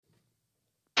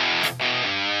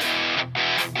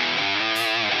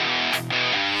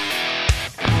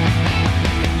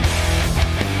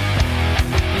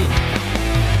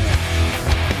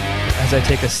as I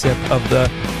take a sip of the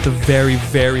very,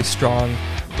 very strong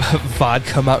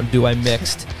vodka Mountain Dew I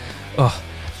mixed. Oh,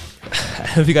 I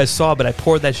don't know if you guys saw, but I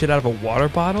poured that shit out of a water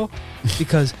bottle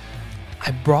because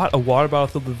I brought a water bottle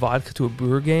filled with vodka to a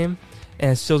Brewer game,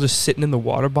 and it's still just sitting in the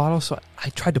water bottle. So I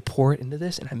tried to pour it into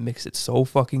this, and I mixed it so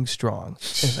fucking strong. And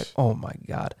it's like, oh my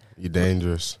God. You're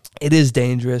dangerous. It is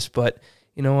dangerous, but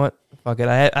you know what? Fuck it.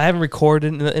 I haven't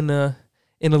recorded in a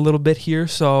little bit here,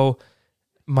 so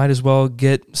might as well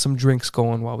get some drinks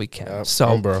going while we can. Yep.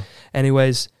 So, bro.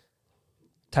 anyways,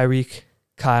 Tyreek,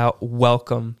 Kyle,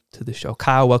 welcome to the show.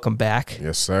 Kyle, welcome back.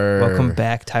 Yes, sir. Welcome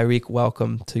back. Tyreek,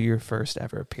 welcome to your first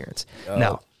ever appearance.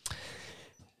 Now,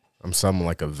 I'm something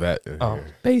like a vet in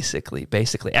here. basically.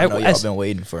 I know y'all been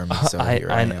waiting for me, so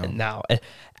here I am. Now,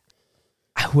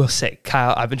 I will say,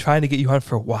 Kyle, I've been trying to get you on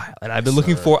for a while, and I've been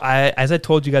looking for. As I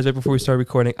told you guys right before we started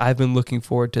recording, I've been looking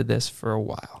forward to this for a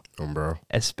while. Bro.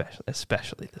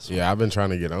 Especially this one. Yeah, I've been trying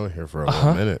to get on here for a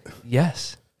little minute.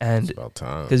 Yes, and It's about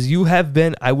time. because you have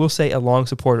been, I will say, a long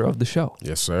supporter of the show.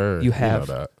 Yes, sir. You have.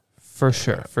 know that. For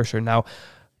sure. Now,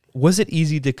 was it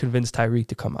easy to convince Tyreek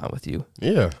to come on with you?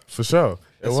 Yeah, for sure.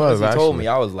 It As soon was. as he told actually. me,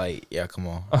 I was like, yeah, come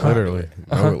on. Literally,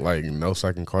 no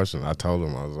second question. I told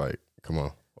him, I was like, come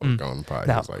on, let's go on the podcast.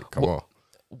 Now, He was like, come on.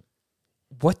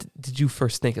 What did you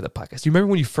first think of the podcast? Do you remember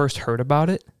when you first heard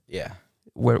about it? Yeah.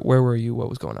 Where were you? What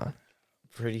was going on?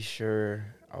 Pretty sure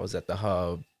I was at the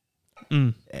hub,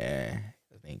 and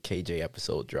I think KJ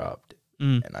episode dropped,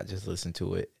 and I just listened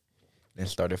to it, then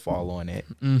started following it,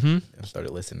 and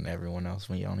started listening to everyone else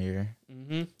when you're on here.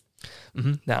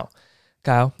 Now,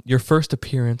 Kyle, your first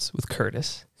appearance with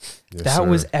Curtis, Yes, that sir.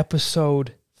 was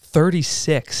episode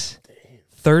 36.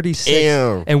 36.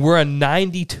 Damn. And we're on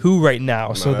 92 right now.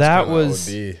 No, So that's that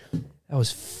kinda OD.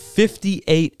 was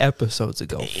 58 episodes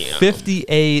ago.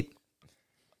 58.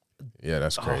 Yeah,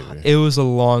 that's crazy. It was a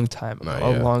long time ago. Nah,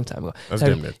 yeah. A long time ago. That's Tyreek,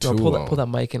 damn near too long. pull that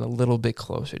mic in a little bit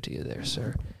closer to you there,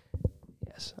 sir.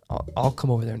 Yes. I'll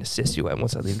come over there and assist you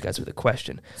once I leave you guys with a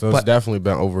question. So it's definitely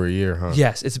been over a year, huh?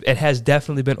 Yes, it has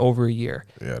definitely been over a year.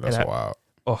 Yeah, that's wild.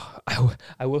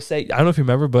 I will say, I don't know if you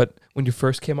remember, but when you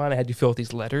first came on, I had you fill out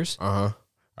these letters.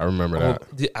 I remember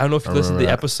that. I don't know if you listened to the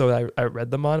that. episode I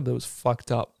read them on, but it was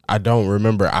fucked up. I don't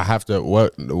remember. I have to.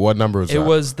 What number was that? It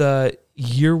was the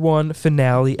year one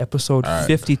finale, episode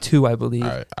 52, I believe. All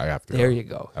right, I have to. There you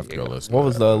go. I have to go listen. What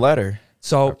was the letter?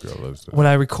 So when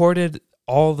I recorded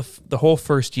all the whole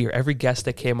first year, every guest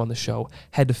that came on the show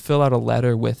had to fill out a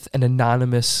letter with an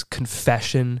anonymous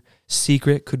confession,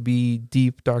 secret, could be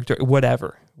deep, dark,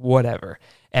 whatever.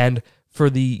 And for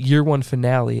the year one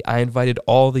finale, I invited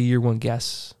all the year one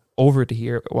guests over to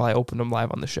here while I opened them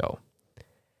live on the show.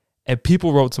 And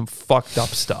people wrote some fucked up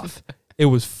stuff. It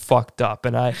was fucked up.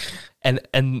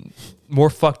 And more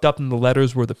fucked up than the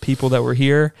letters were the people that were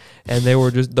here. And they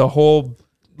were just, the whole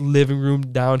living room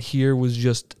down here was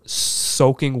just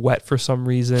soaking wet for some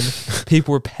reason.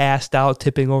 People were passed out,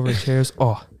 tipping over chairs.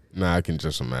 Oh, Nah, I can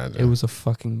just imagine. it was a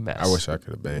fucking mess. I wish I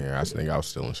could have been here. I think I was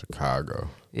still in Chicago.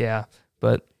 Yeah,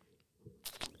 but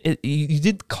you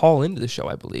did call into the show,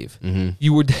 I believe. Mm-hmm.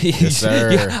 You were. Yes,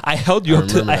 sir. Yeah, I held you I up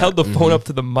to. remember I held the that. phone up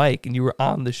to the mic, and you were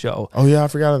on the show. Oh yeah, I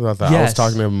forgot about that. I Yes. was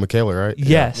talking to Michaela, right?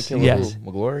 Yes, McKellar yes. who?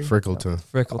 McGlory? Frickleton.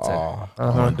 Frickleton.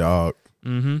 Oh, My dog.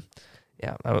 Mm-hmm.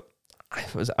 Yeah, I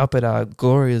was up at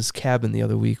Gloria's cabin the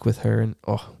other week with her, and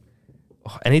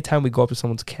anytime we go up to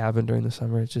someone's cabin during the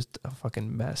summer, it's just a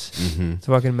fucking mess. Mm-hmm. It's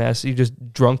a fucking mess. You just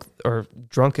drunk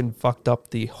and fucked up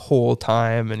the whole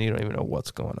time, and you don't even know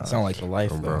what's going on. sound like the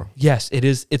life, Oh, though. bro. Yes, it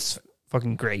is. It's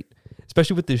fucking great,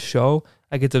 especially with this show.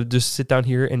 I get to just sit down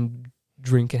here and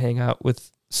drink and hang out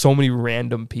with so many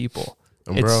random people.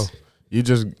 And bro, you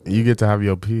get to have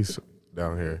your peace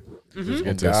down here. Mm-hmm. Just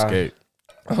get to God. escape.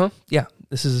 Yeah,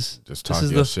 this is Just this talk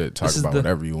is your the- shit. Talk this is about the-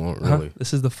 whatever you want, really.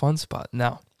 This is the fun spot.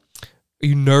 Now, are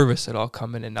you nervous at all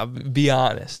coming in? Now, be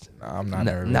honest. Nah, I'm not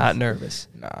nervous. Not nervous.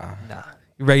 Nah.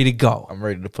 You ready to go? I'm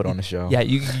ready to put on the show. Yeah,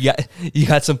 you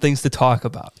got some things to talk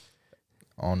about.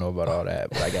 I don't know about all that,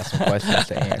 but I got some questions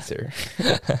to answer.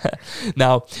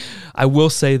 Now, I will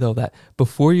say though that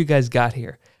before you guys got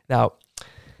here, now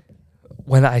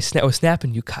when I was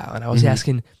snapping you, Kyle, and I was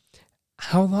asking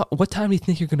how long, what time do you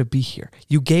think you're going to be here?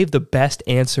 You gave the best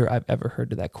answer I've ever heard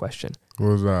to that question. What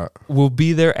was that? We'll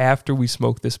be there after we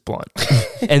smoke this blunt.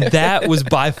 And that was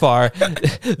by far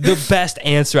the best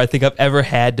answer I think I've ever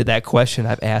had to that question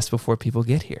I've asked before people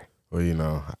get here. Well, you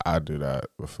know, I do that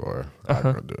before. I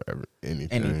don't do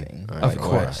anything. Anything. I ain't Of gonna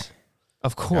course.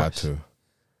 Of lie. course.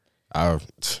 Got to.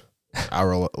 I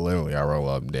roll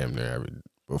up damn near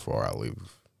before I leave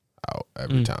out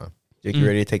every time. Jake, you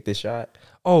ready to take this shot?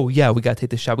 Oh, yeah, we got to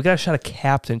take the shot. We got a shot of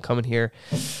Captain coming here.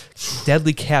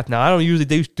 Deadly Captain. Now, I don't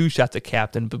usually do shots of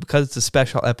Captain, but because it's a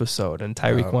special episode and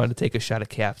Tyreek wanted to take a shot of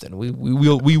Captain, we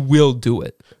will do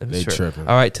it. They tripping.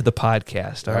 All right, to the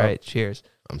podcast. All right, cheers.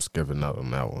 I'm skipping out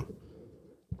on that one.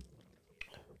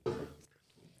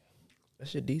 That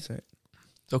shit decent.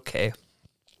 It's okay.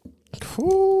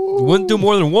 You wouldn't do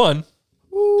more than one.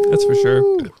 That's for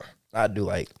sure. I'd do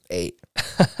like 8.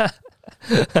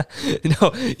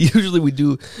 Usually we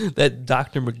do that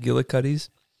Dr. McGillicuddy's.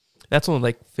 That's only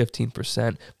like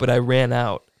 15%, but I ran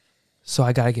out, so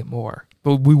I got to get more.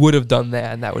 But we would have done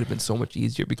that, and that would have been so much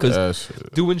easier because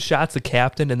doing shots of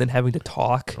Captain and then having to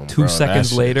talk 2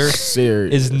 seconds later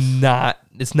is not.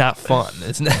 It's not fun.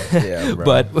 It's not. Yeah, bro.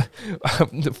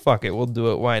 But fuck it, we'll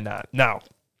do it. Why not? Now,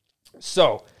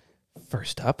 so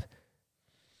first up.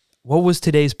 What was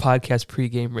today's podcast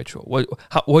pregame ritual?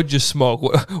 What'd you smoke?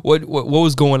 What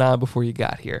was going on before you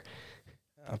got here?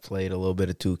 I played a little bit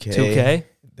of 2K. 2K?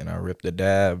 Then I ripped a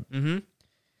dab. Mm-hmm.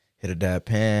 Hit a dab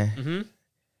pen. Mm-hmm.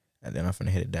 And then I'm finna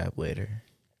hit a dab later.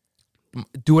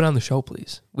 Do it on the show,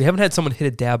 please. We haven't had someone hit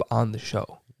a dab on the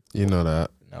show. You know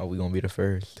that. No, we gonna be the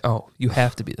first. Oh, you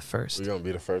have to be the first. We're going to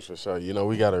be the first for sure. You know,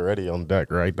 we got it ready on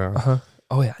deck right now. Uh-huh.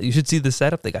 Oh, yeah. You should see the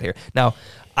setup they got here. Now,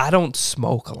 I don't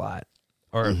smoke a lot.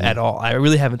 Or at all. I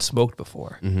really haven't smoked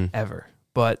before, ever.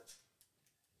 But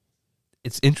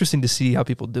it's interesting to see how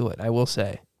people do it, I will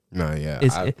say. No,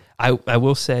 yeah. I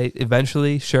will say,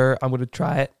 eventually, sure, I'm going to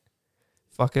try it.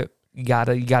 Fuck it. You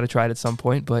gotta try it at some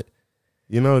point, but...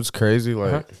 You know, it's crazy.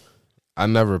 Like, I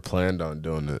never planned on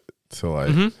doing it till,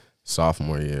 like,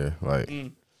 sophomore year. Like,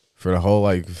 for the whole,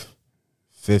 like,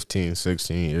 15,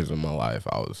 16 years of my life,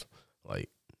 I was, like,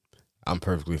 I'm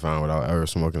perfectly fine without ever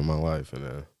smoking in my life. And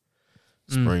then...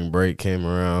 Spring break came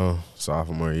around,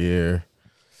 sophomore year.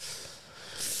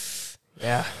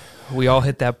 Yeah, we all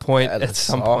hit that point at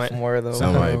some point. Though.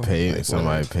 Somebody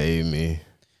paid me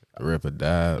to rip a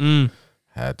dab.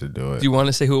 Had to do it. Do you want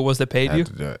to say who it was that paid you?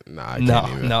 To do it. Nah,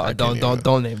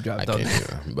 don't name drop.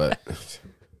 But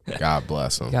God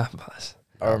bless him. God bless.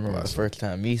 I remember the first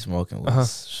time me smoking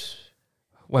was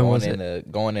when was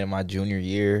it? Going in my junior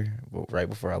year, right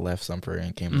before I left Sumter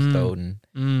and came to Stoughton.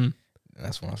 And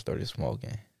that's when I started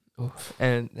smoking. Oof.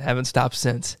 And haven't stopped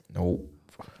since. Nope.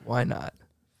 Why not?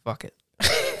 Fuck it.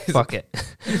 Fuck it.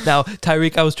 Now,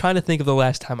 Tyreek, I was trying to think of the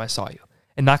last time I saw you.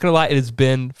 And not going to lie, it has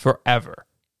been forever.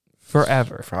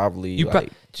 Forever. Probably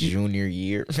junior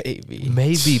year, maybe.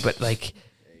 Maybe, but like,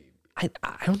 I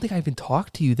don't think I even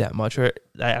talked to you that much. Or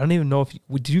I don't even know if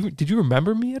did you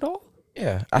remember me at all?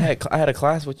 Yeah, I had a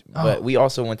class with, but we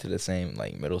also went to the same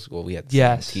like middle school. We had the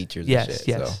same teachers and shit.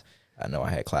 Yes. So I know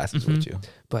I had classes with you.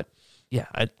 But yeah,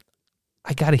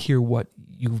 I got to hear what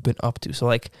you've been up to. So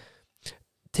like,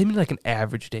 tell me like an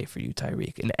average day for you,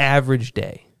 Tyreek. An average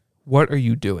day. What are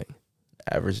you doing?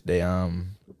 Average day,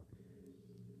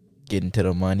 getting to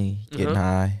the money, getting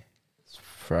high. That's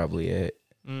probably it.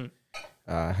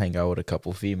 Hang out with a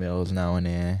couple females now and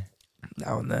then.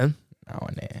 Now and then.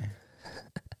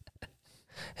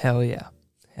 Hell yeah.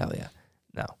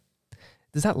 Now,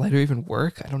 does that lighter even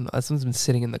work? I don't know. That one's been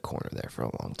sitting in the corner there for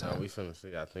a long time. No, we finished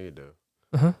it. I think it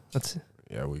do.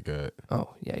 Yeah, we good.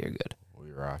 Oh, yeah, you're good.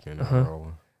 We rocking and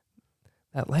rolling.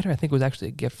 That lighter, I think, was actually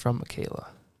a gift from Michaela.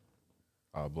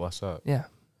 Oh, bless up. Yeah.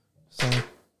 So,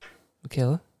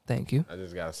 Michaela, thank you. I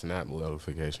just got a Snap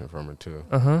notification from her, too.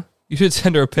 You should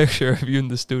send her a picture of you in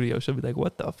the studio. She'll be like,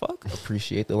 what the fuck?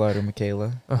 Appreciate the lighter,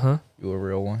 Michaela. You a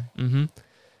real one.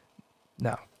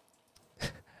 Now,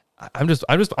 I'm just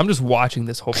watching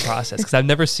this whole process because I've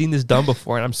never seen this done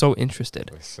before, and I'm so interested.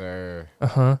 Yes, sir.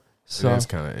 So it's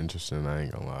kind of interesting. I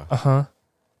ain't gonna lie.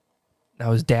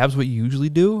 Now, is dabs what you usually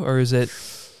do, or is it?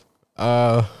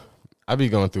 I be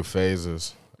going through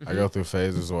phases. I go through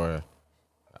phases where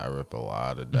I rip a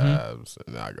lot of dabs,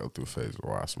 and then I go through phases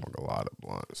where I smoke a lot of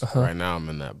blunts. Right now, I'm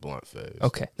in that blunt phase.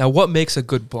 Okay. Now, what makes a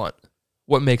good blunt?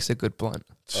 What makes a good blunt?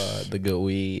 The good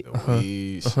weed. The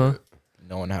weed. Shit.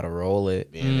 Knowing how to roll it.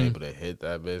 Being able to hit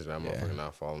that bitch, that motherfucker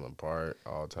not falling apart,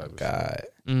 all type of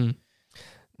shit.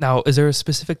 Now, is there a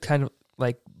specific kind of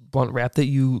like blunt wrap that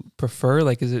you prefer?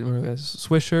 Like, is it a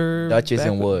Swisher? Dutchess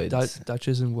and Woods.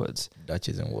 Dutchess and Woods.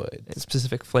 Dutchess and Woods.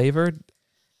 Specific flavor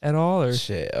at all? Or?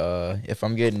 Shit. If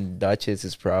I'm getting Dutchess,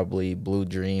 it's probably Blue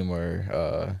Dream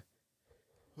or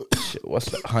what's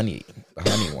the honey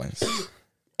ones.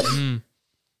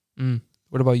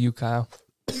 What about you, Kyle?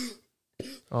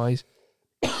 Oh, he's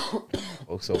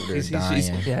folks over there dying.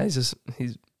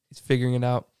 He's figuring it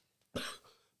out.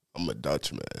 I'm a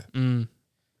Dutch man.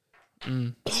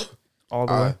 All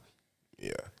the way.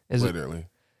 Yeah. Is literally.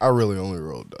 I really only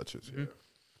roll Dutchess. Yeah.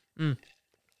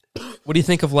 What do you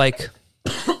think of like?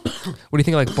 What do you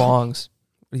think of like bongs?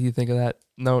 What do you think of that?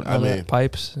 No, I mean,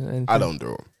 pipes. Anything? I don't do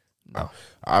them. No.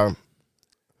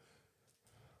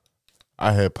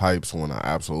 I hit pipes when I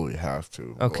absolutely have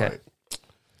to. Okay. Like,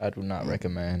 I do not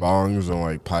recommend bongs and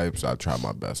like pipes. I try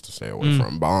my best to stay away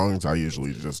from bongs. I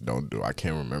usually just don't do. I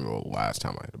can't remember the last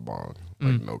time I hit a bong.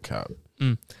 Like no cap.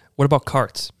 What about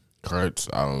carts? Carts,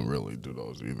 I don't really do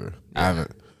those either. Yeah. I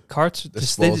haven't. Carts,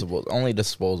 disposable. Only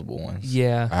disposable ones.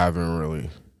 Yeah. I haven't really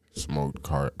smoked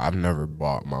cart. I've never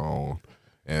bought my own,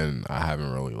 and I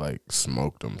haven't really like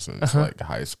smoked them since like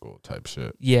high school type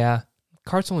shit. Yeah.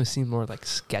 Carts only seem more like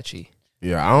sketchy.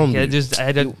 Yeah, I don't. Yeah,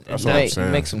 I don't You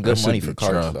make some good money for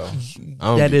carts though. I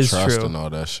don't that be is trusting true.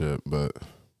 all that shit, but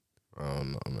I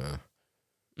don't know,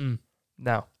 man.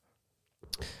 Now,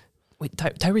 wait,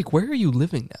 Tyreek, where are you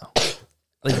living now?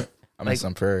 Like, I'm in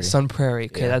Sun Prairie. Sun Prairie.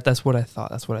 Okay, Yeah. that's what I thought.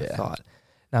 That's what I thought.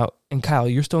 Now, and Kyle,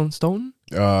 you're still in Stoughton?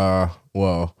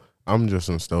 Well, I'm just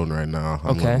in Stoughton right now.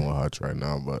 I'm Okay. living with Hutch right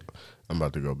now, but I'm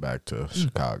about to go back to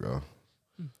Chicago.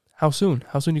 How soon?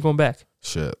 How soon you going back?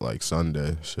 Shit, like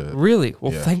Sunday. Shit. Really?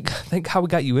 Well, Yeah. thank how we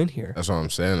got you in here. That's what I'm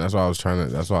saying. That's what I was trying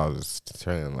to. That's what I was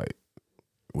saying. Like,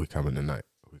 we coming tonight.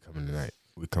 We coming tonight.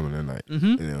 We coming tonight.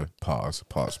 And then pause.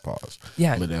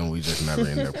 Yeah. But then we just never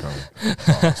end up coming.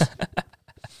 Pause.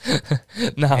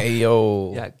 Now, Hey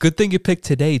yo. yeah, good thing you picked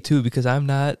today too, because I'm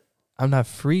not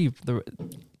free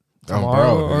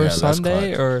tomorrow or Yeah, that's Sunday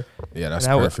clutch. or Yeah, that's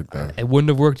and I perfect then. it wouldn't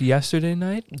have worked yesterday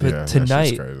night, but Yeah, that's just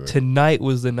tonight crazy.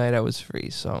 was the night I was free.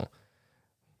 So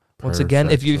once again,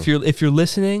 if you're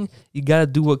listening, you gotta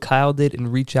do what Kyle did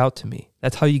and reach out to me.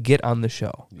 That's how you get on the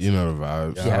show. You know the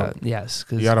vibes. Yeah, yes.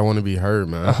 You gotta want to be heard,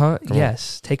 man. Come on.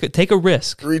 Yes. Take a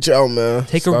risk. Reach out, man.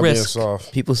 Take a Stop being risk.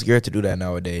 soft. People scared to do that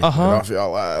nowadays. Get off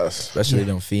y'all ass. Especially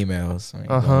them females. I ain't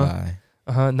gonna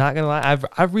lie. Not gonna lie,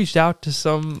 I've reached out to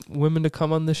some women to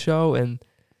come on the show, and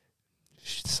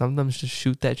sometimes just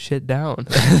shoot that shit down.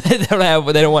 They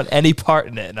don't want any part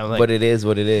in it. And I'm like, But it is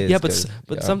what it is. yeah,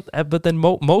 but then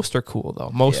most are cool though.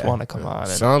 Most want to come on.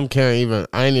 And, Some can't even.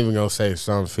 I ain't even gonna say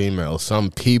some females. Some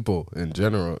people in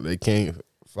general, they can't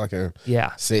fucking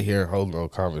sit here and hold no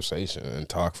conversation and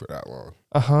talk for that long.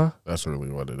 That's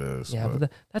really what it is. Yeah,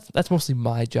 but that's mostly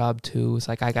my job too. It's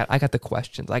like I got the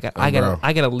questions. I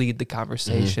gotta lead the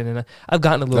conversation, and I've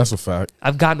gotten a little. That's a fact.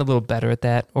 I've gotten a little better at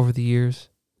that over the years,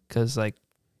 because like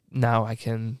now I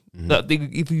can.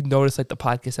 If you notice, like the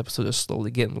podcast episodes are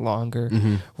slowly getting longer.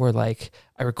 Where like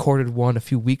I recorded one a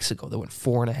few weeks ago that went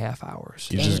 4.5 hours.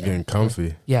 You're just getting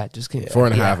comfy. Yeah, just getting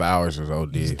 4.5 hours is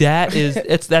OD. That is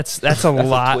that's a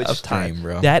lot of time, stream,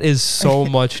 bro. That is so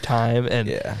much time, and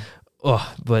Yeah.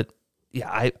 but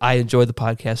yeah, I enjoy the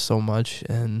podcast so much,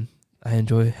 and I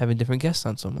enjoy having different guests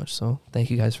on so much. So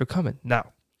thank you guys for coming.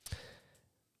 Now,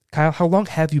 Kyle, how long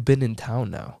have you been in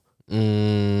town now?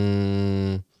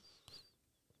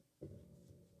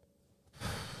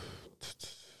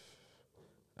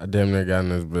 I damn near got in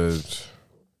this bitch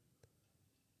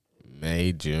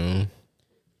May, June.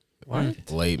 What?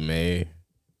 Late May,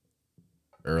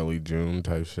 early June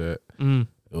type shit. It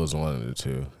was one of the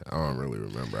two. I don't really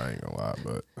remember. I ain't gonna lie,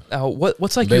 but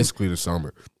what's like basically the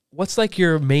summer. What's like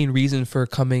your main reason for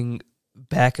coming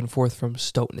back and forth from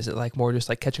Stoughton? Is it like more just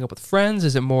like catching up with friends?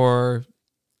 Is it more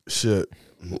shit?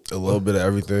 A little bit of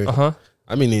everything.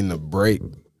 I mean, needing a break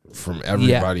from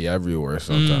everybody everywhere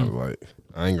sometimes. Like,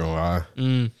 I ain't gonna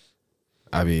lie.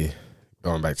 I be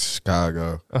going back to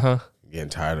Chicago. Getting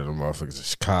tired of the motherfuckers in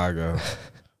Chicago.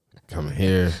 Coming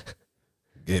here.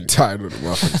 Getting tired of the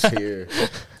motherfuckers here.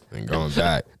 And going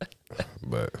back.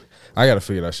 But I gotta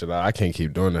figure that shit out. I can't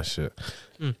keep doing that shit.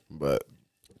 But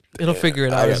it'll figure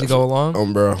it out as you go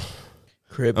along. Bro.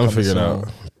 Crib I'm figuring out.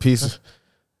 Peace.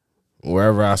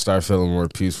 Wherever I start feeling more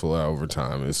peaceful over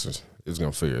time, it's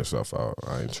gonna figure itself out.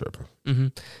 I ain't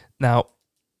tripping. Now,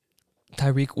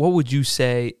 Tyreek, what would you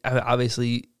say?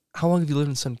 Obviously, how long have you lived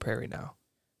in Sun Prairie now?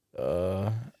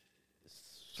 I'm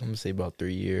gonna say about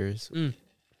 3 years.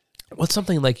 What's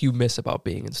something like you miss about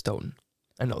being in Stoughton?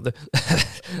 I know that.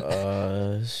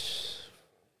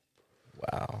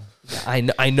 Wow.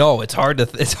 I know it's hard to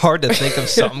think of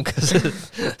something,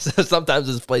 because sometimes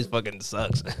this place fucking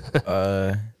sucks.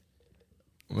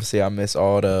 I'm gonna say I miss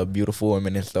all the beautiful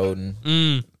women in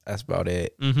Stoughton. That's about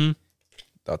it.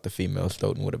 Thought the female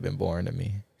Stoughton would have been boring to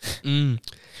me.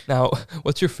 Now,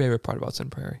 what's your favorite part about Sun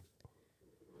Prairie?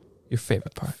 Your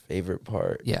favorite part? Favorite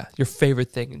part? Yeah, your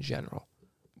favorite thing in general.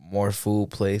 More food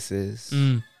places.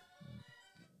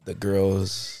 The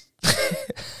girls.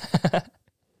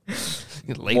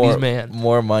 Ladies, man.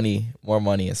 More money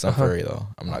in Sun Prairie though.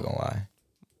 I'm not gonna lie.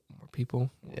 More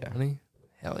people. Yeah. Money.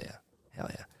 Hell yeah.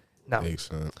 Now, Makes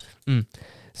sense.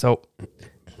 So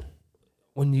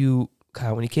when you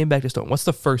came back to Stoughton, what's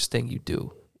the first thing you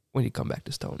do when you come back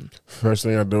to Stoughton? First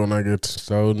thing I do when I get to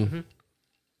Stoughton,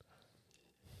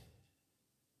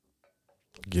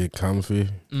 get comfy.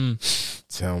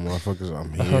 Tell motherfuckers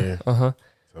I'm here. Tell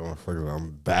motherfuckers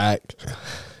I'm back.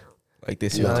 Like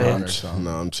this your time or something?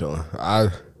 No, I'm chilling.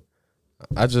 I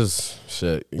just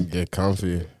get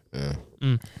comfy. Yeah.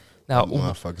 Now,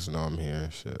 motherfuckers know I'm here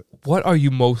and shit. What are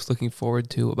you most looking forward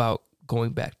to about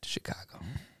going back to Chicago?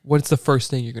 What's the first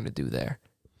thing you're gonna do there?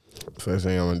 First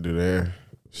thing I'm gonna do there,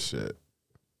 shit.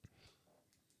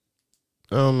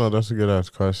 I don't know. That's a good ass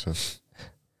question.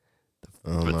 I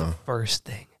don't know. The first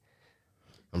thing.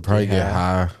 I'm probably get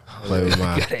high. Play with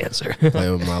my good answer. Play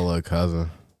with my little cousin.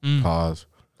 Pause.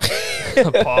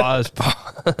 Pause.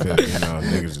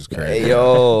 Niggas is crazy. Hey,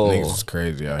 yo. Niggas is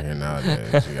crazy out here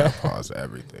nowadays. You gotta pause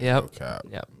everything. Yep. No cap.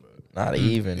 Yep. Not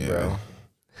even, bro.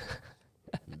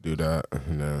 Do that.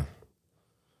 No.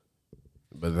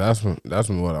 But that's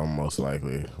what I'm most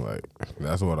likely like.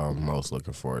 That's what I'm most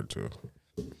looking forward to.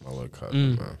 My little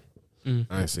cousin, man.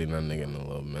 I ain't seen that nigga in a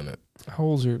little minute. How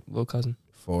old's your little cousin?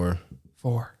 4.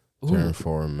 4. Turned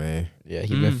 4 in May. Yeah,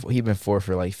 he been 4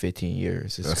 for like 15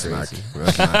 years. It's crazy.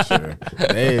 That's not true.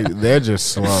 They're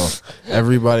just slow.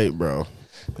 Everybody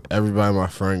in my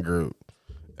friend group,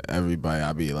 everybody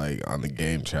I be like on the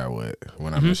game chat with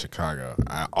when I'm in Chicago,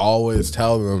 I always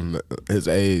tell them his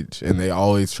age, and they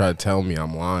always try to tell me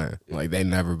I'm lying. Like they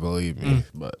never believe me,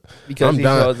 but because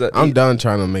I'm done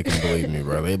trying to make them believe me,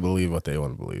 bro. They believe what they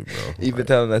want to believe, bro. You've been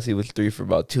telling us he was 3 for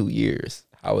about 2 years.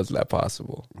 How is that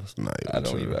possible? It's not even I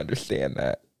don't true. even understand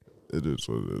that. It is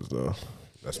what it is, though.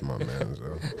 That's my man,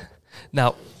 though.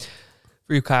 Now,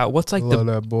 for you, Kyle, what's like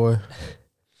that boy?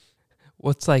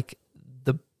 What's like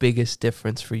the biggest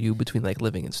difference for you between like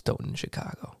living in Stoughton and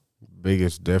Chicago?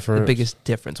 Biggest difference? The biggest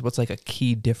difference. What's like a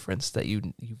key difference that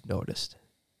you've noticed?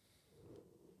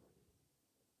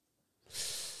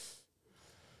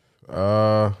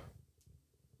 I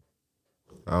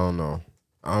don't know.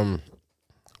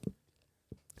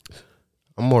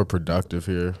 I'm more productive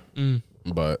here,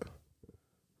 but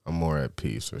I'm more at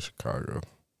peace in Chicago.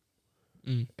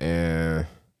 And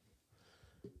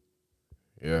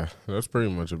yeah, that's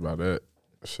pretty much about it.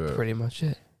 Shit. Pretty much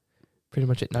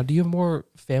it. Now, do you have more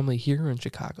family here in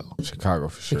Chicago? Chicago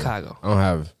for sure. Chicago.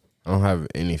 I don't have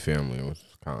any family in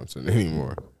Wisconsin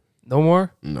anymore. No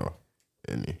more? No,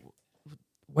 any.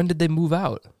 When did they move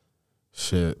out?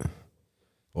 Shit.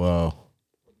 Well,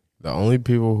 the only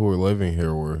people who were living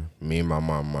here were me and my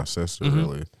mom and my sister,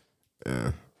 really.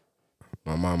 Yeah.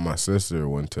 My mom and my sister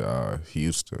went to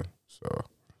Houston, so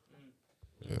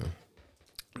yeah.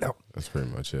 No. That's pretty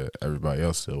much it. Everybody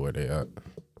else still where they at.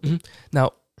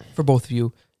 Now, for both of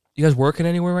you, you guys working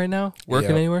anywhere right now?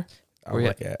 Working anywhere? I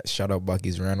work at shout out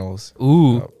Bucky's Rentals.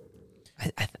 Ooh.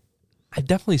 I've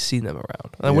definitely seen them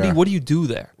around. What do you do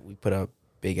there? We put up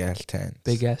big ass tents.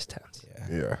 Big ass tents.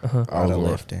 Yeah. A lot of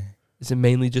lifting. Is it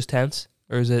mainly just tents,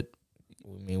 or is it?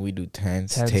 I mean, we do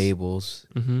tents. Tables.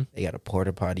 They got a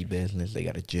porta potty business. They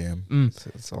got a gym. So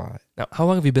it's a lot. Now, how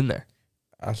long have you been there?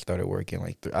 I started working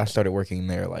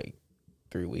there like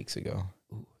 3 weeks ago.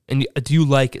 And do you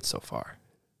like it so far?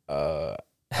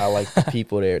 I like the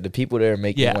people there. The people there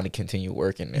make me want to continue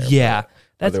working there. Yeah.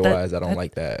 Otherwise, I don't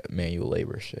like that manual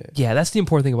labor shit. Yeah, that's the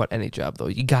important thing about any job, though.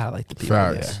 You gotta like the people.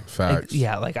 Facts.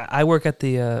 Yeah, like I work at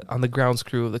the on the grounds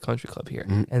crew of the country club here,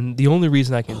 and the only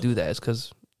reason I can do that is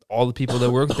because all the people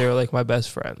that work there are like my best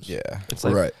friends. Yeah, it's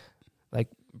like like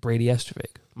Brady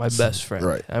Estervig, my best friend.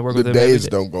 Right. I work with him days every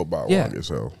day. don't go by long as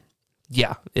hell.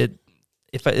 Yeah,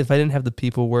 if I didn't have the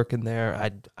people working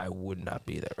there, I would not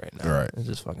be there right now. Right. It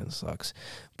just fucking sucks.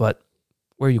 But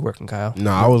where are you working, Kyle? No,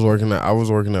 I was working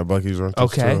at Bucky's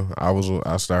Rentals. Okay. Too.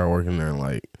 I started working there in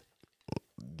like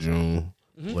June,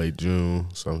 late June,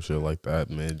 some shit like that,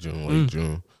 mid June, late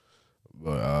June.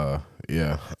 But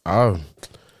yeah,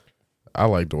 I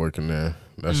liked working there.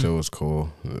 That shit was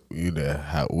cool. We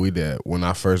did when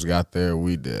I first got there,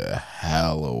 we did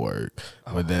hella work.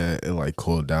 But then it like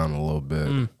cooled down a little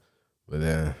bit. But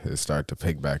then it started to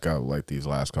pick back up like these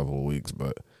last couple of weeks.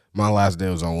 But my last day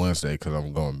was on Wednesday because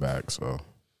I'm going back. So,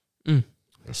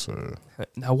 yes,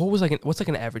 now what's like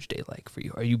an average day like for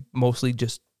you? Are you mostly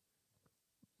just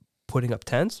putting up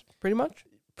tents, pretty much?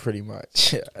 Pretty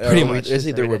much. Pretty much. It's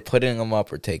either we're putting them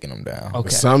up or taking them down. Okay.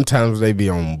 Sometimes they be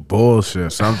on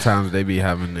bullshit. Sometimes they be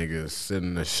having niggas sit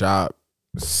in the shop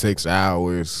 6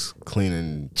 hours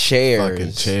cleaning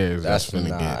fucking chairs. That's gonna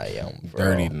get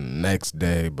dirty the next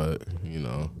day, but you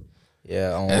know.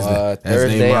 Yeah, on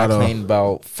Thursday I cleaned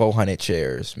about 400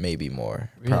 chairs, maybe more.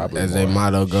 Really? Probably as more. They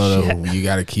motto go to, you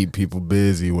got to keep people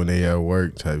busy when they at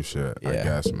work type shit. Yeah. I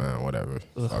guess, man, whatever.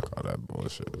 Fuck all that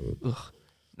bullshit. Ugh.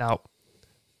 Now,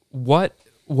 what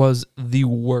was the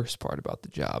worst part about the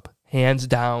job? Hands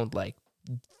down, like,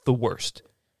 the worst.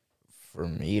 For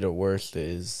me, the worst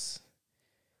is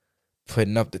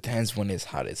putting up the tents when it's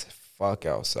hot as fuck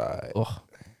outside. Ugh.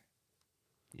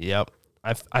 Yep.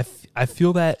 I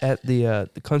feel that at the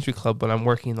country club when I'm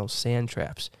working those sand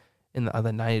traps on the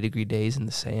 90-degree days in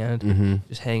the sand,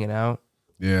 just hanging out.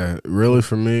 Yeah, really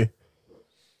for me,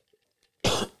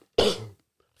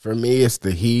 it's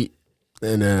the heat,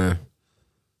 and then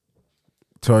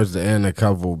towards the end, a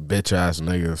couple bitch ass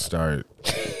niggas started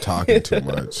talking too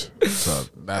much, so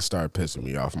that started pissing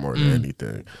me off more than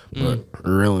anything. But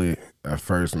really, at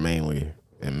first, mainly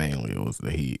it was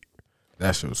the heat.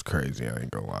 That shit was crazy. I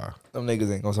ain't gonna lie. Them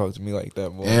niggas ain't gonna talk to me like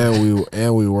that, boy.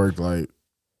 And we worked like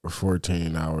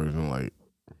 14 hours, and like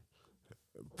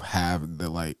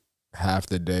half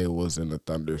the day was in a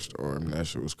thunderstorm. That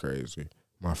shit was crazy.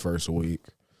 My first week,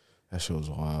 that shit was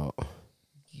wild.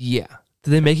 Yeah.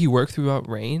 Did they make you work throughout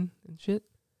rain and shit?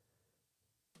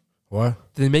 What?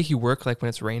 Did they make you work like when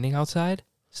it's raining outside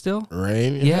still?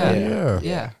 Rain?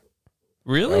 Yeah.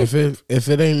 Really? If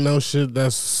it ain't no shit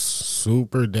that's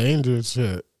super dangerous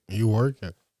shit, you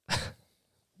working.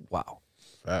 Wow.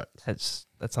 Facts.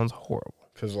 That sounds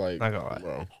horrible. Cause like, not gonna lie.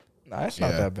 bro, nah, it's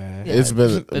not that bad. Yeah, it's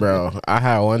been, bro. I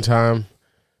had one time,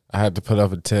 I had to put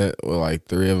up a tent with like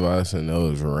 3 of us, and it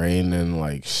was raining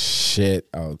like shit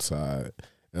outside,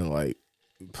 and like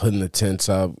putting the tents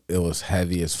up, it was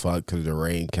heavy as fuck because the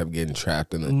rain kept getting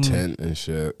trapped in the tent and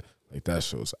shit. Like that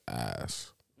shit was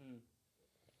ass.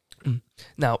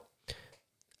 Now,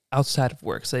 outside of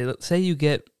work, say you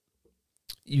get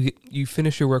you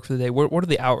finish your work for the day. What are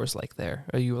the hours like there?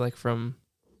 Are you like from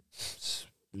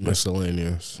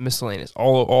miscellaneous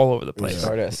all over the place?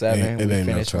 Start at 7. We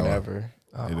finish whenever.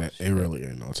 It really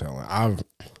ain't no telling.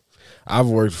 I've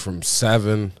worked from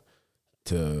 7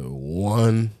 to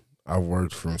 1. I've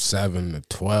worked from 7 to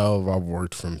 12. I've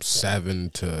worked from 7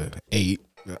 to 8.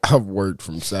 I've worked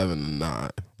from 7 to 9.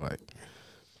 Like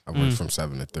I worked from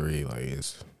 7 to 3. Like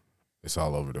it's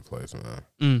all over the place,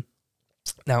 man.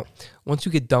 Now, once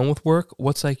you get done with work,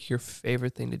 what's like your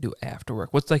favorite thing to do after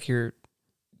work? What do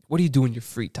you do in your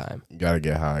free time? You gotta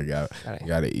get high.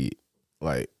 Gotta eat.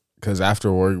 Like, cause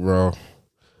after work, bro,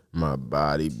 my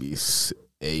body be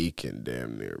aching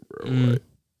damn near, bro. Like,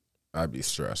 I be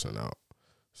stressing out.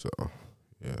 So,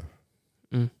 yeah.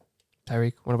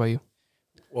 Tyreek, what about you?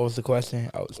 What was the question?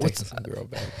 I was taking some girl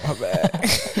back. My bad.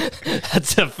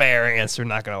 That's a fair answer,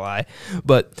 not going to lie.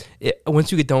 But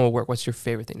once you get done with work, what's your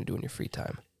favorite thing to do in your free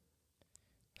time?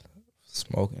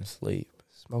 Smoke and sleep.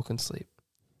 Smoke and sleep.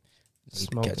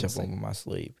 Catch up on my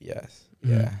sleep, yes.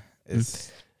 Yeah.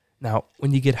 Now,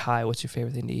 when you get high, what's your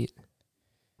favorite thing to eat?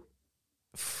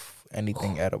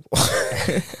 Anything edible.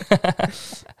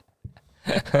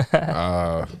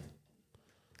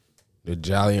 The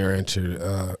Jolly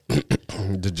Rancher,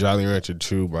 the Jolly Rancher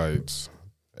Chew Bites.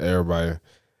 Everybody,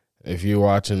 if you're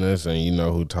watching this and you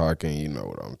know who talking, you know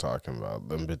what I'm talking about.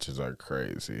 Them bitches are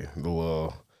crazy. The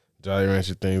little Jolly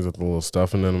Rancher things with the little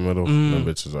stuffing in the middle. Them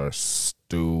bitches are stupid.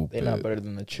 They're not better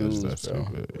than the Chews, bro.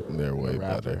 Stupid. They're way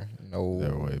better. No,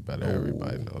 they're way better. No.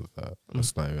 Everybody knows that.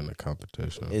 It's not even a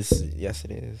competition. Yes,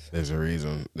 it is. There's a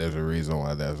reason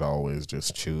why there's always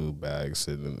just chew bags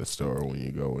sitting in the store when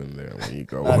you go in there. When you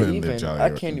go in the Jolly,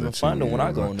 I can't even find them when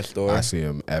I go in the store. I see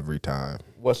them every time.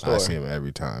 What store? I see them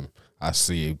every time. I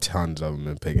see tons of them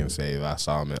in Pick and Save. I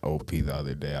saw them at OP the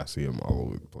other day. I see them all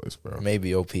over the place, bro.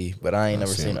 Maybe OP, but I ain't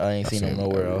seen them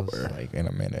nowhere else. Like in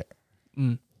a minute.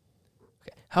 Okay.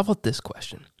 How about this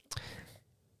question?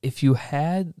 If you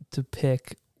had to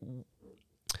pick,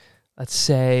 let's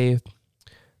say,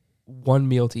 one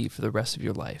meal to eat for the rest of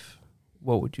your life,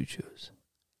 what would you choose?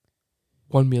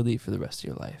 One meal to eat for the rest of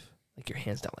your life. Like your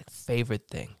hands down, like favorite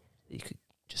thing that you could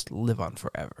just live on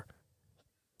forever.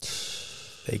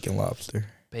 Bacon lobster.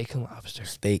 Bacon lobster.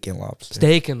 Steak and lobster.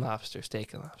 Steak and lobster.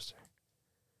 Steak and lobster.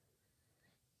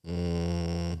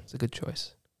 It's a good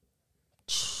choice.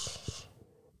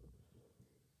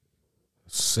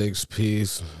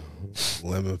 6-piece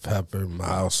lemon pepper,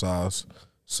 mild sauce,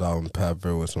 salt and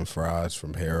pepper with some fries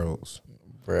from Harold's.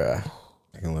 Bruh.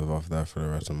 I can live off that for the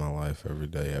rest of my life, every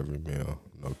day, every meal.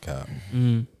 No cap.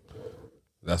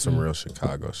 That's some real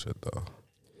Chicago shit, though.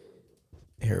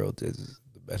 Harold's is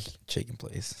the best chicken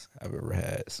place I've ever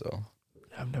had, so.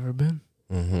 I've never been.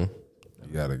 You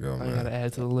gotta go, man. I gotta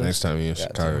add to the list. Next time you're in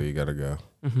Chicago, you gotta go.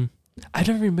 I've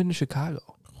never even been to Chicago.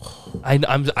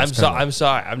 I'm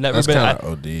sorry. I've never been.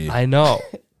 OD. I know.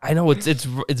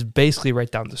 It's basically right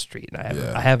down the street. And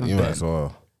I haven't you been. might as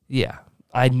well. Yeah,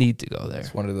 I need to go there.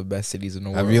 It's one of the best cities in the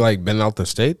world. Have you like been out the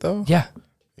state though? Yeah,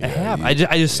 I have. I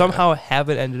just somehow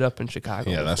haven't ended up in Chicago.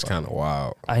 Yeah, that's kind of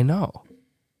wild. I know.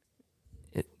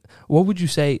 What would you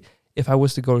say if I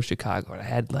was to go to Chicago and I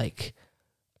had like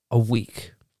a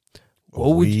week?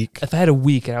 If I had a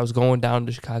week and I was going down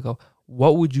to Chicago,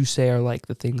 what would you say are like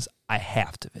the things I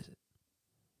have to visit?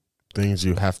 Things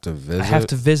you have to visit? I have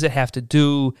to visit, have to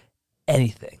do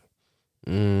anything.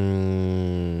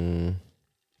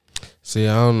 See,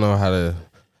 I don't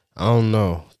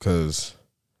know, because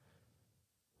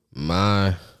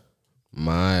my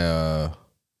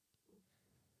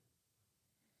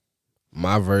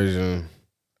version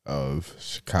of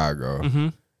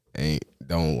Chicago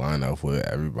don't line up with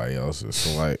everybody else's.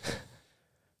 So like,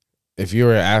 if you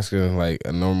were asking like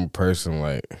a normal person,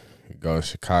 like go to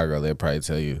Chicago, they'd probably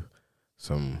tell you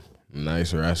some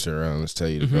nice restaurants, tell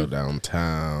you to go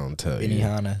downtown, tell you,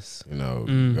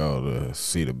 go to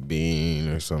see the Bean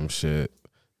or some shit,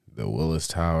 the Willis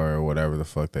Tower or whatever the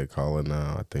fuck they call it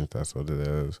now. I think that's what it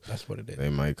is. That's what it is. They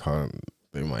might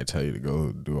tell you to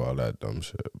go do all that dumb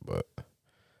shit, but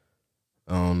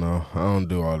I don't know. I don't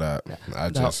do all that.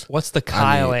 What's the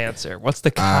Kyle answer? What's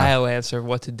the Kyle answer of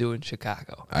what to do in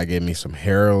Chicago? I get me some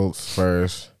Harold's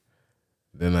first.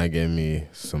 Then I get me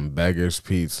some Beggar's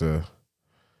Pizza.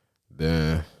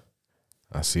 Then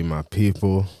I see my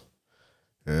people.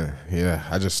 Yeah,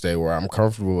 I just stay where I'm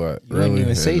comfortable at. You didn't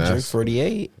even say Jerk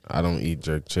 48. I don't eat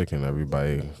jerk chicken.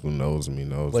 Everybody who knows me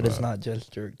knows. But it's not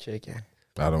just jerk chicken.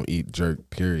 I don't eat jerk,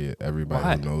 period.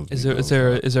 Everybody who knows me knows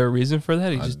is there a reason for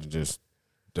that? I just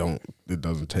don't. It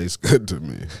doesn't taste good to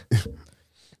me.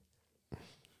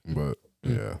 But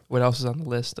yeah. What else is on the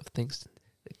list of things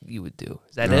that you would do?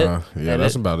 Is that it? Yeah,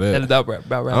 that's about it. That about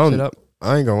wraps it up.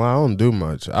 I ain't gonna lie. I don't do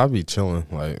much. I be chilling.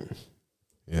 Like,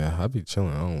 yeah, I be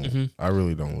chilling. I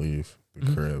really don't leave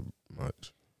the crib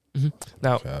much.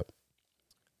 Now,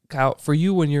 Kyle, for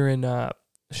you when you're in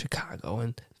Chicago,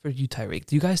 and for you, Tyreek,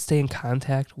 do you guys stay in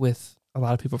contact with a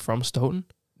lot of people from Stoughton?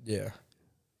 Yeah.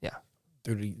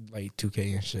 Through the, like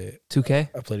 2K and shit. 2K?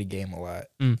 I play the game a lot.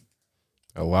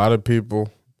 A lot of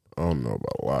people. I don't know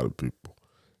about a lot of people.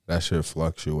 That shit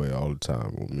fluctuate all the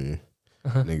time with me.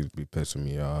 Niggas be pissing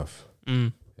me off.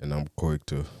 And I'm quick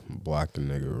to block a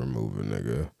nigga, remove a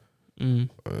nigga.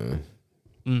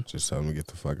 Just tell them to get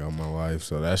the fuck out of my life.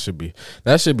 So that should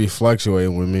be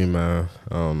fluctuating with me, man.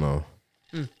 I don't know.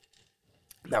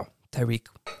 Now, Tyreek,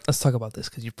 let's talk about this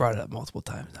because you brought it up multiple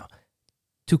times now.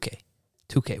 2K.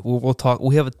 We'll talk.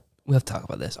 We have to talk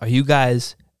about this. Are you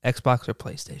guys Xbox or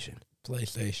PlayStation?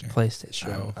 PlayStation.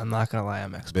 Sure. I'm not gonna lie.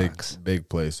 I'm Xbox. Big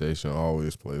PlayStation.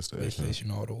 Always PlayStation.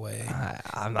 PlayStation all the way.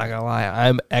 I'm not gonna lie.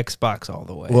 I'm Xbox all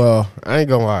the way. Well, I ain't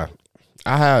gonna lie.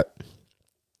 I had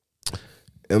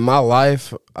in my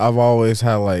life, I've always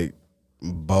had like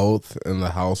both in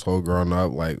the household growing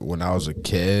up. Like when I was a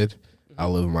kid, I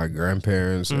lived with my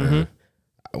grandparents, and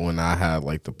when I had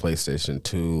like the PlayStation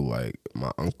 2, like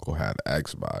my uncle had an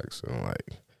Xbox, and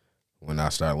like when I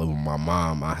started living with my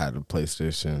mom, I had the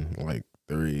PlayStation like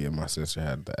 3, and my sister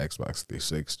had the Xbox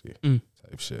 360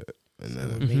 type shit. And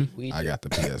then I got the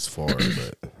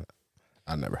PS4, but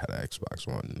I never had an Xbox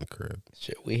One in the crib.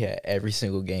 Shit, we had every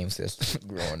single game system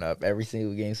growing up. Every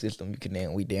single game system you could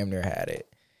name, we damn near had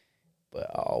it. But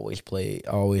I always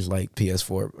liked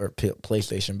PS4 or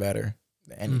PlayStation better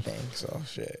than anything. So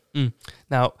shit.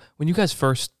 Now, when you guys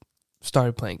first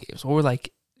started playing games, what were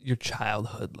like your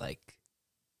childhood like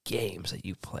games that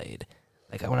you played?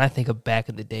 Like when I think of back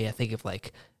in the day, I think of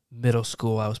like middle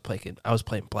school. I was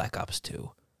playing Black Ops 2.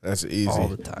 That's easy. All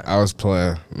the time.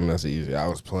 That's easy. I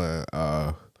was playing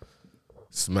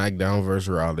SmackDown vs.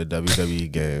 Raw, the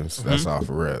WWE games. That's off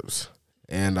rips.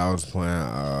 And I was playing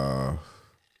I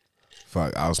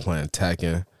was playing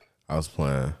Tekken. I was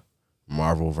playing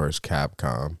Marvel vs.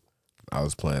 Capcom. I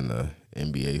was playing the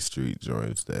NBA Street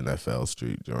joints, the NFL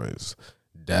Street joints,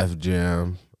 Def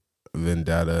Jam,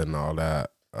 Vendetta, and all that.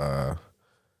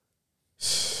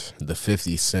 The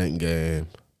 50 Cent game.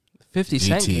 50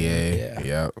 Cent game? GTA,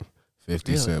 yep.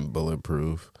 50 Cent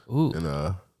Bulletproof. Ooh.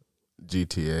 And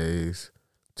GTAs,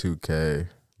 2K,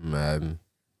 Madden.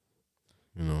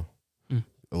 You know,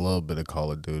 a little bit of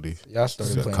Call of Duty. Y'all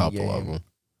started Just playing a couple of them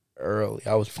early.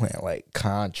 I was playing like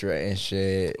Contra and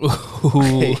shit. Like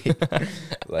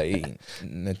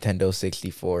Nintendo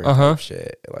 64 and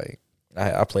shit. Like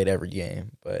I played every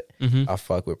game, but I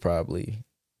fuck with probably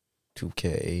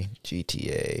 2K,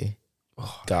 GTA,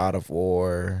 God of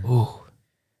War.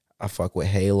 I fuck with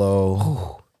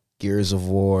Halo, Gears of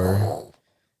War,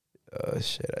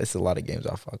 Shit, it's a lot of games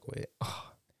I fuck with.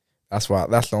 That's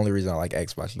the only reason I like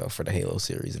Xbox though, for the Halo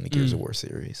series and the Gears of War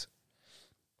series.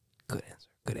 Good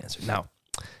answer. Now,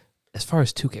 as far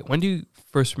as 2K, when do you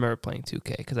first remember playing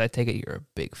 2K? Because I take it you're a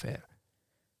big fan.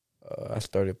 I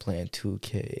started playing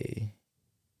 2K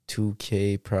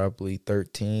probably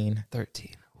 13.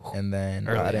 And then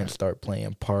I didn't start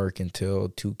playing Park until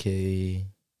 2K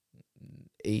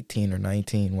 18 or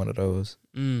 19, one of those.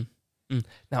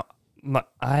 Now,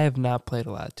 I have not played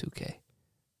a lot of 2K.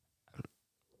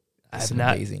 It's an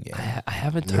amazing game. I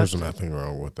haven't touched. There's nothing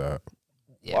wrong with that.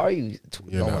 Yeah. Why are you?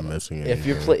 You're not missing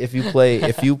anything.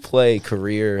 If you play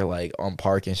career like on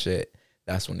Park and shit,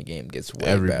 that's when the game gets way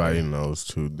everybody better. knows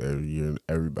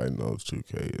everybody knows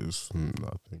 2K is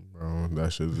nothing, bro.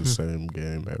 That shit's the same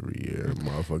game every year.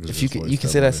 Motherfuckers. If you can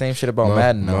say that same shit about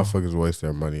Madden, though. Motherfuckers waste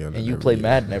their money on it. And you play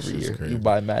Madden every year. You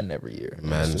buy Madden every year.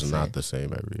 Madden's not the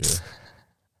same every year.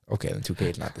 Okay, then 2K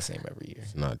is not the same every year.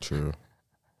 It's not true.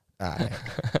 Right.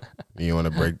 Do you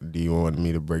want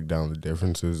me to break down the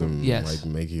differences and like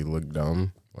make you look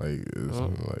dumb? Like,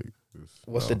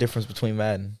 What's the difference between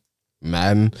Madden?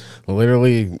 Madden,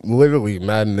 literally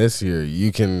Madden this year,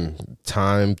 you can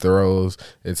time throws.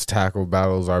 Its tackle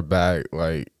battles are back.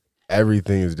 Like,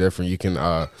 everything is different. You can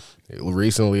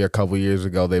recently, a couple years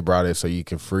ago, they brought it so you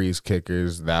can freeze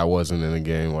kickers. That wasn't in the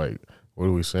game. Like, what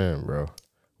are we saying, bro?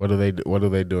 What do they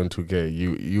do in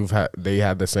 2K? They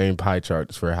had the same pie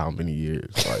charts for how many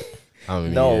years? Like, how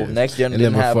many years? Next gen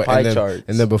didn't have pie charts.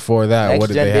 And then before that, what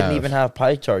did they have? Next gen didn't even have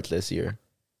pie charts this year.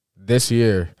 This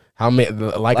year, how many?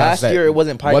 Like last I said, year it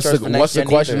wasn't pie charts. What's the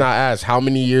question I asked? How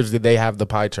many years did they have the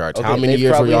pie charts? Okay, how many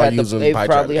years were y'all using the pie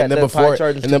charts? And then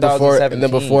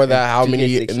before that, how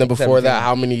many? And then before that,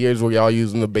 how many years were y'all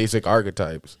using the basic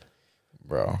archetypes,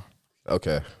 bro?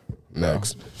 Okay.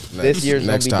 Next. This year's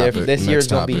gonna be different. This year's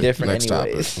gonna be different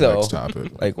anyway. So, next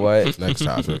topic. Like what? Next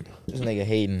topic. This nigga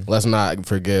hating. Let's not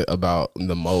forget about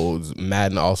the modes.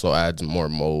 Madden also adds more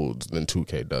modes than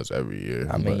 2K does every year.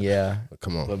 I mean, yeah.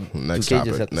 Come on. But Next 2K topic.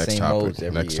 just has the Next same topic. modes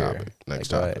every Next year. topic.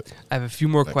 Next Like topic. I have a few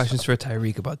more questions for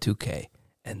Tyreek about 2K,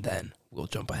 and then we'll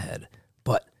jump ahead.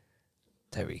 But,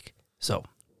 Tyreek, so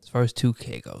as far as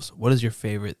 2K goes, what is your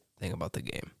favorite thing about the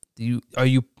game?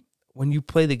 When you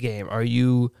play the game, are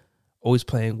you always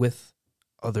playing with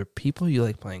other people? You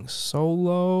like playing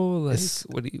solo? Like,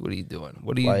 what are you doing?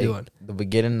 What are you doing? The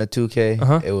beginning of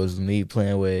 2K, it was me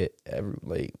playing with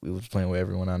we was playing with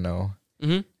everyone I know.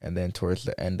 And then towards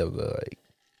the end of the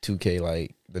 2K,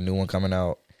 like the new one coming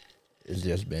out, it's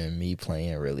just been me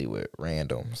playing really with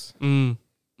randoms.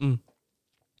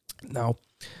 Now,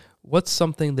 what's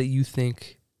something that you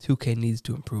think 2K needs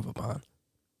to improve upon?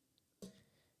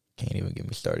 Can't even get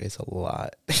me started. It's a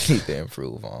lot they need to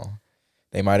improve on.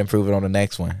 They might improve it on the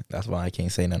next one. That's why I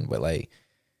can't say nothing. But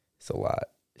it's a lot.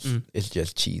 It's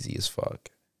just cheesy as fuck.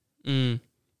 I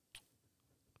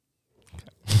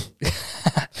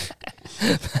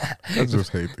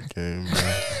just hate the game,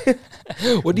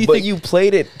 man. What do you think? You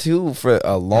played it too for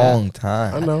a long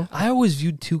time. I know. I always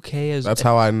viewed 2K as... That's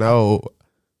how I know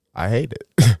I hate it.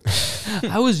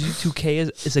 I always viewed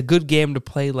 2K as a good game to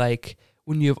play, like,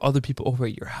 when you have other people over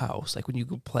at your house, like when you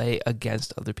can play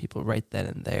against other people right then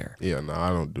and there. Yeah, no, I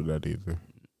don't do that either.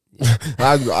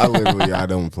 I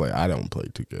don't play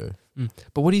 2K.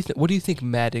 But what do you think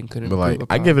Madden could improve upon?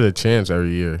 I give it a chance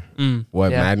every year.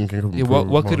 Madden can improve upon?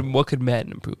 What could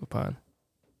Madden improve upon?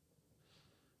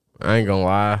 I ain't gonna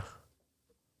lie.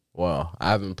 Well,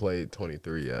 I haven't played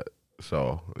 23 yet,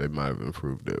 so they might have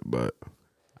improved it. But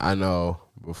I know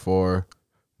before,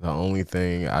 the only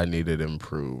thing I needed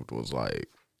improved was like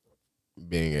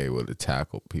being able to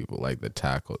tackle people, like the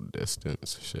tackle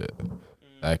distance shit.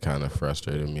 That kind of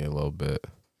frustrated me a little bit.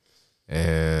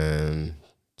 And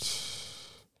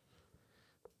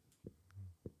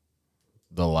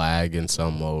the lag in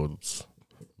some modes,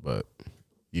 but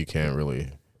you can't really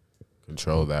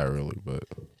control that really, but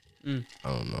I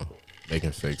don't know. They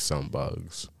can fix some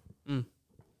bugs.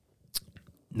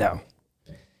 Now,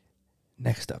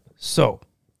 next up. So,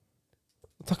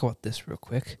 we'll talk about this real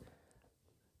quick.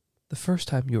 The first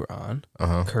time you were on,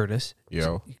 Curtis.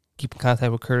 Yo. You keep in contact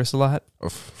with Curtis a lot?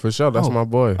 For sure. That's my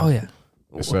boy. Oh, yeah.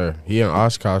 Yes, sir. He in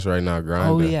Oshkosh right now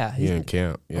grinding. Oh, yeah. He in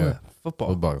camp. Yeah.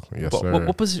 Football. Yes, sir.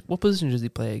 What position does he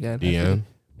play again? DN.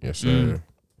 Yes, sir.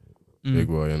 Big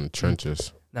boy in the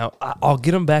trenches. Now, I'll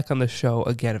get him back on the show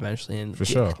again eventually, and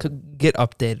get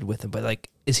updated with him. But like,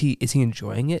 is he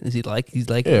enjoying it? Is he liking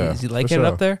it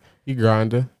up there? He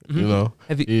grinding, you know.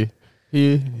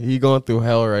 He going through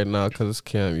hell right now because it's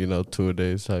camp, 2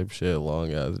 days type shit,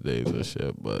 long ass days and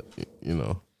shit. But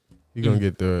He gonna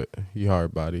get through it. He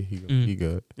hard body. He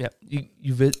good. Yeah.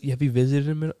 Have you visited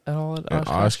him at all at Oshkosh?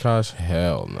 Oshkosh?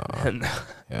 Hell no. No.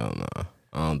 Hell no.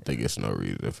 I don't think it's no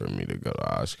reason for me to go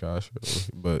to Oshkosh. Really.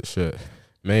 But shit,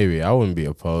 maybe. I wouldn't be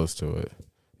opposed to it.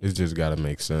 It's just got to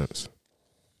make sense.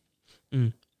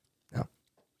 Now,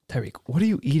 Tyreek, what are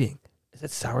you eating? Is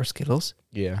that sour Skittles?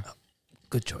 Yeah. Oh,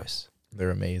 good choice.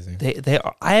 They're amazing. They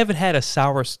are. I haven't had a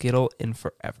sour Skittle in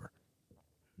forever.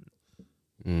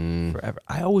 Forever.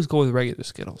 I always go with regular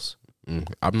Skittles.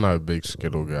 I'm not a big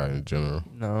Skittle guy in general.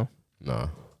 No.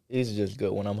 These are just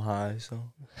good when I'm high,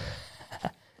 so.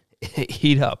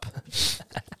 Heat up.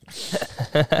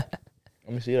 Let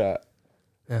me see that.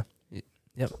 Yeah.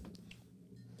 Yep.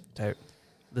 Tyreek,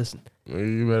 listen.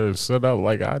 You better sit up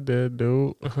like I did,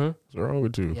 dude. Uh-huh. What's wrong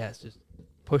with you? Yes, just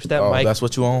push that mic. That's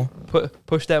what you want?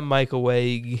 Push that mic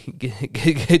away.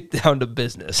 Get down to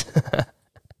business.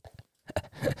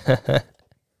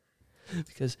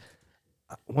 Because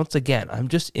once again, I'm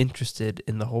just interested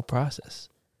in the whole process.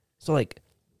 So like,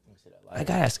 I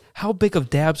gotta ask, how big of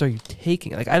dabs are you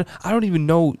taking? Like, I don't even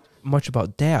know much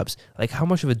about dabs. Like, how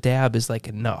much of a dab is like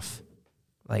enough?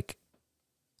 Like,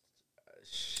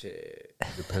 shit.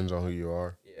 Depends on who you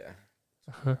are. Yeah.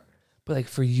 uh-huh. But like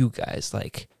for you guys,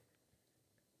 like,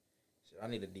 I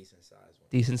need a decent size one.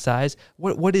 Decent size?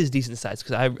 What is decent size?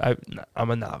 Because I'm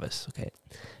a novice. Okay,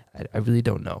 I really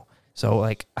don't know. So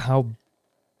like how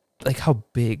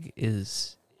big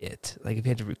is it? Like if you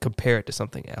had to compare it to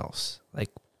something else,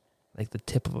 like the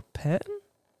tip of a pen,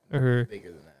 or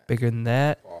Bigger than that. Bigger than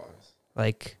that? Pause.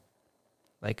 Like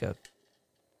a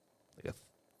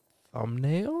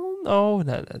thumbnail? No,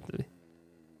 not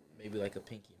Maybe like a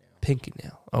pinky nail. pinky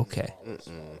nail. Okay.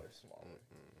 Smaller.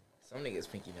 Some niggas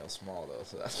pinky nail small though,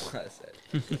 so that's why I said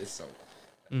it's some.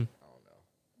 I don't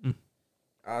know.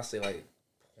 I'll say like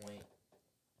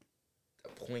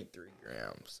 0.3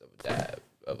 grams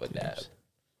of a dab.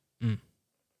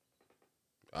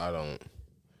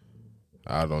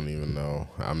 I don't even know.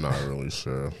 I'm not really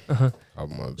sure how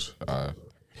much I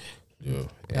do.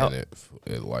 And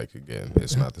it like, again,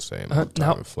 it's not the same all the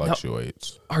time. It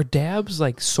fluctuates. Are dabs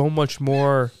like so much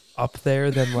more up there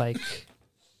than like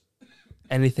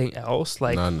anything else?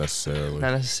 Like Not necessarily.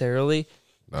 Not necessarily.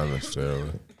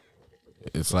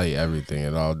 It's like everything.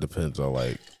 It all depends on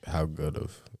like how good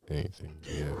of anything.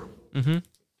 Yeah.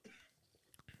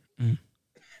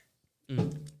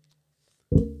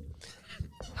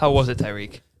 How was it,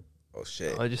 Tyreek? Oh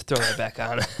shit! I'll just throw that back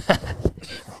on.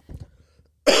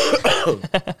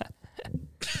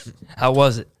 How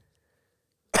was it?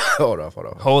 Hold on.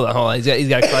 Hold on. He's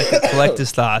got to collect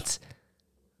his thoughts.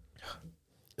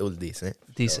 It was decent.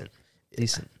 Decent.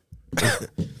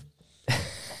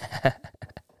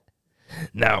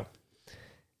 Now,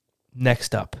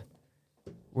 next up,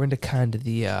 we're into kind of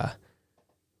the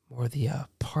more the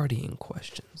partying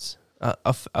questions.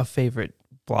 A favorite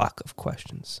block of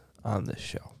questions on this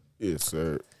show. Yes,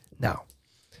 sir. Now,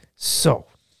 so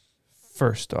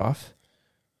first off,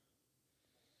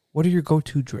 what are your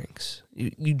go-to drinks?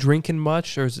 You drinking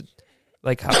much, or is it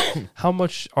like how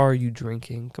much are you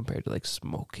drinking compared to like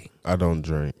smoking? I don't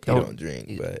drink. I don't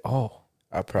drink, but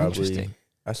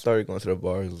I started going to the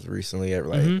bars recently at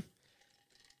like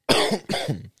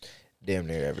damn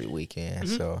near every weekend.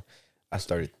 So I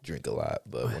started to drink a lot,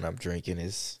 but when I'm drinking,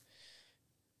 it's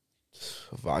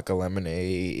vodka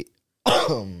lemonade,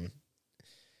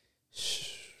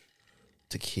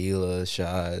 tequila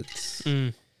shots.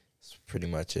 That's pretty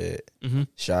much it.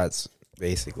 Shots,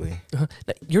 basically.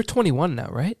 You're 21 now,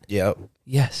 right? Yep.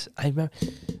 Yes, I remember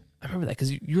that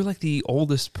because you're like the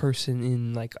oldest person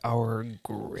in like our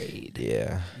grade.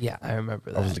 Yeah, I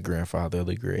remember that. I was the grandfather of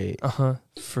the grade.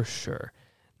 For sure.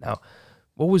 Now,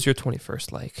 what was your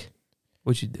 21st like?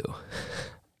 What'd you do?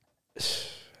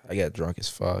 I got drunk as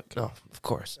fuck. Oh, of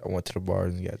course. I went to the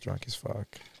bars and got drunk as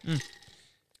fuck.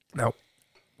 Now,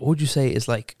 what would you say is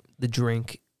like the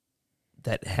drink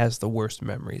that has the worst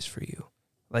memories for you?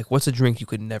 Like, what's a drink you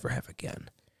could never have again?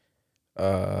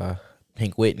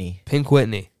 Pink Whitney. Pink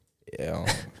Whitney. Yeah,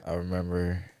 I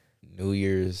remember New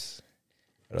Year's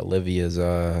at Olivia's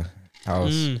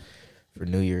house for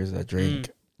New Year's. I drank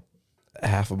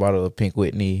half a bottle of Pink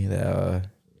Whitney that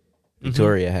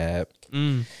Victoria had.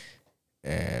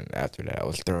 And after that, I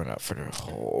was throwing up for the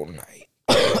whole night.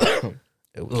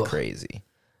 It was crazy.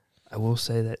 I will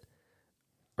say that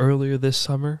earlier this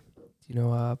summer,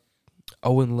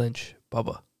 Owen Lynch,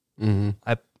 Bubba.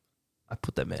 I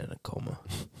put that man in a coma.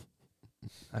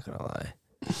 Not gonna lie.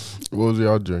 What was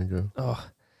y'all drinking?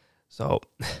 So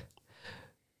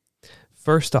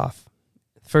first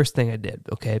thing I did,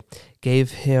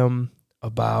 gave him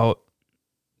about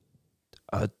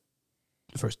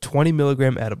first 20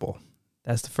 milligram edible.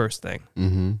 That's the first thing.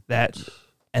 Mm-hmm.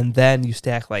 And then you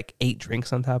stack like 8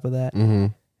 drinks on top of that. Mm-hmm.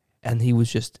 And he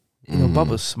was just,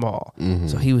 Bubba's small,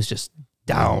 so he was just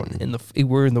down in the.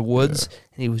 We're in the woods,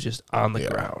 and he was just on the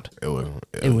ground.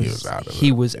 He was out of it.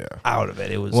 He was out of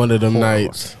it. It was one of them horrible.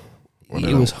 nights.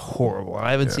 It was horrible.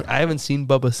 I haven't seen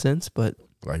Bubba since, but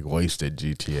like wasted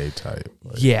GTA type.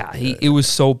 Like, it was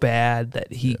so bad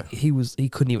that he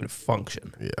couldn't even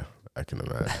function. Yeah, I can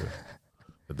imagine.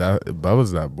 But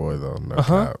Bubba's that boy though. No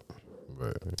cap.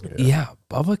 But,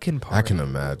 Bubba can party. I can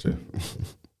imagine.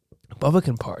 Bubba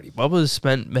can party. Bubba has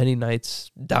spent many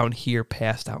nights down here,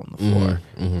 passed out on the floor.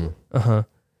 Mm-hmm.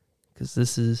 Because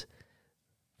this is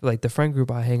like the friend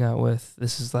group I hang out with.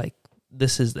 This is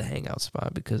the hangout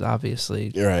spot because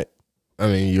obviously you're right. I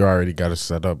mean, you already got to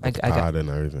set up with pod and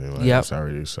everything. Like, it's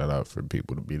already set up for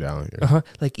people to be down here.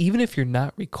 Like even if you're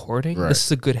not recording, this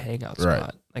is a good hangout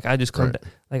spot. Like I just come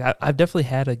I've definitely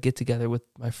had a get together with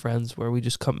my friends where we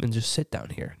just come and just sit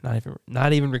down here,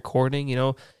 not even recording. You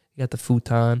know, you got the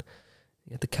futon,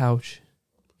 you got the couch,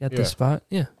 you got the spot.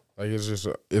 Yeah, like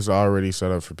it's already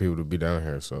set up for people to be down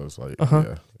here. So it's like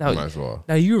now, might as well.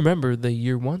 Now you remember the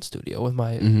year 1 studio with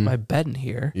my my bed in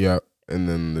here. Yeah. And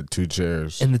then the 2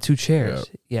 chairs. Yep.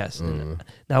 Yes.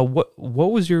 Now,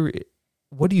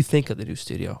 what do you think of the new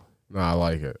studio? No, I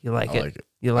like it. You like it? Like it.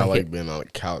 You like I like it? being on the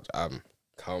couch. I'm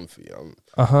comfy. I'm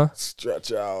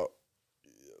stretch out.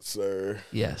 Yes, sir.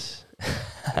 Yes.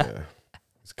 Yeah.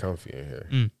 It's comfy in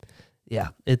here. Yeah.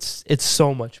 It's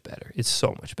so much better. It's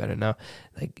so much better now.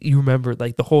 Like you remember,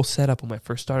 like the whole setup when I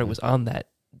first started was on that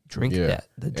drink desk.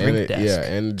 Yeah,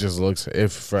 and it just looks.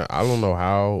 I don't know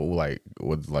how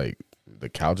with the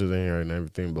couches in here and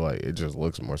everything, but like it just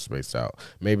looks more spaced out.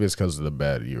 Maybe it's because of the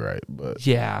bed. You're right, but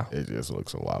it just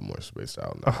looks a lot more spaced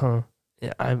out now.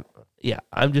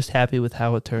 I'm just happy with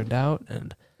how it turned out,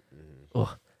 and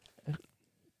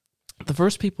the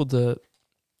first people to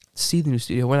see the new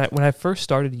studio when I first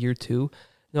started year 2,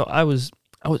 I was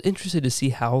interested to see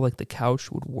how like the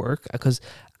couch would work because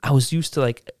I was used to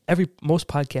like most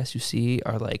podcasts you see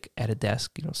are like at a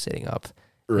desk, sitting up.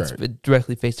 Right. It's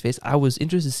directly face to face. I was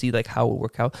interested to see like how it would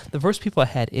work out. The first people I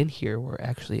had in here were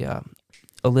actually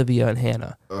Olivia and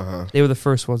Hannah. They were the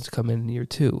first ones to come in year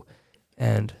 2,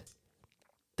 and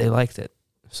they liked it.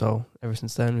 So ever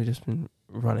since then, we've just been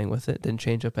running with it. Didn't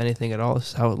change up anything at all. This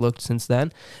is how it looked since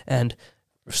then. And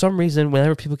for some reason,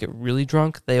 whenever people get really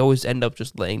drunk, they always end up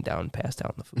just laying down, passed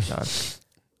out on the futon.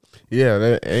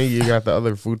 Yeah, and you got the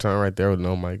other futon right there with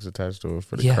no mics attached to it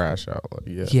for the crash out. Like,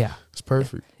 it's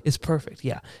perfect. It's perfect,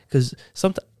 because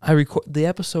I record the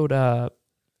episode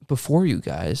before you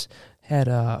guys had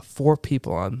 4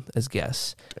 people on as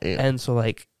guests, and so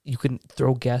like you can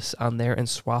throw guests on there and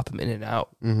swap them in and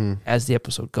out as the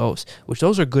episode goes. Which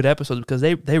those are good episodes because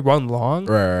they run long,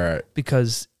 right?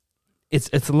 Because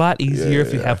it's a lot easier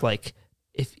if you have like.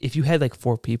 If you had like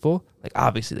 4 people, like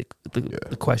obviously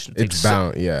the question it's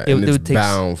bound, it's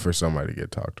bound for somebody to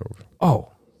get talked over.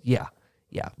 Oh yeah,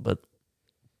 but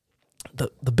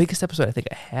the biggest episode I think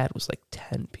I had was like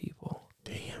 10 people.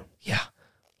 Damn. Yeah.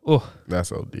 Oh,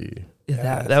 that's OD.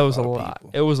 That was a lot.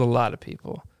 It was a lot of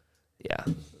people. Yeah,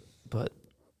 but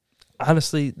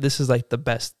honestly, this is like the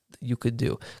best you could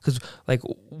do because like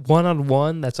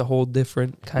 1-on-1, that's a whole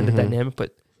different kind of dynamic,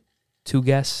 but 2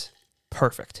 guests.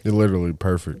 Perfect. It's literally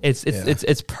perfect. It's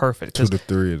perfect. 2 to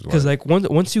 3 is because like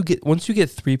once you get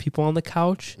 3 people on the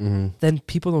couch, then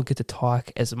people don't get to talk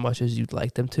as much as you'd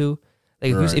like them to.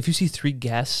 Like if you see 3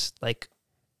 guests, like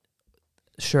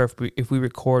sure if we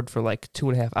record for like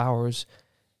 2.5 hours,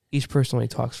 each person only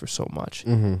talks for so much.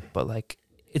 But like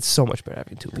it's so much better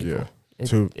having 2 people.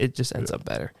 Yeah, it just ends up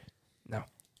better. No,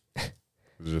 it's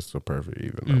just a perfect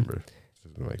even number. It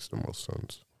just makes the most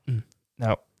sense.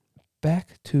 Now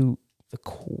back to the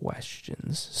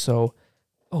questions. So,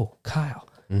 Kyle.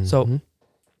 So,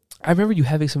 I remember you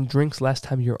having some drinks last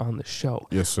time you were on the show.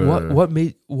 Yes, sir. What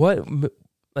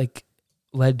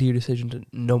led to your decision to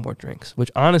no more drinks? Which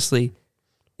honestly,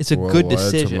 it's a good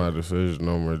decision. Led to my decision,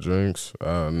 no more drinks.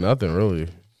 Nothing really.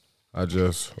 I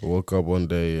just woke up one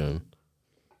day and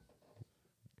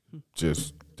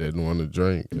just didn't want to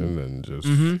drink, and then just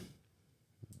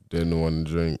didn't want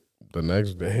to drink the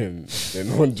next day and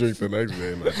didn't want to drink the next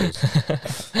day, and I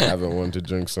just haven't wanted to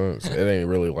drink since. It ain't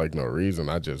really like no reason.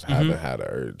 I just haven't had an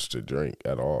urge to drink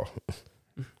at all.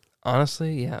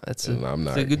 Honestly, yeah, it's a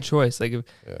good choice. Like,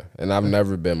 and I've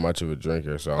never been much of a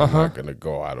drinker, so I'm not gonna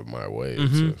go out of my way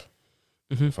to.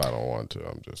 If I don't want to,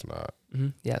 I'm just not.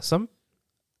 Yeah,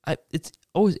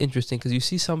 always interesting because you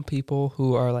see some people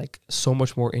who are like so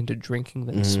much more into drinking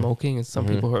than smoking, and some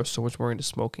people who are so much more into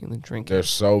smoking than drinking. There's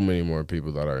so many more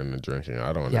people that are into drinking.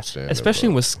 I don't understand. Especially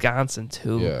in Wisconsin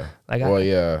too. Yeah. Like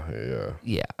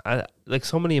like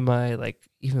so many of my like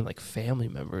even like family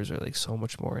members are like so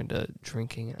much more into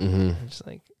drinking. And I'm just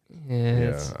like,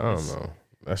 I don't know.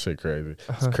 That shit crazy.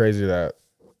 It's crazy that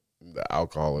the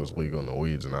alcohol is legal and the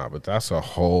weed's not, but that's a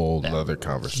whole nother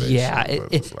conversation. Yeah,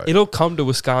 it'll come to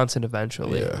Wisconsin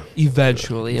eventually. Yeah.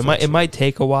 Eventually. It might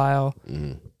take a while,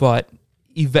 but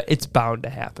it's bound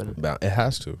to happen. It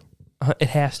has to. It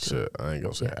has to. Shit, I ain't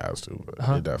gonna say it has to, but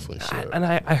it definitely should.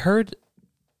 I heard,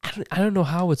 I don't know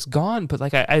how it's gone, but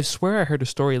like I swear I heard a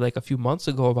story like a few months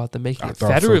ago about them making it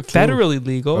federally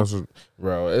legal.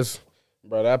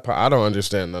 I don't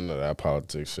understand none of that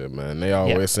politics shit, man. They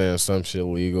always saying some shit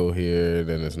legal here,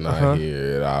 then it's not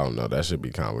here. I don't know. That should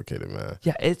be complicated, man.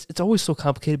 Yeah, it's always so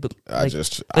complicated, but I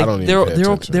don't even pay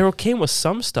attention. They're okay with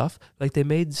some stuff. Like they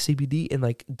made CBD in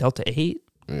like Delta 8.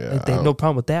 Yeah, like they have no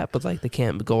problem with that, but like they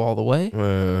can't go all the way.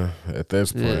 At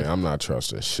this point, I'm not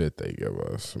trusting shit they give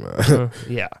us, man.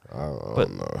 Yeah, I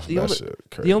don't know.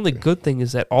 The only good thing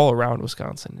is that all around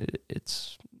Wisconsin,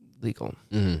 it's legal.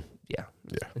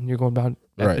 Yeah, and you're going back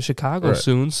to Chicago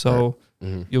soon, so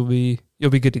you'll be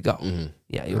good to go.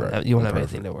 Yeah, you won't have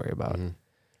anything to worry about.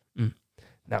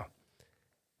 Now,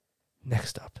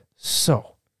 next up.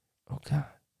 So, oh God,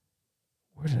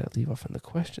 where did I leave off in the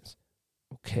questions?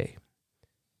 Okay,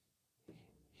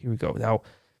 here we go. Now,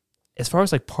 as far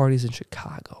as like parties in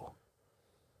Chicago,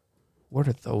 what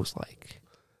are those like?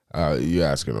 You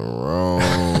asking the wrong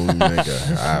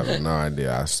nigga. I have no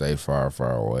idea. I stay far,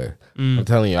 far away. I'm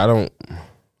telling you, I don't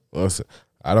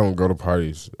go to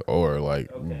parties or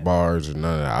like bars or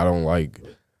none of that. I don't like.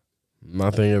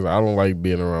 My thing is, I don't like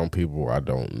being around people I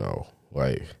don't know.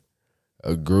 Like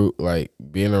a group, like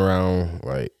being around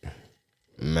like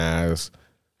mass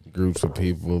groups of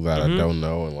people that I don't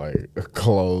know in like a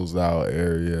closed out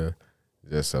area.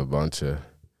 Just a bunch of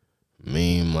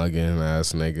mean mugging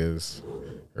ass niggas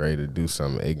ready to do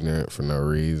something ignorant for no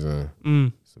reason.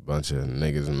 It's a bunch of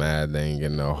niggas mad they ain't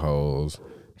getting no hoes.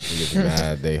 Niggas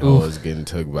mad they hoes getting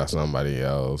took by somebody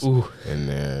else. And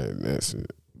then it's a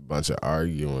bunch of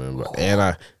arguing. But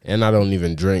and I don't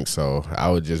even drink, so I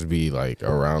would just be like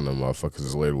around them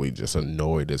motherfuckers literally just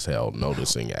annoyed as hell,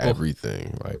 noticing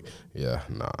everything. Like,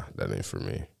 that ain't for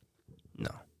me.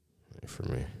 No. Ain't for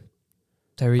me.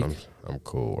 Tyreek, I'm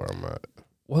cool where I'm at.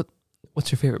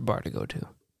 What's your favorite bar to go to?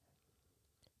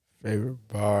 Favorite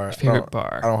bar?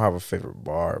 Bar. I don't have a favorite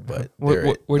bar, but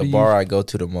where the bar I go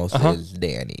to the most is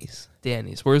Danny's.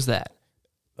 Danny's. Where's that?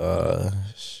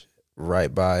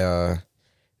 Right by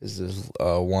is this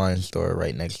wine store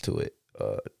right next to it.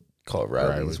 Called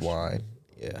Riley's Wine.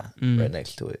 Yeah, right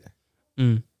next to it.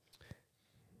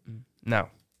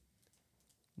 Now,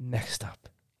 next up.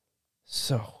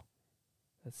 So,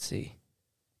 let's see.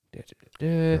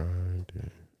 All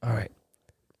right.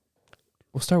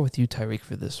 We'll start with you, Tyreek,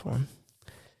 for this one.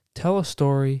 Tell a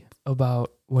story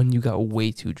about when you got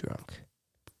way too drunk.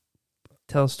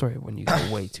 Tell a story when you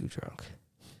got way too drunk.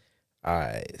 All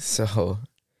right. So,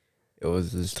 it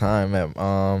was this time at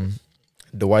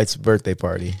Dwight's birthday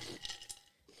party.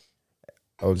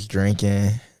 I was drinking,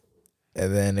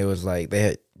 and then it was like they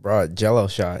had brought Jello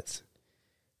shots.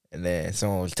 And then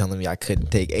someone was telling me I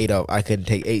couldn't take 8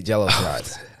 Jello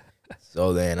shots.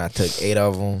 So then I took 8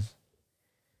 of them.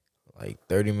 Like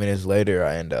 30 minutes later,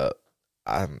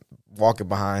 I'm walking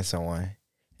behind someone,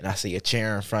 and I see a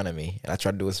chair in front of me, and I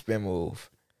try to do a spin move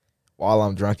while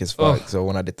I'm drunk as fuck. So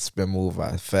when I did the spin move,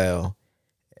 I fell,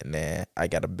 and then I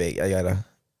got a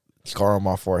scar on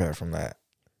my forehead from that.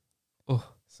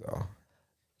 So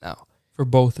now, for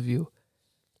both of you,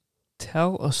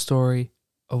 tell a story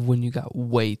of when you got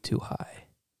way too high.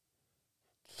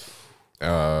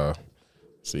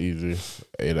 It's easy.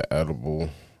 Ate an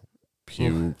edible,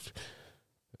 puked.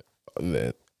 And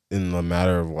then in the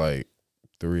matter of like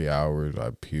 3 hours,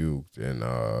 I puked in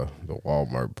the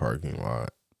Walmart parking lot.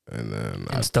 And then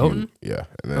in Stoughton? And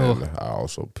then I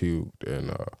also puked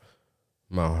in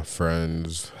my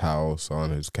friend's house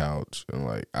on his couch. And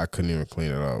like I couldn't even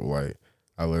clean it up. Like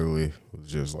I literally was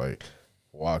just like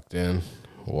walked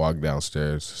walked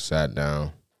downstairs, sat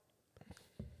down,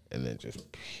 and then just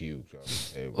puked on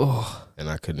the table. And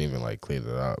I couldn't even like clean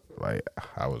it up. Like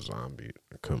I was zombie.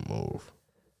 I couldn't move.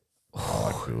 All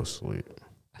I could do was sleep.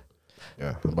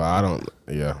 Yeah, but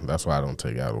that's why I don't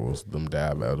take edibles. Them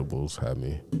dab edibles had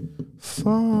me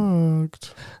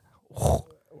fucked.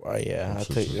 Yeah, I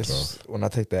take this when I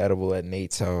take the edible at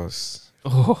Nate's house.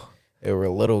 They were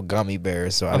little gummy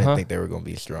bears, so I didn't think they were gonna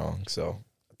be strong. So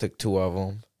I took 2 of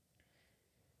them,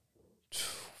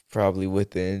 Probably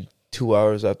within 2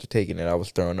 hours after taking it, I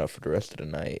was throwing up for the rest of the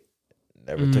night.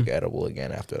 Never took edible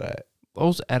again after that.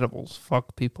 Those edibles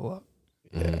fuck people up.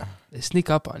 Yeah, they sneak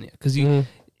up on you because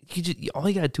all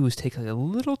you gotta do is take like a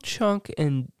little chunk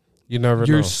and you're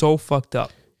know. So fucked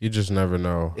up. You just never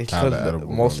know. It's because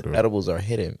most edibles are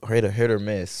hit or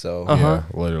miss. So yeah,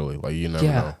 literally, like you never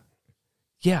know.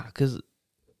 Yeah, because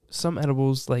some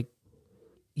edibles like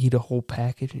eat a whole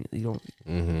package and you don't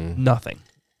nothing,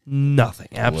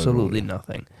 absolutely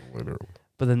nothing. Literally.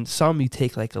 But then some you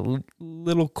take like a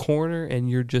little corner and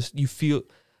you feel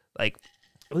like,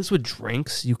 at least with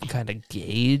drinks you can kind of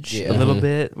gauge a little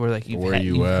bit where like you've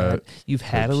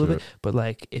had a little bit. But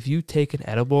like if you take an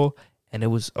edible and it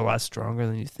was a lot stronger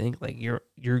than you think, like you're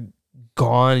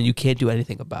gone and you can't do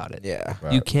anything about it. Yeah,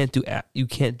 right. You can't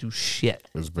do shit.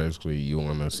 It's basically you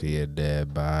want to see a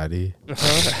dead body.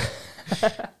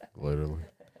 Literally.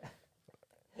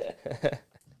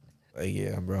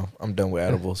 Yeah, bro. I'm done with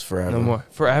edibles forever. No more.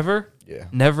 Forever? Yeah.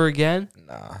 Never again?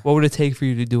 Nah. What would it take for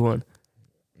you to do one?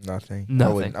 Nothing.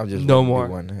 I'm just no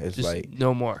more. It's just like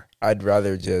no more. I'd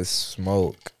rather just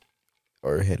smoke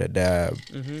or hit a dab.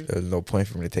 There's no point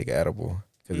for me to take an edible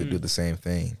because they do the same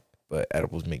thing. But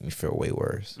edibles make me feel way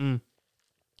worse.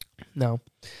 Now,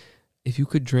 if you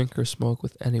could drink or smoke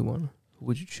with anyone, who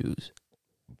would you choose?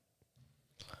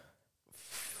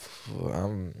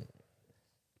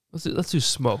 Let's do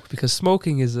smoke, because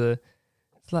smoking is it's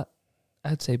a lot,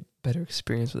 I'd say, better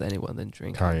experience with anyone than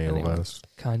drinking.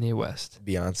 Kanye West.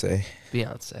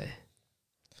 Beyonce.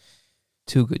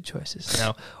 Two good choices.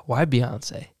 Now, why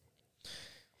Beyonce?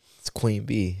 It's Queen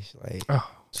Bee. She's like,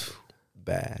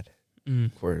 bad.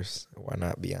 Of course. Why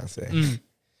not Beyonce?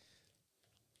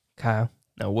 Kyle,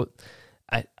 now what?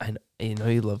 I know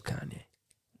you love Kanye.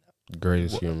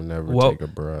 Greatest human ever take a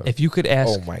breath. If you could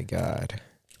ask, oh my God,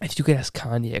 if you could ask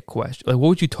Kanye a question, like what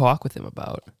would you talk with him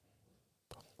about?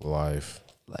 Life.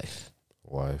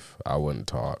 I wouldn't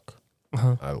talk.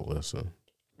 I'd listen.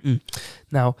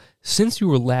 Now, since you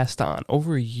were last on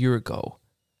over a year ago,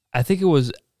 I think it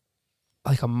was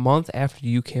like a month after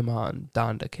you came on,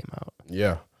 Donda came out.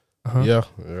 Yeah. Yeah.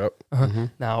 Yep.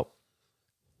 Now,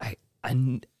 I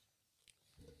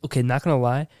okay, not gonna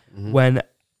lie, when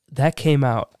that came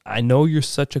out, I know you're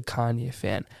such a Kanye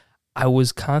fan. I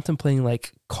was contemplating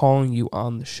like calling you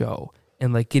on the show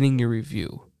and like getting your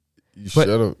review. You should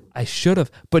have. I should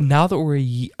have. But now that we're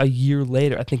a year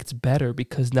later, I think it's better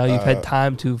because now you've had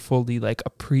time to fully like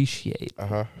appreciate.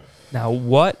 Now,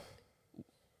 what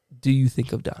do you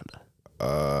think of Donda?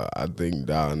 I think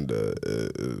Donda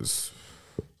is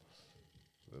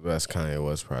the best Kanye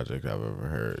West project I've ever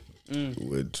heard,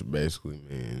 which basically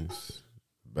means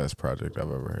best project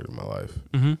I've ever heard in my life.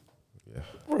 Yeah,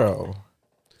 bro.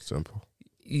 Simple.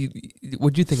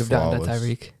 What'd you think of Donda,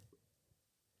 Tyreek?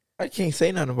 I can't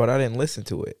say nothing about it. I didn't listen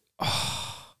to it.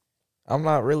 I'm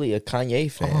not really a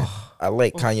Kanye fan. I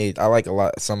like Kanye. I like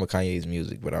some of Kanye's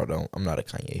music, but I'm not a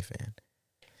Kanye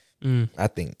fan. I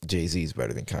think Jay-Z is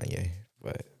better than Kanye,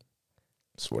 but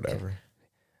it's whatever.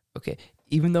 Okay.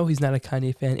 Even though he's not a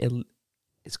Kanye fan,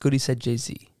 it's good he said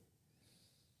Jay-Z.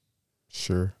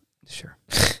 Sure.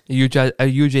 Are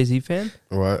you a Jay-Z fan?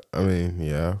 What? I mean,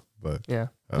 yeah, but yeah.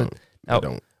 I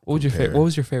don't. What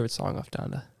was your favorite song off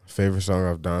Donda? Favorite song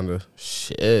off Donda?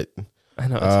 Shit. I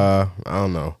know. I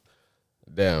don't know.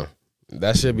 Damn.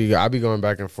 That should be. I be going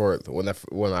back and forth. When the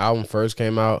album first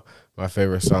came out, my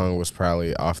favorite song was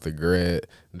probably Off the Grid.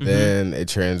 Then it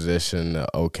transitioned to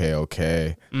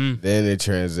Okay. Then it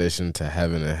transitioned to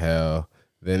Heaven and Hell.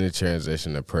 Then it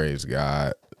transitioned to Praise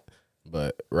God.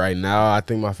 But right now, I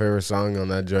think my favorite song on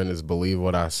that joint is Believe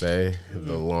What I Say,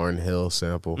 the Lauryn Hill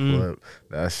sample flip.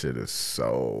 That shit is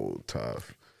so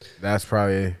tough. That's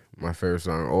probably my favorite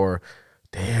song. Or,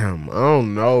 damn, I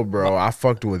don't know, bro. I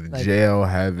fucked with like, Jail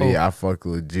heavy. I fucked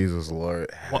with Jesus Lord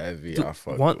heavy.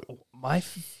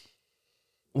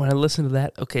 When I listened to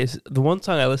that, okay, so the one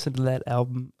song I listened to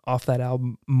off that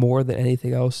album more than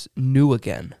anything else, New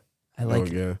Again. I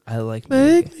like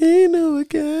Make Me New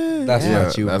Again. That's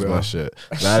not you, that's bro. my shit.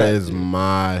 That is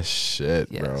my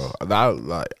shit, bro.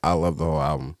 I love the whole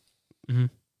album.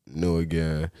 New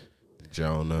Again,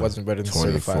 Jonah. Wasn't better than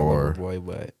 24. Certified Lover Boy,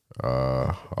 but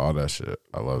all that shit.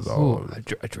 I loved all of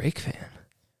it. A Drake fan.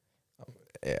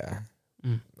 Yeah.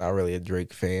 Not really a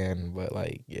Drake fan, but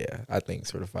like, yeah, I think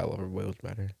Certified Lover Boy was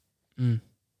better. But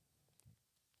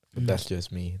that's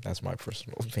just me. That's my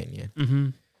personal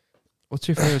opinion. What's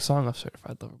your favorite song of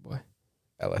Certified Lover Boy?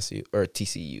 LSU or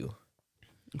TCU.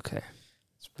 Okay.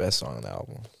 It's the best song on the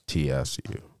album.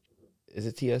 TSU. Is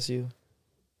it TSU?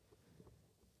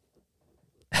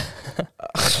 I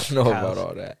don't know about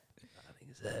all that. I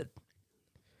think it's Ed.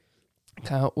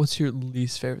 Kyle, what's your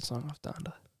least favorite song off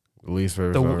Donda? Least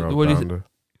favorite song off Donda?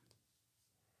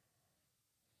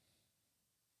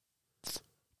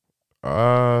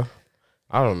 I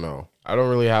don't know. I don't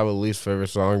really have a least favorite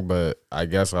song, but I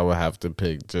guess I would have to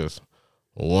pick just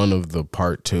one of the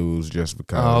part 2s just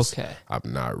because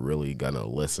I'm not really going to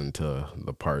listen to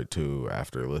the part 2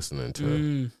 after listening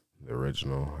to the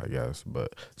original, I guess.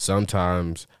 But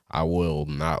sometimes I will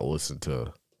not listen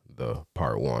to the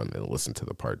part 1 and listen to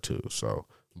the part 2. So,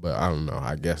 but I don't know.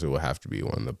 I guess it would have to be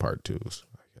one of the part 2s,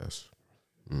 I guess.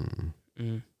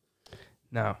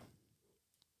 Now,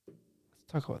 let's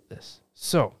talk about this.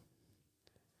 So,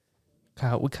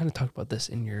 Kyle, we kind of talked about this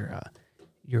in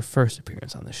your first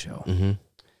appearance on the show. Mm-hmm.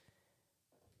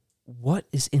 What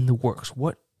is in the works?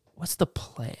 What's the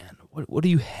plan? What do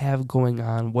you have going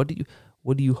on? What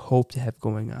do you hope to have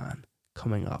going on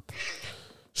coming up?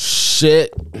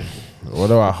 Shit. What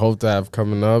do I hope to have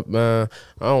coming up, man?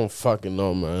 I don't fucking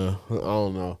know, man. I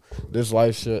don't know. This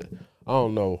life shit, I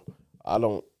don't know. I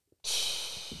don't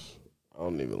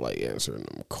even like answering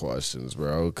them questions,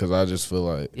 bro, because I just feel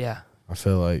like I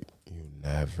feel like you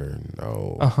never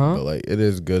know. But like it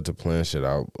is good to plan shit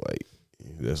out, but like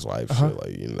this life shit,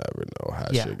 like you never know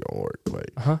how shit gonna work.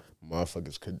 Like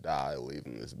motherfuckers could die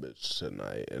leaving this bitch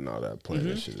tonight, and all that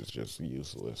planning shit is just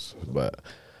useless. But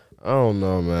I don't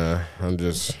know, man. I'm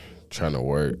just trying to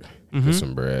work, get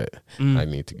some bread. I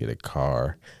need to get a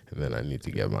car, and then I need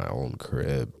to get my own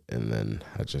crib, and then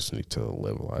I just need to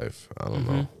live life. I don't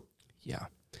know. Yeah,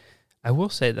 I will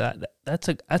say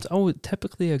that's always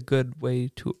typically a good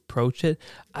way to approach it.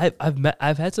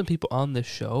 I've had some people on this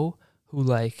show who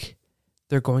like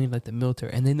they're going in like the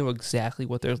military and they know exactly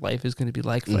what their life is going to be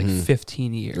like for like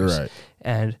 15 years. Right.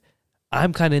 And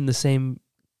I'm kind of in the same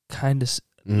kind of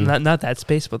not that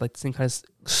space, but like the same kind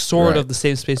of sort of the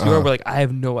same space you are. Where like I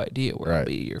have no idea where I'll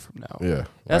be a year from now. Yeah,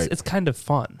 it's kind of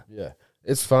fun. Yeah,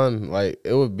 it's fun. Like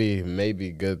it would be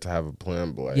maybe good to have a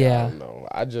plan, but like, I don't know.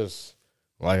 I just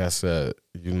like I said,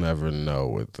 you never know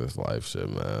with this life shit,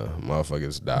 man.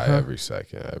 Motherfuckers die every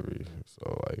second,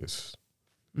 so like it's.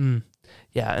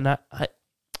 Yeah, and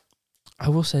I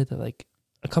will say that like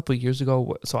a couple of years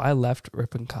ago, so I left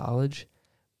Ripon College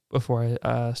before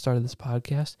I started this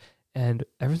podcast. And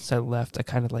ever since I left, I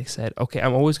kind of like said, okay,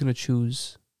 I'm always going to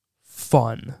choose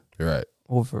fun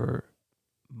over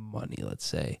money, let's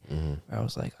say. I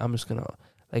was like, I'm just going to,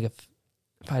 like, if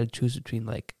I had to choose between,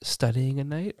 like, studying a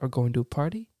night or going to a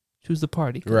party, choose the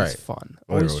party because it's fun.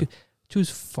 Always choose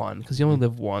fun because you only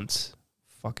live once.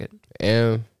 Fuck it.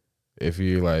 And if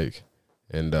you, like,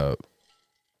 end up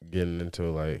getting into,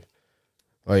 like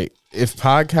if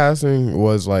podcasting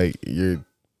was, like, your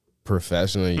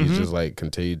professional and you just like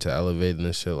continue to elevate in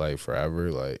this shit like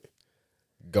forever, like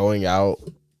going out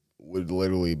would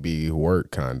literally be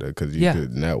work kind of because you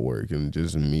could network and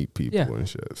just meet people and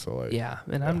shit. So like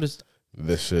and I'm just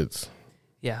this shit's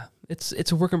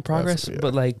it's a work in progress,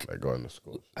 but like going to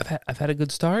school. I've had a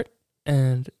good start,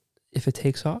 and if it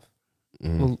takes off,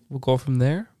 we'll go from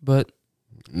there. But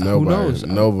who knows?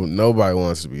 Nobody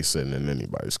wants to be sitting in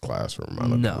anybody's classroom. I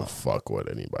don't give a fuck what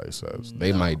anybody says.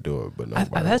 They might do it, but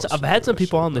nobody I've had some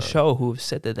people on the show who have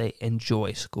said that they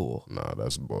enjoy school. No,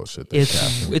 that's bullshit.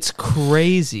 It's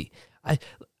crazy. I've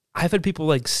had people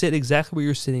like sit exactly where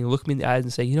you're sitting, look me in the eyes,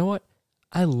 and say, you know what?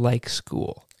 I like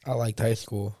school. I liked high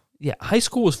school. Yeah, high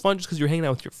school was fun just because you're hanging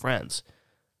out with your friends.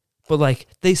 But like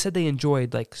they said, they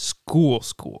enjoyed like school.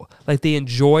 Like they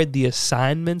enjoyed the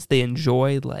assignments. They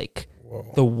enjoyed like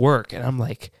the work, and I'm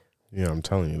like, yeah, I'm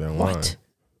telling you that what?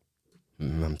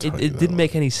 It didn't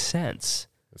make any sense.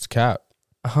 It's cap.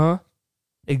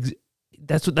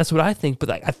 That's what I think, but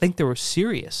like, I think they were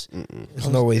serious. There's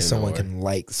no way someone can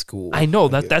like school. I know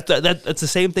that's the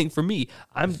same thing for me.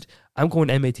 I'm going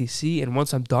to MATC, and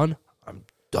once I'm done.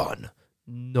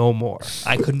 No more.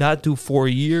 I could not do 4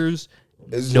 years.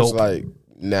 It's just like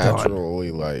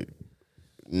naturally, like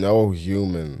no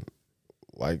human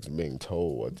likes being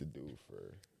told what to do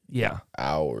for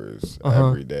hours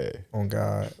every day. Oh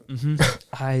God. But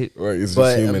I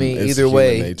mean, either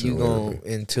way, you gonna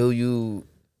until you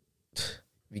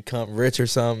become rich or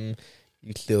something,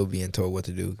 you still being told what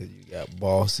to do because you got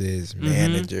bosses,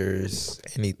 managers,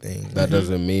 anything. That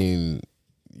doesn't mean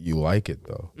you like it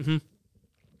though.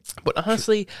 But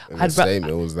honestly, the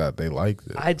statement was that they liked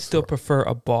it. I'd still prefer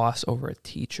a boss over a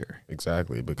teacher.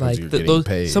 Exactly, because like you're getting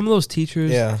paid. Some of those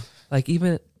teachers, like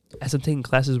even as I'm taking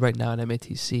classes right now at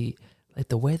MATC, like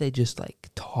the way they just like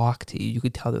talk to you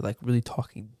could tell they're like really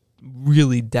talking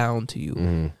really down to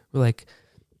you. Like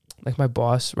my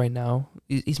boss right now,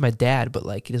 he's my dad, but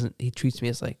like he treats me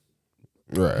as like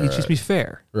he treats me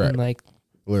fair, and like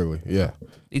Literally, yeah.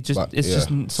 It's just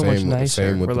so much nicer.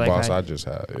 Same with the like boss I just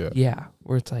had. Yeah. Yeah,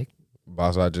 where it's like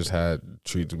boss I just had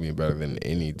treats me better than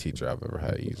any teacher I've ever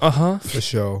had. Easily. For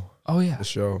sure. Oh yeah, for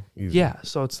sure. Easily. Yeah,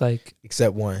 so it's like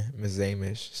except one, Miss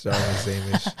Zamish. Sorry, Miss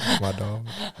Zamish, my dog.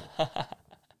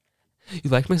 You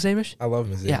like Miss Zamish? I love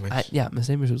Miss Zamish. Yeah, Miss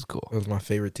Zamish was cool. It was my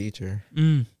favorite teacher.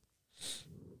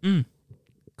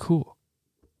 Cool.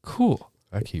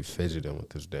 I keep fidgeting with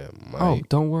this damn mic. Oh,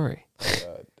 don't worry.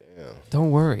 God damn.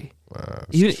 Don't worry. Wow,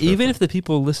 even if the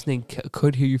people listening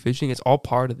could hear you fidgeting, it's all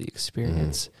part of the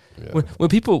experience. Yeah. When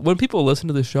people listen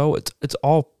to the show, it's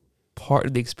all part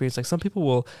of the experience. Like some people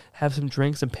will have some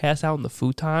drinks and pass out in the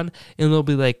futon, and they'll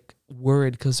be like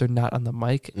worried because they're not on the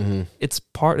mic. It's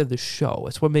part of the show.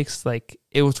 It's what makes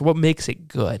what makes it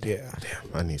good. Yeah. Damn,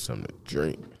 I need something to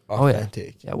drink.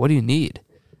 Authentic. Oh yeah. What do you need?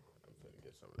 I'm gonna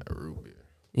get some of that root beer.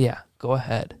 Yeah. Go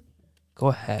ahead.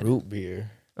 Root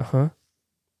beer.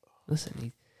 Listen,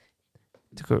 he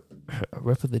took a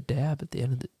rip of the dab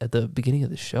at the beginning of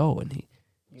the show, and you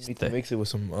need to mix it with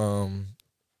some rum.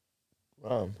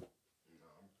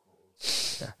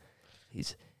 Yeah.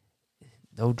 He's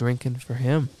no drinking for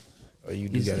him. Oh, you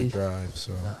do gotta drive,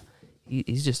 so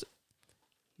he's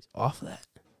off that.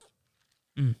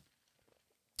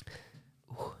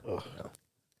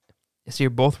 So you're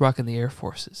both rocking the Air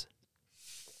Forces.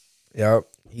 Yep.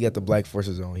 He got the black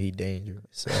forces on. He dangerous.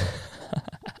 So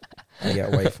I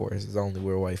got white forces. I only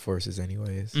wear white forces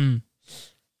anyways.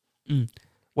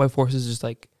 White Forces is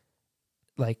like,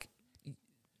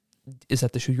 is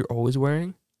that the shoe you're always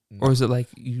wearing? No. Or is it like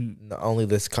you? No, only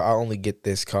this. I only get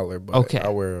this color, but Okay. I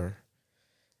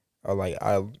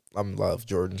love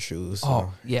Jordan shoes. So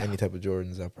Oh yeah, any type of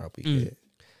Jordans I probably get.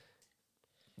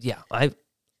 Yeah, I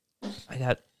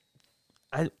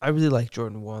really like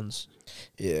Jordan 1s.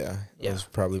 Yeah, those are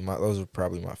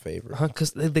probably my favorite.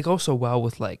 Because they go so well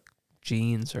with like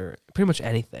jeans or pretty much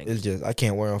anything. It's just I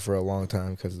can't wear them for a long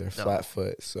time because they're flat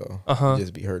foot, so it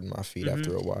just be hurting my feet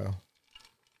after a while.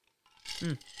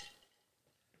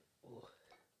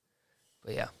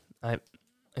 But yeah, I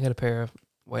got a pair of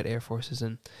white Air Forces,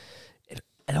 and it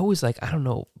always like, I don't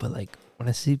know, but like when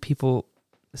I see people,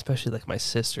 especially like my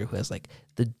sister who has like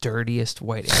the dirtiest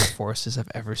white Air Forces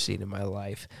I've ever seen in my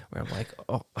life, where I'm like,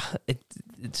 oh, it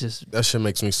just That shit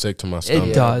makes me sick to my stomach.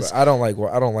 It does. I don't like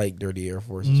dirty Air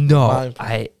Forces. No,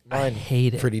 I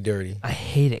hate it. Pretty dirty. I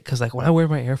hate it because like when I wear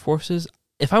my Air Forces,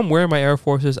 if I'm wearing my Air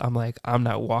Forces, I'm like, I'm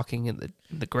not walking in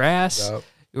the grass. Yep.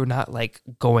 You're not like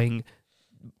going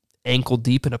ankle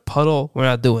deep in a puddle. We're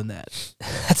not doing that.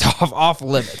 That's off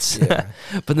limits. Yeah.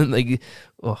 But then like,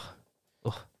 now,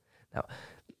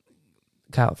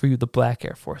 Kyle, for you, the black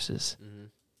Air Forces.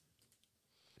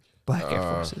 Black Air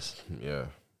Forces. Yeah.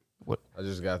 What? I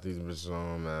just got these bitches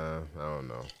on, man. I don't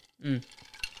know.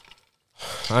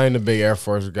 I ain't a big Air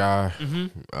Force guy.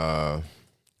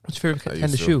 What's your favorite kind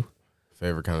of shoe?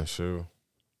 Favorite kind of shoe?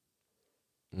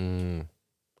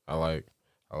 I like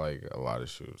a lot of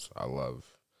shoes. I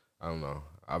don't know.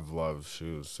 I've loved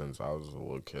shoes since I was a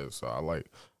little kid, so I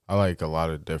like a lot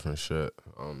of different shit.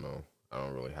 I don't know. I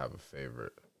don't really have a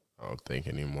favorite, I don't think,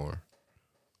 anymore.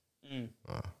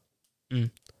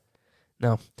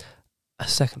 Now, a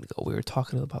second ago, we were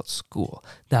talking about school.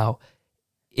 Now,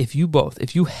 if you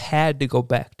had to go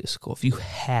back to school, if you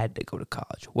had to go to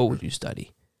college, what would you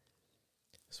study?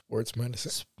 Sports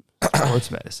medicine. Sports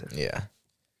medicine. Yeah.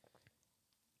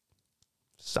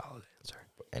 Solid answer.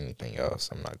 Anything else,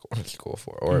 I'm not going to school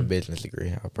for. Or a business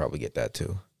degree. I'll probably get that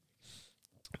too.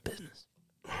 Business.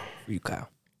 For you, Kyle.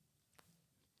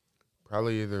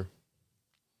 Probably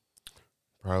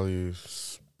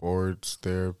sports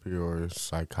therapy or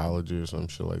psychology or some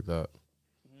shit like that.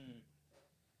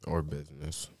 Or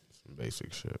business. Some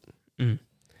basic shit.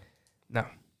 Now,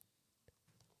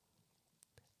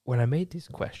 when I made these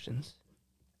questions,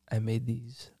 I made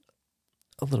these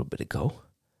a little bit ago,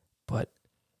 but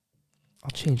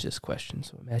I'll change this question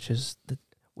so it matches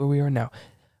where we are now.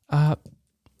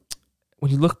 When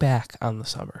you look back on the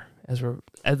summer,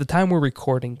 at the time we're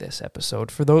recording this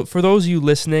episode, for those of you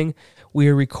listening, we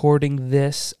are recording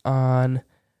this on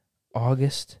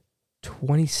August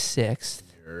 26th,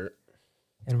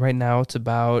 and right now it's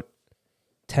about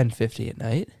 10:50 at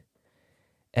night.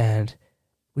 And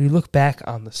when you look back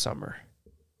on the summer,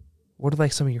 what are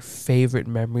like some of your favorite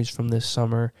memories from this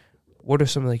summer? What are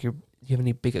some like do you have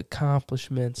any big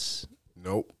accomplishments?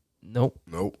 Nope.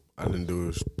 I didn't do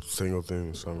a single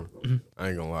thing this summer. I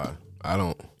ain't gonna lie. I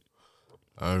don't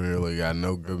really got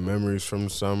no good memories from the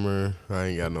summer. I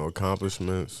ain't got no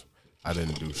accomplishments. I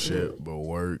didn't do shit but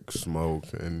work, smoke,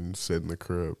 and sit in the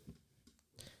crib.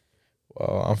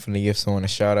 Well, I'm finna give someone a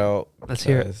shout out. Let's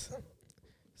hear it.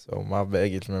 So my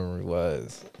biggest memory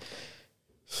was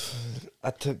I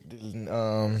took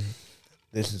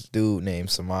this dude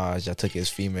named Samaj. I took his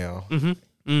female.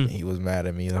 He was mad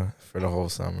at me for the whole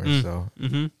summer. So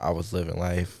I was living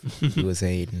life. He was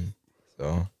hating.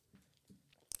 So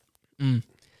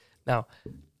now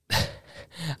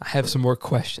I have some more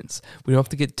questions. We don't have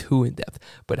to get too in depth.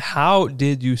 But how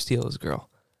did you steal his girl?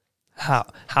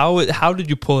 How did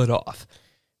you pull it off?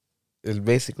 It's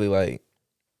basically like,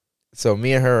 so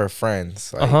me and her are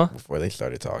friends before they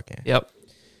started talking. Yep.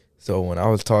 So when I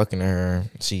was talking to her,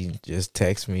 she just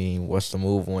texted me, "What's the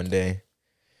move?" one day.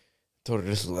 Told her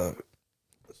to slide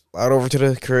over to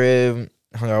the crib,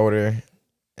 hung out with her,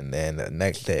 and then the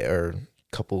next day or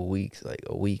a couple of weeks, like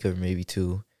a week or maybe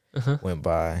two, went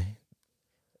by.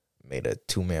 Made a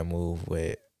 2-man move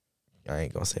with, I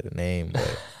ain't gonna say the name,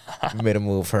 but made a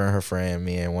move, her and her friend,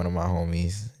 me and one of my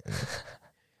homies. And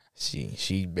she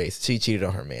cheated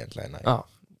on her man that night. Oh,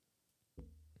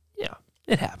 yeah,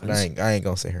 it happens. But I ain't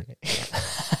gonna say her name.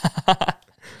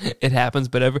 It happens,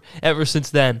 but ever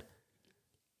since then,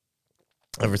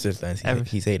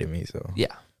 he's hated me. So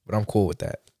yeah, but I'm cool with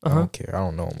that. I don't care. I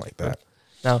don't know him like that.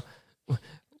 Now,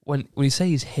 when you say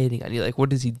he's hating on you, like, what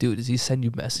does he do? Does he send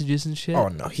you messages and shit? Oh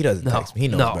no, he doesn't text me. He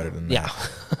knows better than that.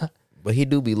 Yeah. But he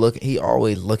do be looking. He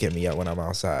always look at me when I'm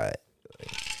outside.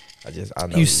 I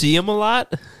know. You see him a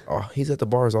lot? Oh, he's at the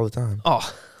bars all the time.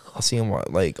 Oh, I see him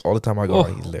like all the time I go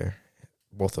out, he's there.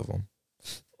 Both of them.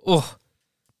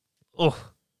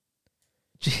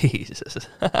 Jesus.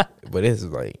 But it's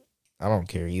like, I don't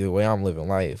care either way. I'm living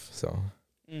life. So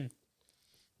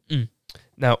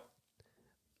now,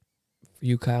 for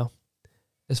you, Kyle,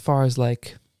 as far as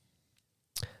like,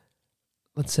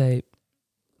 let's say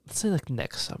like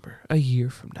next summer, a year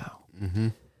from now,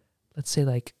 let's say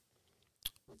like,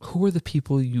 who are the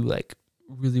people you like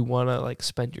really want to like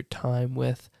spend your time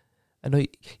with? I know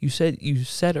you said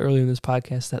earlier in this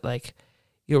podcast that like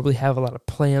you don't really have a lot of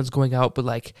plans going out, but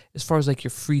like as far as like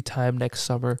your free time next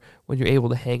summer when you're able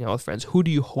to hang out with friends, who do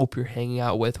you hope you're hanging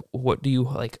out with? What do you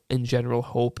like in general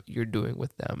hope you're doing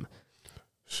with them?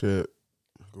 Shit,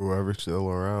 whoever's still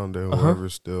around and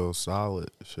whoever's still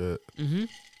solid. Shit.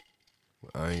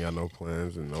 I ain't got no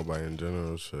plans and nobody in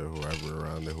general. Shit, whoever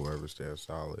around it, whoever stays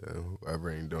solid, and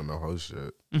whoever ain't doing no whole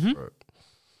shit. But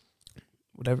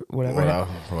whatever.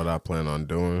 What I plan on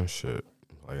doing, shit.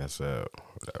 Like I said,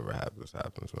 whatever happens,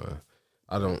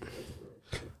 man.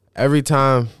 Every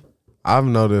time I've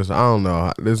noticed, I don't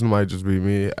know, this might just be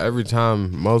me. Every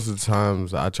time, most of the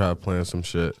times I try to plan some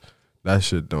shit, that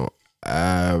shit don't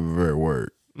ever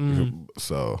work.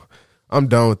 So I'm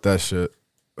done with that shit.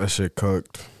 That shit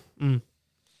cooked.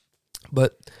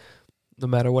 But no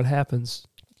matter what happens,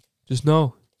 just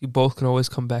know you both can always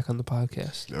come back on the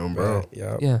podcast. Yeah, bro.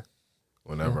 Yeah.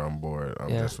 Whenever I'm bored, I'm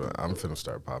finna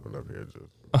start popping up here just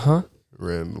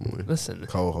randomly. Listen,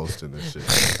 co-hosting this shit.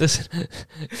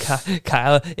 Listen,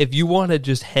 Kyle, if you want to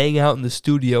just hang out in the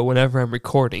studio whenever I'm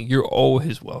recording, you're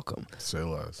always welcome. Say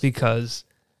less. Because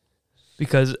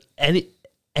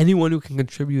anyone who can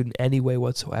contribute in any way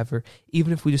whatsoever,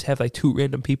 even if we just have like 2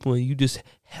 random people and you just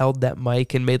held that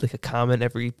mic and made like a comment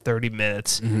every 30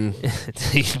 minutes,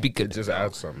 you'd be good. Just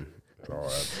add something. I'll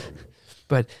add something.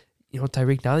 But you know,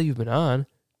 Tyreek, now that you've been on,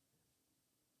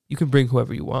 you can bring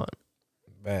whoever you want.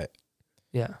 Bet.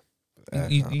 Yeah.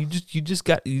 You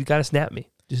got to snap me.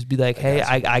 Just be like, hey,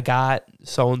 I got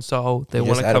so and so. They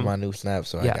want to come. My new snap.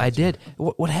 So yeah, I did.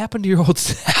 What happened to your old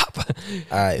snap?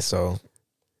 All right, so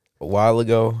a while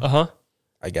ago,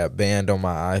 I got banned on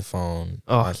my iPhone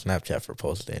on Snapchat for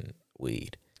posting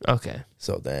weed. Okay.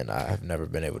 So then I have never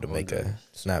been able to make a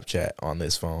Snapchat on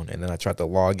this phone. And then I tried to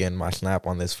log in my Snap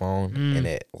on this phone, and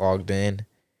it logged in,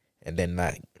 and then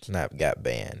that Snap got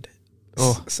banned.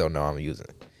 So now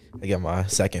I got my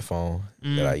second phone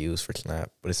that I use for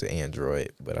Snap, but it's an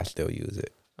Android, but I still use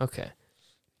it. Okay.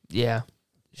 Yeah.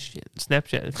 Shit.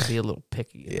 Snapchat can be a little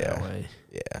picky in that way.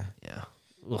 Yeah. Yeah.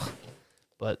 Ugh.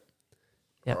 But,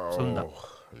 yeah. Now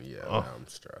I'm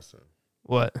stressing.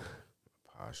 What?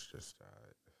 Posh just died.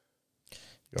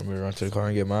 You want me to run to the car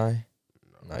and get mine?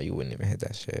 No, you wouldn't even hit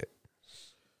that shit.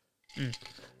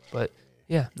 But,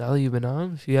 yeah, now that you've been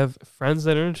on, if you have friends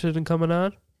that are interested in coming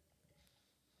on,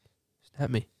 snap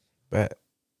me. Bet.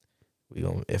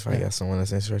 If I got someone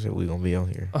that's interested, we gonna be on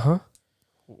here.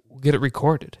 We'll get it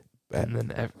recorded. Bet. And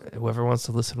then whoever wants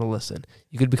to listen will listen.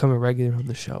 You could become a regular on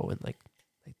the show and like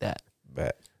that.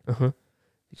 Bet.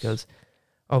 Because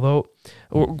although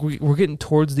we're getting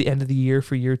towards the end of the year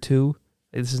for year 2,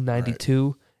 like this is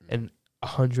 92, and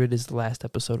 100 is the last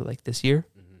episode of like this year.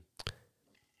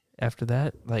 After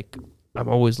that, like I'm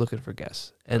always looking for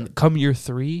guests. And come year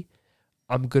 3,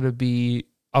 I'm gonna be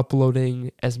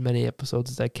uploading as many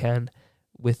episodes as I can,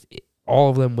 with all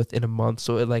of them within a month.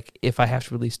 So if I have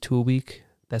to release 2 a week,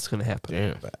 that's gonna happen.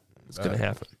 Damn. It's gonna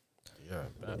happen. Yeah.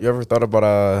 You ever thought about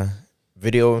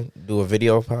do a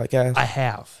video podcast? I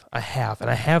have, and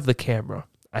I have the camera.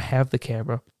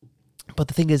 But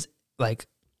the thing is, like,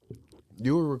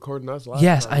 You were recording us last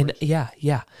yes, time.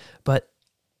 yeah. But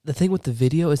the thing with the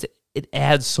video is it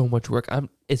adds so much work.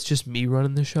 It's just me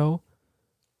running the show.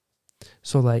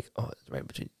 So like, it's right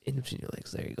in between your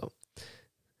legs. There you go.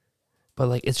 But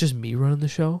like, it's just me running the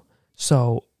show.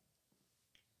 So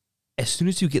as soon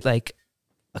as you get like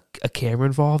a camera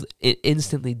involved, it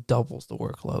instantly doubles the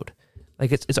workload.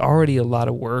 Like it's already a lot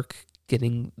of work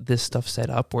getting this stuff set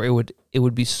up, where it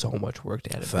would be so much work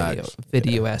to add a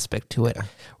video aspect to it.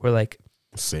 Where like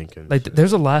sinking. Like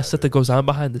there's a lot of stuff that goes on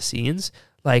behind the scenes.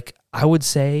 Like I would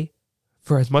say,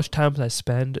 for as much time as I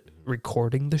spend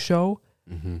recording the show,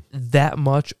 that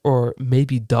much or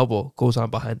maybe double goes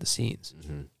on behind the scenes.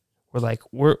 We're like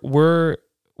we're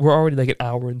already like an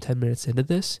hour and 10 minutes into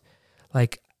this.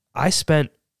 Like I spent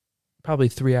probably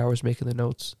 3 hours making the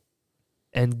notes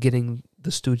and getting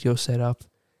the studio set up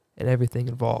and everything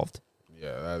involved.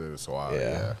 Yeah, that is wild.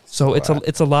 Yeah. So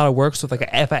it's a lot of work. So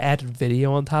if I added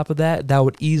video on top of that, that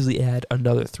would easily add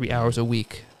another 3 hours a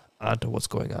week onto what's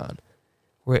going on.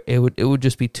 Where it would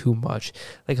just be too much.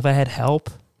 Like if I had help,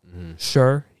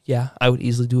 sure, yeah, I would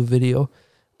easily do a video.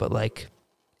 But like,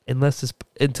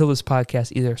 until this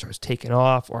podcast either starts taking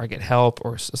off, or I get help,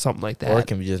 or something like that, or it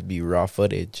can just be raw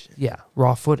footage. Yeah,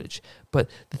 raw footage. But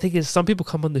the thing is, some people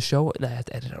come on the show and I have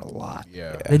to edit a lot.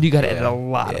 Yeah. Then you got to edit a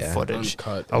lot of footage.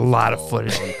 Uncut a lot of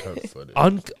footage. Uncut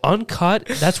footage. Uncut.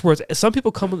 That's where some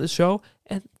people come on the show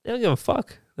and they don't give a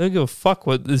fuck. They don't give a fuck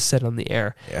what is said on the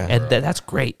air. Yeah, and that's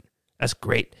great. That's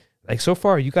great. Like so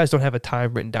far, you guys don't have a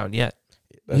time written down yet.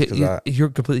 You're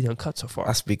completely uncut so far.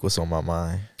 I speak what's on my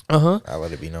mind. I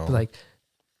let it be known. But like,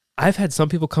 I've had some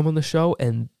people come on the show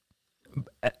and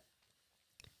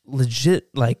legit,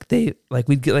 like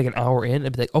we'd get like an hour in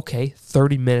and be like, okay,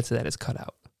 30 minutes of that is cut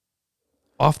out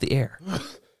off the air.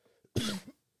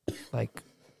 Like,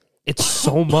 it's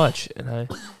so much, and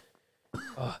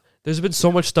there's been so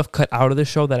much stuff cut out of the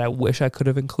show that I wish I could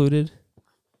have included,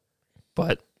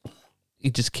 but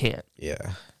you just can't.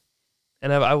 Yeah.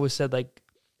 And I've always said, like,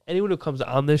 anyone who comes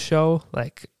on this show,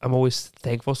 like, I'm always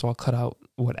thankful, so I'll cut out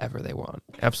whatever they want.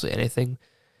 Absolutely anything.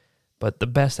 But the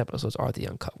best episodes are the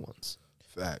uncut ones.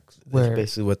 Facts. That's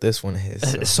basically what this one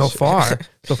is. So far.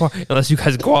 Unless you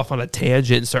guys go off on a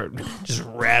tangent and start just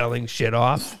rattling shit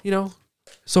off,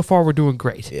 So far, we're doing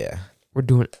great. Yeah. We're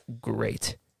doing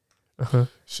great.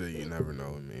 Shit, you never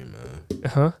know with me,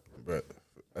 man. But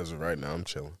as of right now, I'm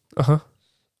chilling. Oh,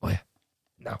 yeah.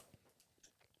 No.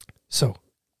 So,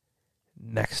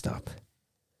 next up.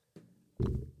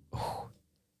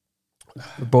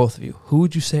 For both of you, who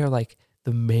would you say are like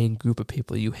the main group of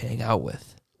people you hang out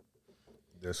with?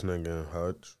 This nigga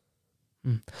Hutch.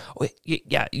 Oh,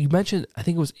 yeah, you mentioned, I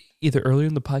think it was either earlier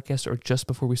in the podcast or just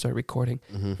before we started recording.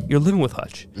 You're living with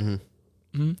Hutch.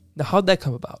 Now, how'd that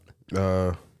come about?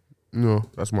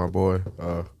 That's my boy.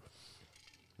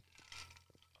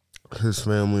 His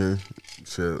family,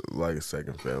 shit, like a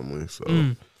second family, so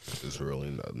it's really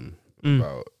nothing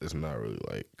about. It's not really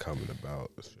like coming about.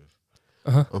 It's just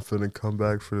I'm finna come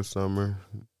back for the summer.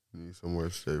 Need somewhere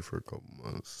to stay for a couple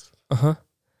months. All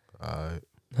right.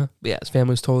 Yeah, his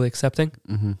family's totally accepting.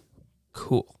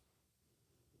 Cool.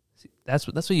 See, that's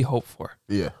what you hope for.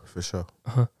 Yeah, for sure.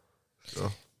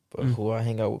 Sure. But who I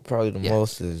hang out with probably the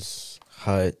most is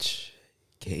Hutch,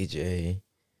 KJ,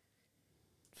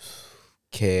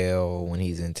 Kale when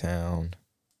he's in town.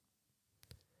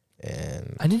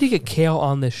 And I need to get Kale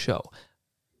on this show.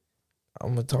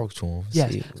 I'm gonna talk to him.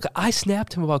 Yes, see. I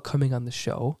snapped him about coming on the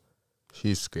show.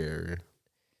 He's scary.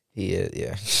 He is,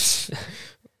 yeah.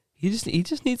 He just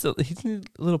needs a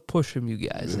little push from you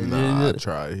guys. Nah, I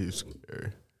try. He's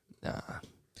scary. Nah.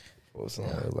 Well,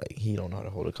 like he don't know how to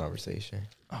hold a conversation.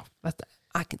 Oh,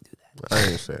 I can do that.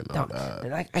 I ain't saying no.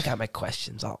 And I got my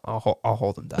questions. I'll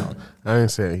hold them down. I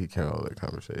ain't saying he can't hold a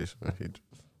conversation. He just.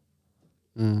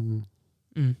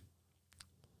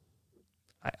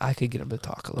 I could get him to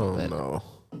talk a little bit. No.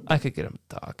 I could get him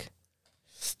to talk.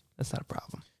 That's not a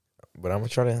problem. But I'm gonna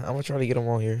try to get him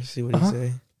on here. See what he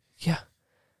say. Yeah.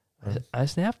 I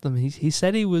snapped him. He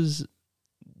said he was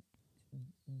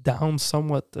down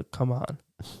somewhat to come on,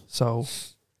 so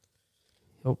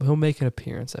he'll make an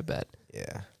appearance, I bet.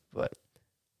 Yeah. But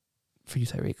for you,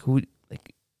 Tyreek, who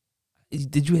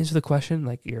did you answer the question?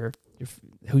 Like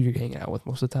who you're hanging out with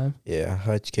most of the time? Yeah,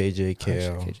 Hutch, KJ,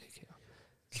 Kale. KJ, Kale.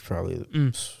 It's probably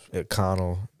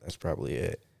Connell. That's probably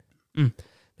it.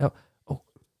 Now,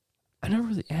 I never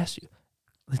really asked you.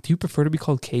 Like, do you prefer to be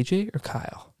called KJ or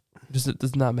Kyle? Does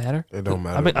it not matter? It don't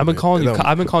matter. I've been calling you.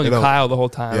 I've been calling you Kyle the whole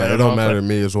time. Yeah, it don't matter to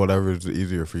me. It's whatever's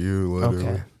easier for you. Literally.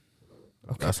 Okay.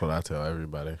 That's what I tell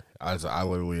everybody. I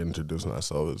literally introduce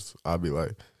myself. I'll be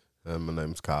like, my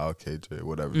name's Kyle, KJ,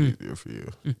 whatever's easier for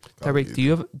you. Tyreek, do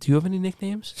you have any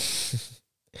nicknames?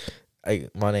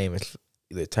 My name is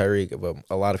either Tyreek, but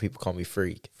a lot of people call me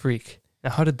Freak. Freak. Now,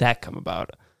 how did that come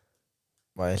about?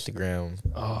 My Instagram,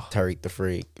 Tyreek the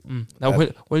Freak. Now,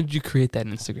 when did you create that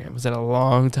Instagram? Was that a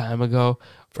long time ago?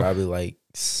 Probably like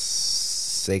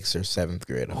 6th or 7th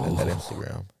grade. I made that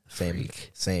Instagram.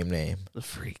 Same name. The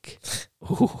Freak.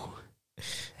 Ooh.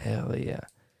 Hell yeah.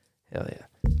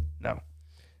 No.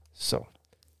 So,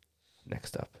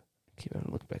 next up. Keep on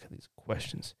looking back at these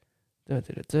questions.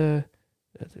 Okay,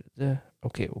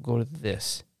 we'll go to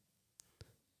this.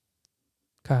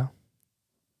 Kyle,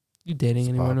 you dating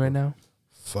anyone right now?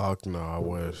 Fuck no, I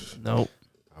wish. Nope.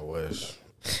 I wish.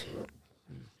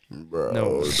 Bro,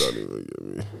 no. Don't even get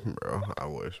me. Bro, I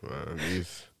wish, man.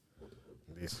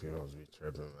 These females be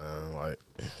tripping, man. Like,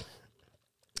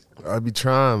 I be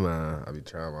trying, man. I be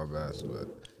trying my best, but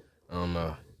I don't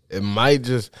know. It might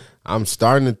just, I'm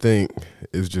starting to think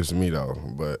it's just me, though,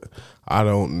 but I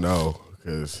don't know,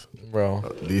 because, bro,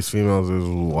 these females is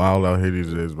wild out here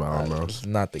these days, but I don't know. It's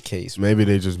not the case. Maybe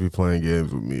they just be playing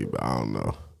games with me, but I don't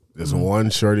know. This one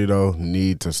shorty, though,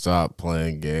 need to stop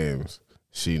playing games.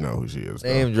 She know who she is.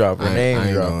 Name dropper. I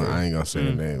ain't gonna say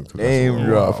the name. Name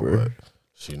dropper.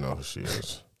 She know who she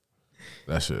is.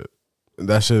 That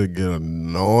shit get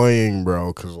annoying,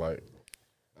 bro. Cause like,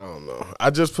 I don't know. I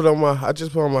just put on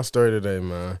my story today,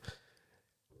 man.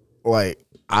 Like,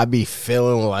 I be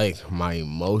feeling like my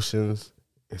emotions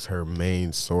is her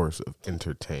main source of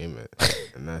entertainment,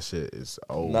 and that shit is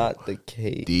not the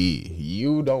case.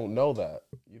 You don't know that.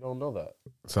 You don't know that.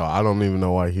 So I don't even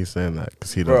know why he's saying that,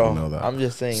 because he doesn't know that. I'm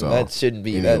just saying so, that shouldn't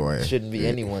be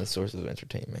anyone's source of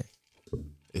entertainment.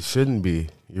 It shouldn't be.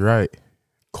 You're right.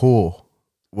 Cool.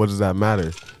 What does that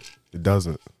matter? It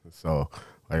doesn't. So,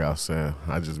 like I was saying,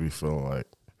 I just be feeling like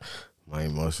my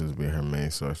emotions be her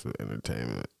main source of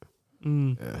entertainment.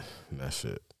 Yeah, that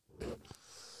shit.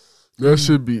 That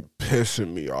should be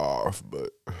pissing me off,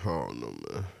 but I don't know,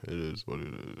 man. It is what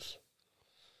it is.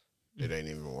 It ain't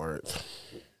even worth.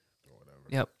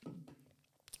 Yep.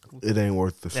 It ain't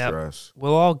worth the stress.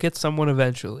 We'll all get someone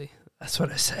eventually. That's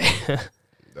what I say.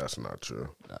 That's not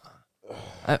true. No.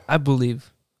 I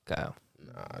believe, Kyle.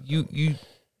 Nah,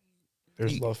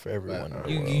 There's love for everyone.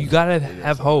 You gotta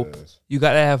have hope. You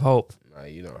gotta have hope. Nah,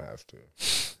 you don't have to. You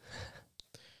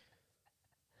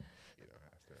don't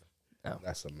have to. No.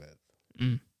 That's a myth.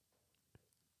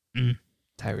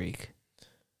 Tyreek,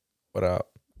 what up?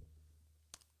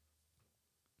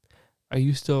 are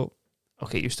you still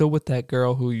okay? You're still with that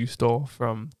girl who you stole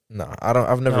from? No, I don't.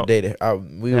 I've never dated.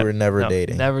 We were never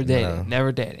dating. Never dating. No.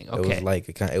 Never dating. Okay. It was like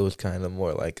it was kind of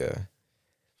more like a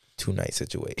 2-night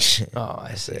situation. Oh,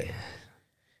 I see.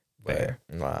 But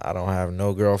I don't have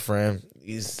no girlfriend.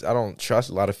 I don't trust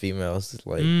a lot of females. It's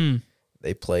like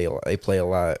they play a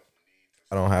lot.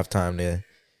 I don't have time to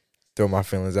throw my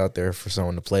feelings out there for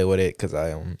someone to play with it, because I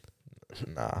am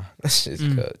that's just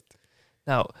cooked.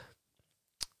 Now,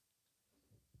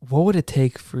 what would it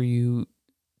take for you?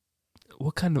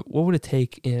 What would it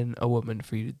take in a woman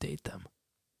for you to date them?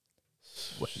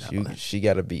 She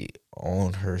got to be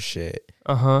on her shit.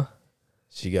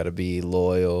 She got to be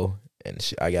loyal,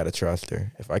 and I got to trust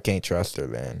her. If I can't trust her,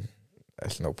 then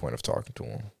that's no point of talking to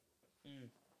him.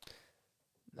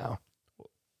 Now,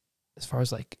 as far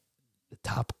as like the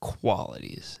top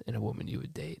qualities in a woman you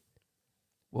would date,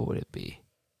 what would it be?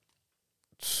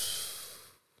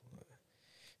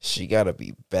 She got to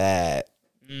be bad.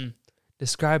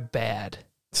 Describe bad.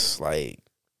 It's like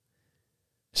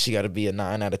she got to be a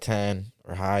 9 out of 10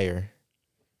 or higher.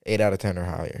 8 out of 10 or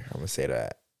higher. I'm going to say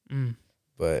that.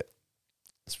 But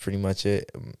that's pretty much it.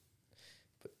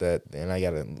 But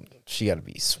she got to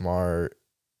be smart.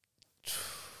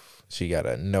 She got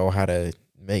to know how to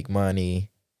make money,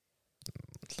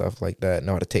 stuff like that.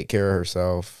 Know how to take care of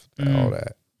herself, all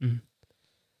that.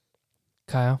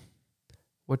 Kyle,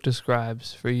 what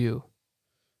describes for you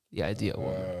the ideal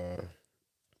woman?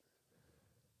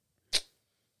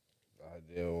 The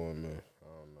ideal woman, I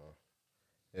don't know.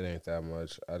 It ain't that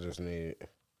much. I just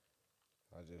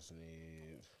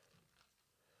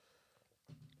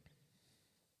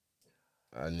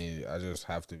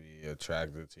have to be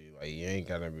attracted to you. Like, you ain't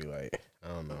gotta be like, I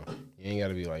don't know. You ain't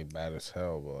gotta be like bad as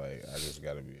hell, but like, I just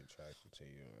gotta be attracted to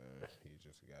you, man. You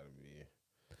just gotta be.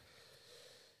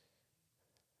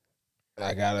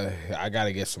 I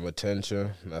gotta get some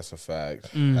attention. That's a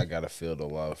fact. I gotta feel the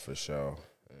love for sure.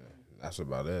 That's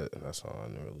about it. That's all I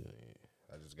really need.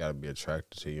 I just gotta be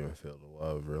attracted to you and feel the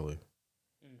love, really.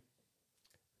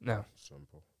 No.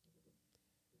 Simple.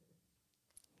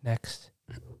 Next.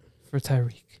 For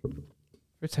Tyreek.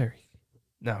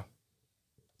 No.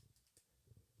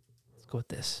 Let's go with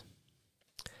this.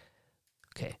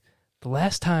 Okay. The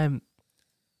last time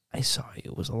I saw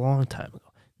you was a long time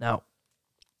ago. Now,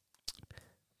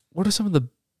 what are some of the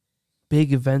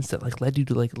big events that like led you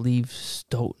to like leave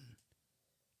Stoughton?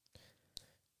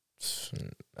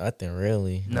 Nothing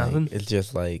really. Nothing? Like, it's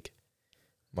just like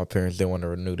my parents didn't want to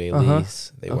renew their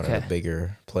lease. They wanted a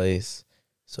bigger place.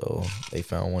 So they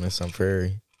found one in Sun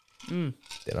Prairie. Then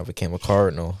I became a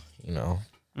Cardinal, you know.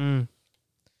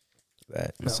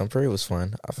 Sun Prairie was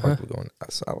fun. I fucked with going. I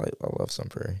love Sun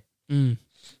Prairie.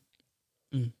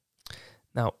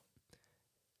 Now,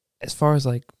 as far as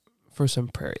like for Sun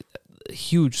Prairie,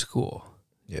 huge school.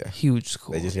 Yeah. Huge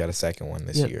school. They just got a second one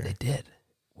this year. They did.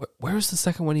 Where was the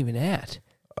second one even at?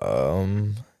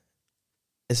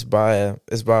 It's by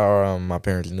our, my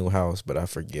parents' new house, but I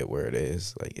forget where it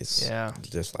is. Like it's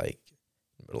just like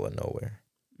middle of nowhere.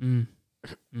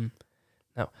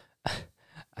 Now,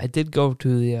 I did go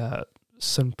to the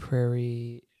Sun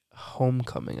Prairie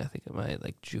homecoming. I think in my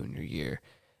like junior year.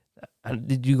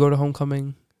 Did you go to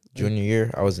homecoming? Junior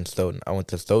year, I was in Stoughton. I went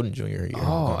to Stoughton junior year.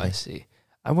 Oh, I see.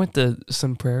 I went to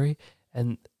Sun Prairie,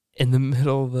 and in the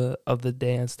middle of the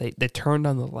dance, they turned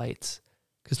on the lights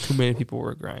because too many people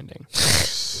were grinding.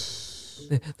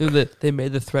 They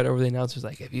made the threat over the announcers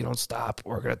like, if you don't stop,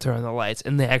 we're gonna turn on the lights,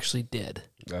 and they actually did.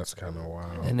 That's kind of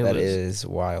wild. And that is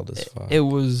wild as fuck. It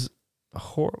was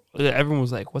horrible. Everyone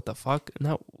was like, "What the fuck?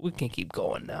 No, we can't keep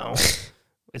going now.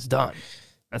 It's done.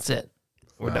 That's it.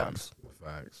 We're done."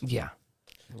 Facts. Yeah,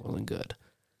 it wasn't good.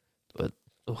 But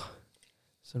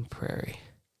Sun Prairie,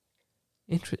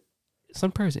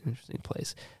 Sun Prairie's an interesting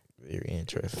place. Very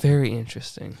interesting. Very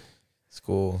interesting.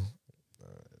 School.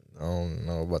 I don't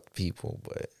know about the people,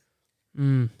 but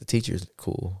the teachers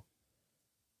cool.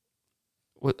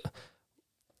 What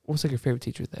was like your favorite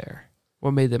teacher there?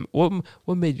 What made them? What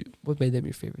made them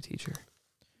your favorite teacher?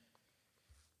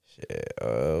 Shit,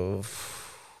 I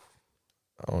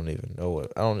don't even know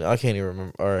what. I can't even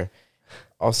remember. Or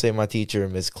I'll say my teacher,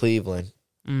 Miss Cleveland.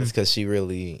 It's because she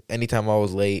really. Anytime I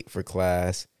was late for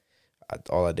class,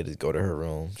 all I did is go to her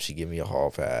room. She give me a hall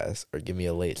pass or give me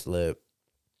a late slip.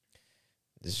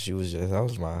 She was just that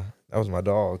was my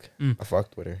dog. I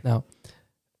fucked with her. Now,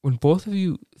 when both of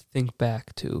you think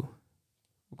back to,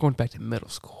 we're going back to middle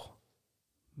school,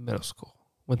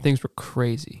 when things were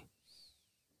crazy,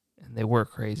 and they were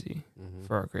crazy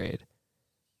for our grade.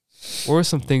 What were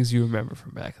some things you remember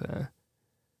from back then?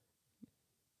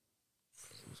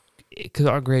 Because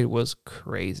our grade was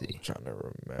crazy. I'm trying to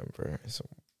remember.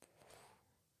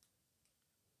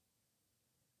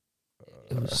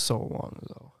 It was so long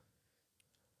ago.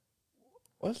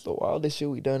 What's the wildest shit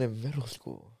we done in middle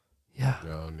school? Yeah. I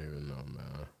don't even know,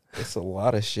 man. It's a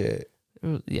lot of shit.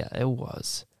 It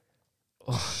was.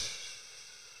 Oh.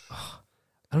 I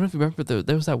don't know if you remember,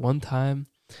 there was that one time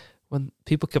when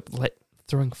people kept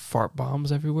throwing fart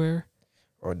bombs everywhere.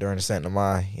 Or during the Santa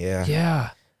Mai, yeah.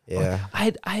 Yeah. Yeah.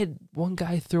 I had one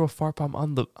guy throw a fart bomb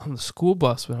on the school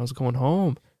bus when I was going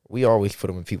home. We always put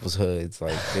them in people's hoods.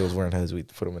 Like, they was wearing hoods, we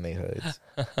put them in their hoods.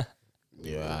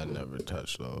 Yeah, I never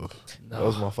touched those. No.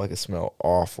 Those motherfuckers smell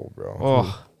awful, bro.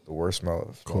 Oh. The worst smell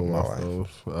of Cool my off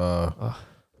life. those.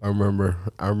 I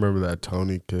remember that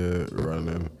Tony kid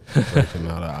running, breaking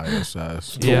out of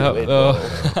ISS. Yeah.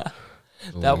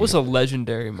 That was a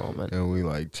legendary moment. And we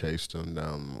like chased him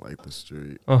down like the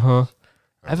street.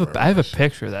 I have a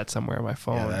picture of that somewhere on my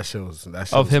phone. Yeah, that shit was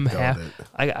of him goated. half.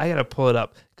 I gotta pull it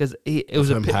up because it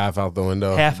was him half out the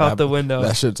window. Out the window.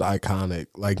 That shit's iconic.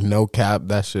 Like no cap,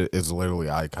 that shit is literally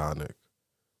iconic.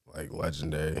 Like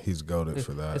legendary. He's goated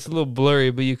for that. It's a little blurry,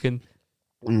 but you can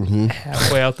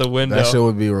halfway out the window. That shit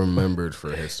would be remembered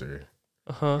for history.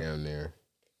 Damn near.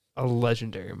 A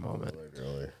legendary moment.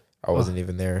 Literally. I wasn't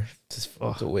even there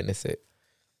to witness it.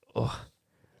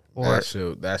 That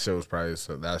shit was probably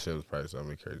some of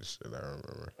the crazy shit I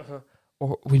remember.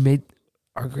 Or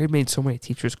our grade made so many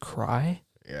teachers cry.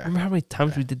 Yeah. Remember how many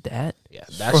times we did that? Yeah,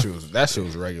 that shit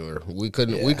was regular. We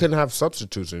couldn't have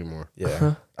substitutes anymore.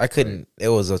 Yeah, I couldn't. It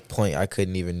was a point I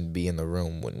couldn't even be in the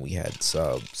room when we had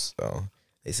subs. So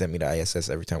they sent me to ISS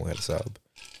every time we had a sub.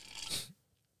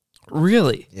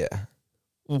 Really? Yeah.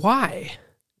 Why?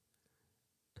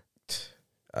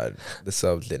 The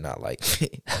subs did not like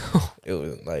me. It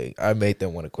was like I made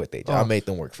them want to quit their job. I made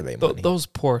them work for their money. Those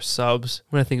poor subs.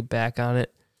 When I think back on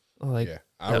it, like yeah,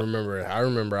 I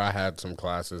remember I had some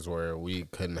classes where we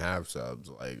couldn't have subs,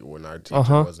 like when our teacher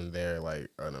wasn't there, like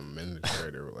an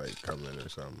administrator would like come in or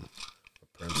something, a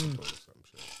principal or some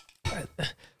shit.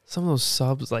 Some of those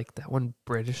subs, like that one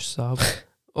British sub.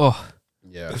 Oh.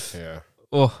 Yeah.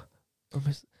 Oh.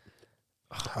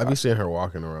 I be seeing her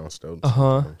walking around still.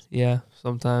 Yeah,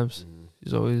 sometimes.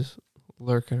 She's always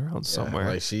lurking around somewhere.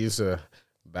 Like she used to,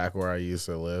 back where I used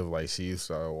to live, like she used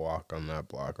to walk on that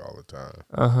block all the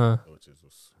time.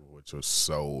 Which was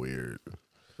so weird.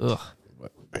 Ugh.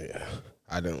 But yeah,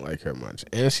 I didn't like her much,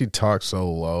 and she talked so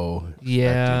low.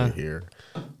 Yeah. To hear,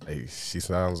 like she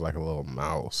sounds like a little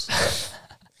mouse.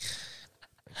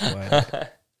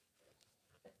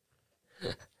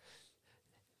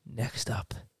 Next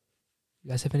up, you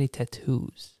guys have any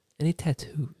tattoos? Any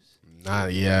tattoos?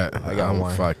 Not yet. I got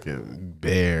one. Fucking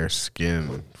bare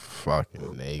skin,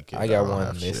 fucking naked. I got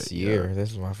one this year. Yeah.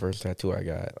 This is my first tattoo I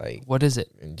got. Like, what is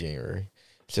it? In January.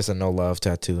 It's just a no love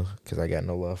tattoo because I got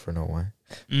no love for no one.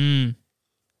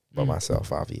 But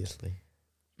myself, obviously.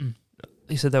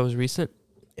 You said that was recent?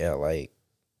 Yeah, like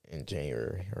in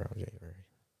January, around January.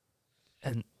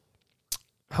 And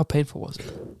how painful was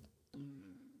it?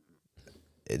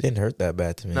 It didn't hurt that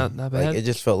bad to me. Not bad? Like, it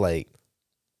just felt like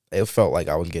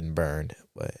I was getting burned,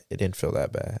 but it didn't feel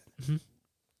that bad. Mm-hmm.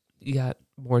 You got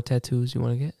more tattoos you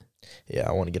want to get? Yeah,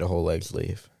 I want to get a whole leg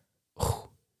sleeve.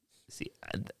 See,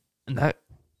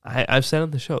 I've said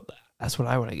on the show, that's what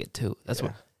I want to get too. That's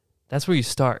where you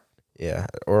start. Yeah,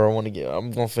 or I'm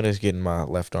going to finish getting my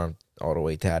left arm all the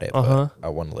way tatted, but I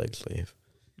want a leg sleeve.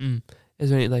 Is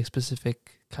there any like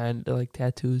specific kind of like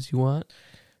tattoos you want?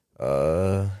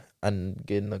 I'm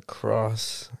getting a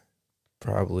cross,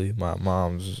 probably my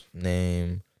mom's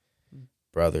name,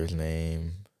 brother's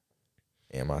name,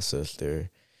 and my sister.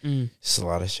 It's a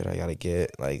lot of shit I gotta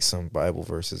get, like some Bible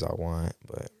verses I want,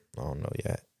 but I don't know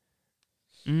yet.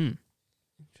 Interesting.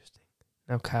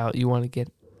 Now, Kyle, you want to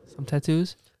get some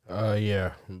tattoos?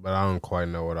 Yeah, but I don't quite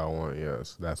know what I want yet.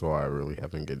 So that's why I really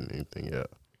haven't gotten anything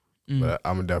yet. But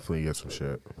I'm gonna definitely get some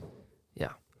shit.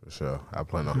 Yeah, for sure. I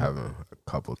plan on having a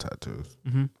couple tattoos.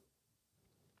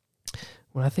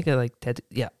 When I think of like tattoo,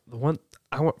 the one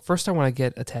I want to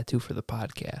get a tattoo for the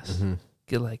podcast.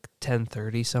 Get like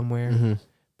 1030 somewhere,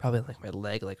 probably like my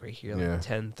leg, like right here, like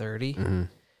 1030.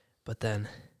 But then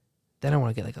I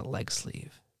want to get like a leg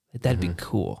sleeve. Like, that'd be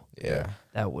cool. Yeah,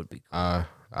 that would be cool.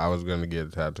 I was gonna get a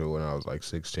tattoo when I was like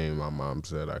 16. My mom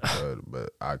said I could,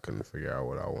 but I couldn't figure out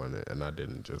what I wanted, and I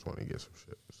didn't just want to get some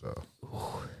shit. So,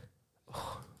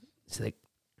 it's like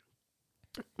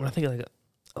when I think of like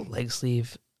a leg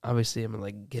sleeve, obviously I'm gonna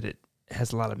like get it. It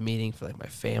has a lot of meaning for like my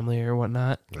family or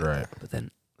whatnot. Right. But then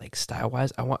like style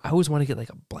wise, I always want to get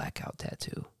like a blackout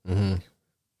tattoo.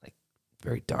 Like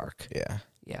very dark. Yeah.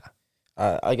 Yeah.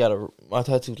 I got my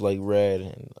tattoo's like red,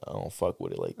 and I don't fuck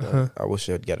with it like that. I wish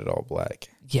I'd get it all black.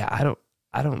 Yeah,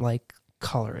 I don't like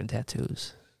color in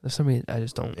tattoos. There's something I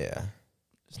just don't. Yeah,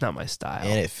 it's not my style,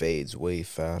 and it fades way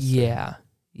faster. Yeah.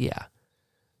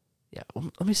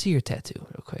 Well, let me see your tattoo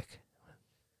real quick.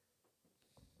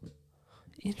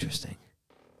 Interesting.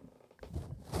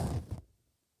 Hell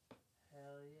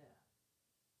yeah.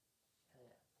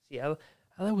 See, I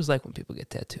always like when people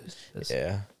get tattoos.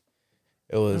 Yeah.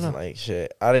 It was like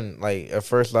shit. I didn't like at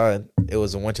first. It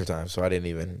was in wintertime, so I didn't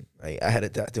even like. I had a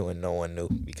tattoo and no one knew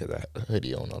because I had a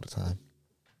hoodie on all the time.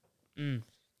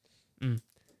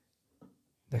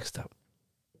 Next up,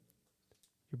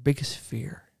 your biggest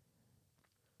fear.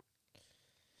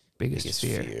 Biggest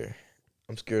fear.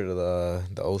 I'm scared of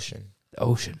the ocean. The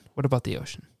ocean. What about the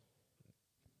ocean?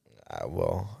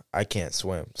 Well, I can't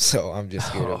swim, so I'm just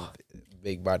scared of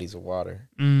big bodies of water.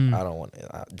 I don't want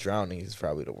it. Drowning is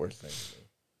probably the worst thing.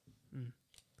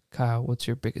 Kyle, what's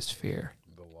your biggest fear?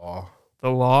 The law. The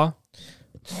law?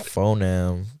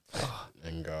 Phoneme.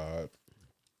 And God.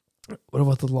 What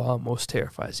about the law most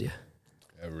terrifies you?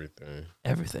 Everything.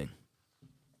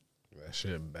 That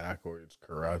shit backwards,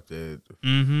 corrupted,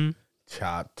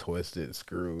 chopped, twisted,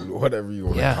 screwed, whatever you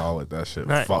want to call it. That shit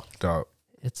fucked up.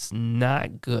 It's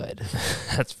not good.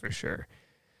 That's for sure.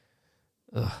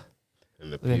 Ugh.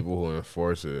 And the people who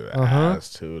enforce it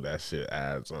adds too. That shit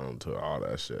adds on to all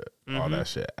that shit. All that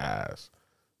shit adds.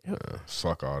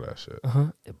 Fuck all that shit.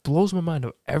 It blows my mind.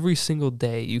 Every single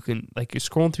day you can, like, you're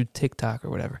scrolling through TikTok or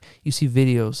whatever, you see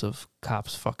videos of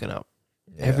cops fucking up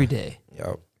every day.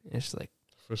 Yep. It's like,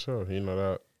 for sure. You know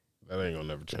that ain't gonna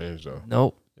never change though.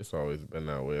 Nope. It's always been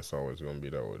that way. It's always gonna be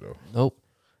that way though. Nope.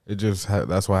 It just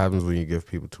that's what happens when you give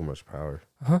people too much power.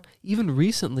 Even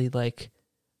recently, about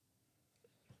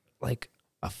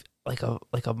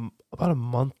a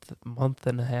month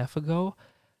and a half ago,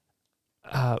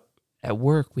 at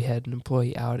work we had an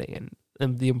employee outing,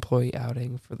 and the employee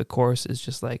outing for the course is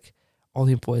just like all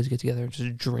the employees get together and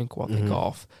just drink while they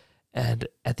golf. And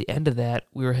at the end of that,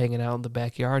 we were hanging out in the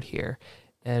backyard here,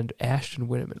 and Ashton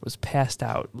Winneman was passed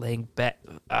out, laying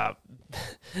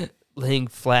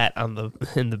flat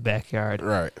in the backyard.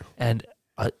 Right. And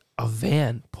a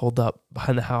van pulled up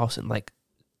behind the house and like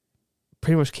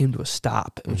pretty much came to a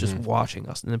stop and was just watching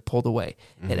us, and then pulled away.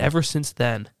 And ever since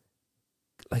then,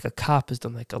 like a cop has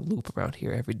done like a loop around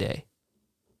here every day.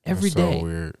 Every day. So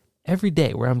weird. Every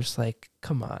day, where I'm just like,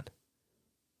 come on.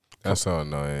 That's so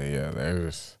annoying. Yeah,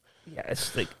 there's. Yeah,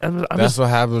 it's like that's what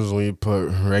happens when you put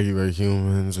regular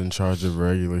humans in charge of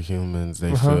regular humans.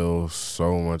 They feel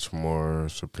so much more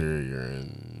superior,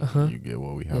 and you get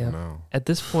what we have now. At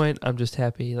this point, I'm just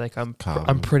happy. Like I'm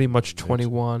pretty much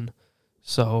 21,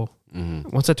 so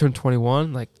once I turn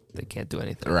 21, like they can't do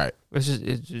anything. Right. It's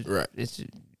just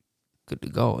good to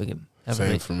go. Again.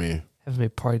 Same for me. Haven't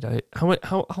made party night.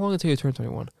 How long until you turn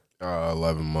 21?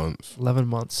 11 months. 11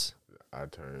 months. I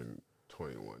turned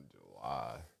 21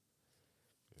 July.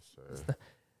 Yes, sir.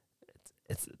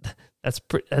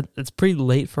 It's pretty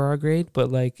late for our grade, but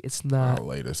like it's not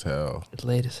late as hell. It's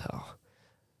late as hell.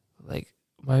 Like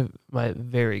my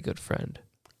very good friend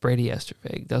Brady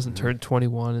Estervig doesn't turn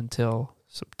 21 until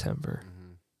September.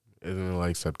 Isn't it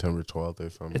like September 12th or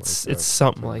something? It's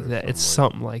something like that. It's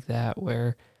something like that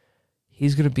where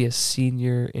he's gonna be a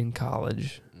senior in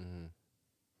college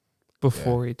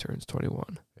before he turns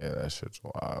 21. Yeah, that shit's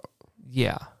wild.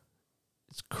 Yeah,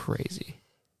 it's crazy.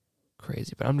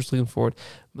 But I'm just looking forward.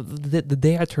 The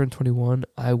day I turn 21,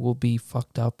 I will be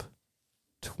fucked up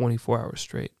 24 hours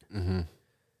straight. Damn.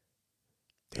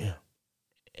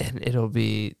 And it'll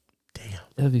be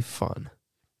fun.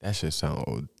 That shit sound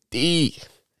OD.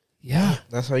 Yeah.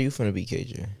 That's how you finna be,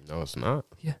 KJ. No, it's not.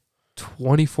 Yeah.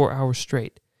 24 hours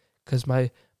straight. Because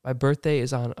my birthday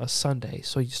is on a Sunday,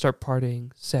 so you start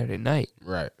partying Saturday night.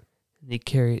 Right. And you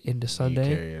carry it into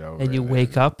Sunday, and you and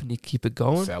wake up and you keep it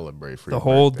going. Celebrate for the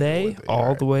whole day,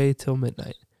 all the way till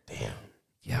midnight. Damn.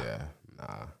 Yeah.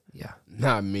 Nah. Yeah.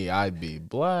 Not me. I'd be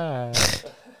black.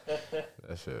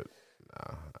 That shit.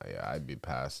 Nah. Yeah, I'd be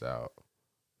passed out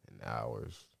in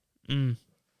hours.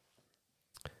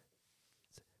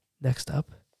 Next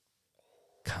up,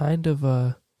 kind of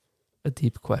a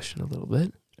deep question, a little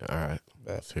bit. All right.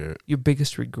 Let's hear it. Your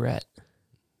biggest regret?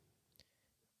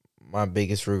 My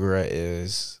biggest regret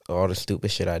is all the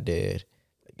stupid shit I did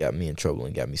that got me in trouble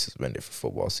and got me suspended for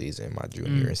football season my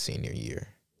junior and senior year.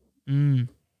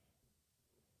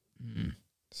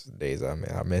 It's the days I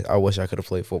miss. I wish I could have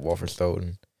played football for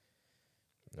Stoughton.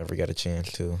 Never got a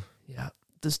chance to. Yeah.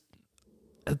 At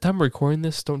the time of recording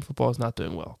this, Stoughton football is not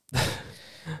doing well.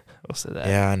 I'll say that.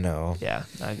 Yeah, I know. Yeah,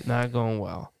 not going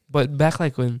well. But back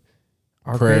like when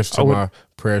our prayers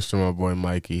to my boy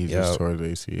Mikey. He just tore the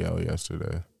ACL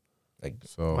yesterday. Like,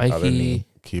 so Mikey,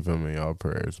 keep him in y'all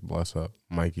prayers. Bless up,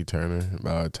 Mikey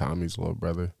Turner, Tommy's little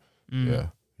brother. Yeah,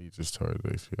 he just tore the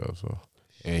ACL. So,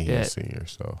 and he's a senior.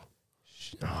 So,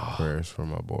 prayers for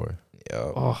my boy.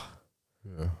 Yeah. Oh,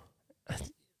 yeah.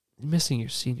 Missing your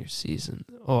senior season.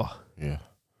 Oh, yeah.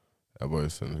 That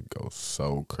boy's gonna go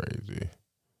so crazy.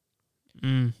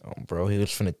 Oh, bro, he was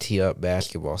finna tee up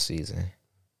basketball season.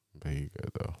 But he good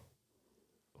though.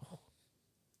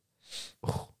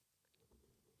 Oh.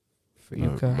 For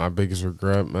you, Kyle? My biggest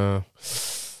regret, man.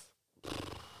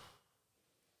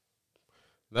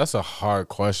 That's a hard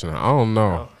question. I don't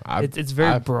know. It's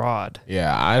very broad.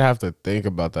 Yeah, I'd have to think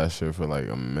about that shit for like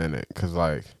a minute. Because,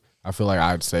 like, I feel like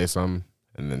I'd say something,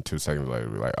 and then 2 seconds later,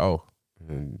 be like, oh. And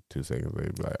then 2 seconds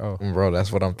later, be like, oh. Bro,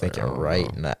 that's what I'm thinking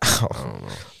right now. I don't know.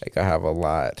 Like, I have a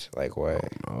lot. Like, what?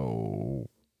 Oh.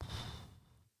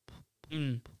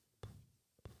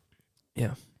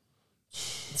 Yeah.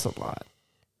 It's a lot.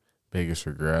 Biggest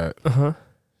regret.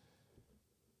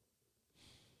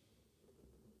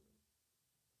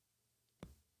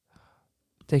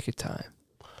 Take your time.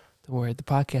 Don't worry. The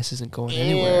podcast isn't going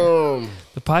anywhere.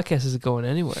 The podcast isn't going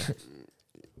anywhere.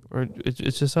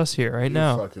 It's just us here right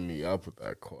now. You're fucking me up with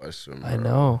that question, bro. I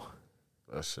know.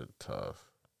 That shit tough.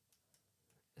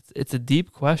 It's a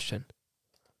deep question.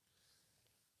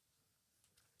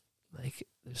 Like,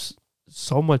 there's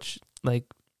so much, like,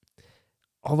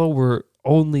 although we're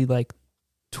only like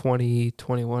 20,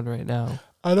 21 right now.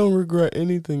 I don't regret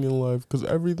anything in life because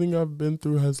everything I've been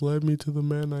through has led me to the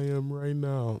man I am right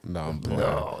now. No, I'm playing.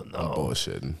 No. I'm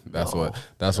bullshitting. That's what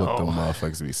the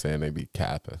motherfuckers be saying. They be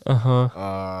capping.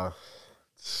 Biggest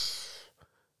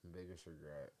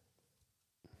regret.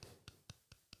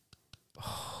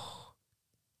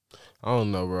 I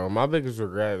don't know, bro. My biggest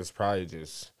regret is probably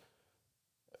just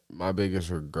my biggest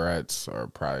regrets are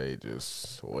probably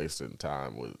just wasting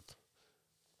time with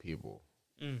people,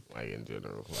 like in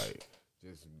general, like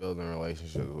just building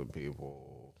relationships with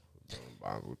people, building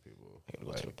bonds with people.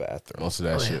 Go to the bathroom.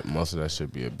 Most of that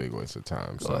shit be a big waste of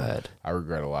time. Go ahead. I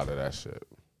regret a lot of that shit.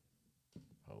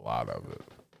 A lot of it.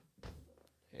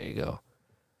 There you go.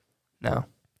 Now,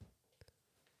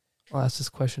 I'll ask this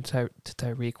question to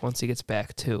Tyreek once he gets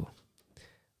back too.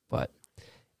 But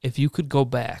if you could go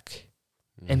back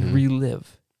and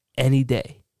relive any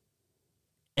day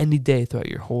throughout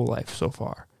your whole life so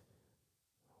far,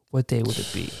 what day would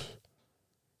it be?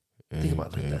 Think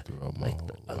about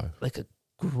like a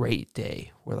great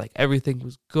day where like everything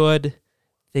was good,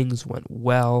 things went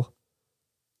well.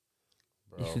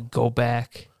 Bro, you could go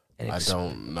back and I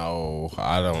don't know.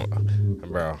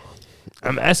 Bro.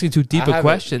 I'm asking too deep of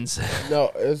questions. No,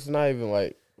 it's not even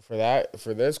like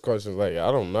for this question, like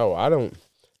I don't know. I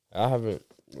haven't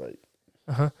like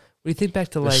What do you think back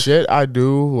to like shit I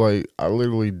do, like I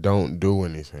literally don't do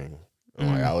anything.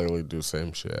 Like I literally do the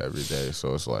same shit every day.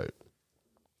 So it's like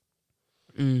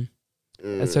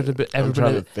Has there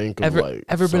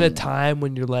ever been a time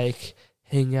when you're like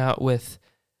hanging out with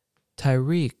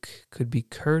Tyreek? Could be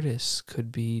Curtis,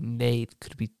 could be Nate,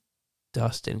 could be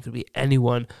Dustin, could be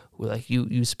anyone who like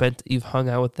you've hung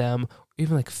out with them, or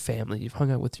even like family. You've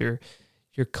hung out with your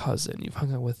cousin. You've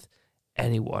hung out with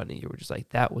anyone, and you were just like,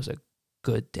 that was a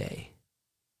good day.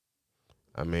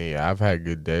 I mean, I've had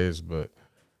good days, but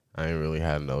I ain't really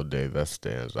had no day that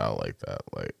stands out like that.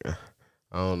 Like,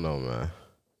 I don't know, man.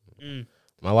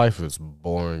 My life is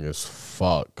boring as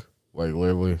fuck. Like,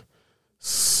 literally,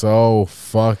 so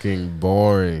fucking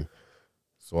boring.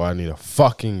 So I need a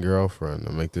fucking girlfriend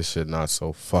to make this shit not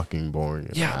so fucking boring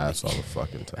and ass all the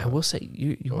fucking time. I will say,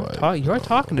 you are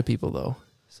talking to people, though.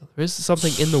 So there is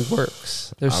something in the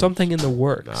works. There's something in the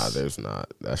works. Nah, there's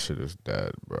not. That shit is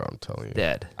dead, bro. I'm telling you.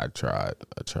 Dead. I tried.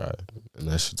 And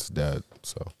that shit's dead,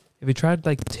 so. Have you tried,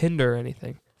 like, Tinder or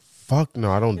anything? Fuck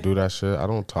no, I don't do that shit. I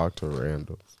don't talk to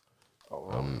randoms.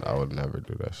 I would never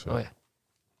do that shit. Oh, yeah.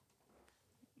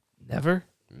 Never?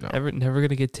 No. Never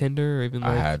gonna get Tinder or even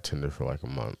like... I had Tinder for like a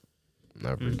month.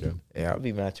 Never again. Yeah, I'll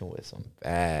be matching with some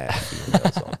bad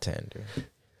females on Tinder.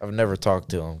 I've never talked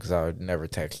to them because I would never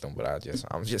text them, but I'm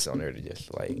just on there to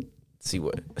just like see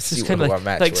who I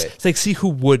match with. It's like see who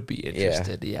would be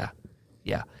interested. Yeah.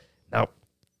 Now,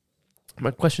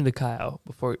 my question to Kyle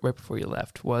right before you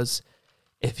left was,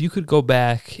 if you could go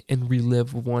back and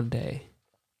relive one day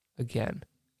again,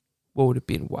 what would it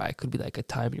be and why? It could be like a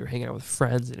time you were hanging out with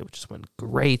friends and it just went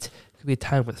great. It could be a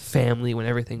time with family when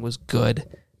everything was good.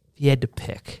 If you had to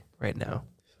pick right now,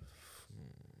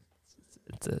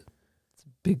 it's a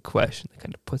big question that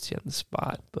kind of puts you on the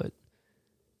spot, but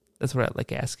that's what I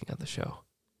like asking on the show.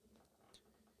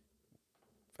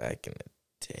 Back in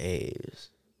the days.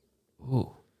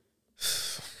 Ooh.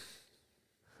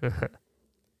 I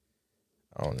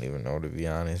don't even know, to be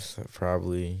honest.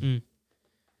 Probably.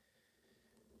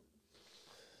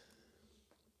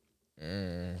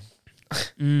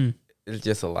 It's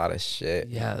just a lot of shit.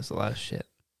 Yeah, there's a lot of shit.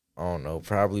 I don't know.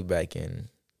 Probably back in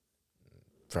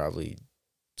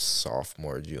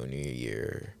sophomore, junior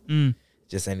year.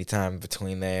 Just any time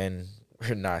between then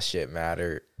where not shit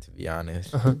mattered, to be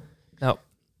honest. Now,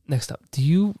 next up, do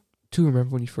you two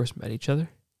remember when you first met each other?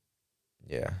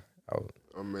 Yeah.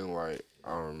 I mean, like, I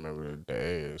don't remember the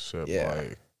day and shit, yeah. But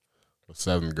like,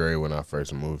 7th grade when I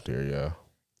first moved here, yeah.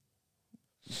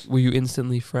 Were you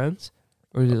instantly friends?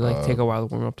 Or did it like take a while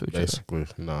to warm up to each basically,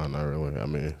 other? Nah, not really. I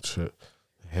mean, shit,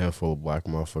 a handful of black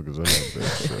motherfuckers in that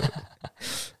bitch.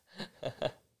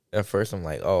 Shit. At first, I'm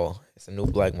like, oh, it's a new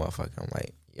black motherfucker. I'm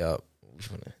like, yup.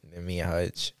 Then me and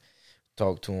Hutch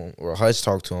talked to him. Or Hutch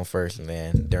talked to him first, and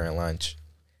then during lunch,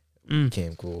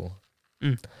 became cool.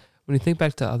 When you think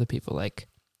back to other people, like,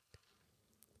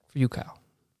 for you, Kyle,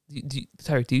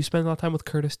 Tyreek, do you spend a lot of time with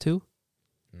Curtis too?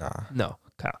 Nah. No,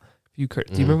 Kyle. For you,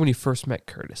 Curtis, do you remember when you first met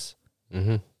Curtis?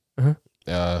 When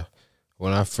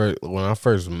I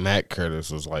first met Curtis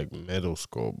was like middle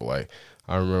school, but like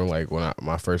I remember like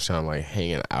my first time like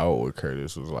hanging out with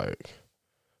Curtis was like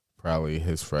probably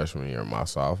his freshman year, my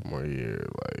sophomore year,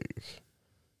 like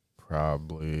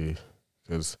probably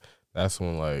because that's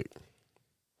when like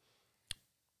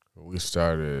we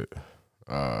started.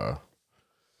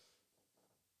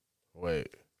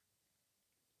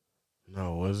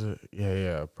 No, was it?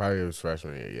 Yeah. Probably his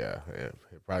freshman year. Yeah.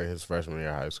 Probably his freshman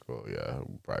year of high school. Yeah,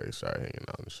 we probably started hanging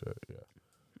out and shit.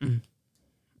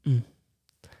 Yeah.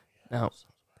 Now,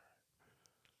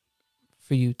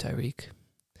 for you, Tyreek,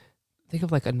 think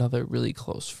of like another really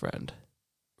close friend.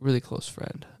 I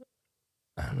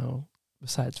don't know.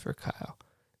 Besides for Kyle,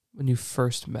 when you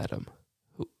first met him?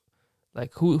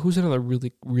 Who's another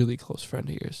really, really close friend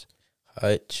of yours?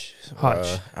 Hutch.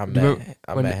 I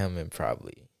met him in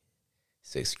probably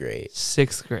 6th grade.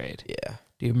 6th grade. Yeah.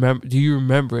 Do you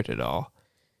remember it at all?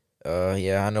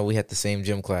 Yeah, I know we had the same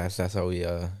gym class. That's how we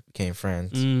became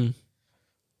friends.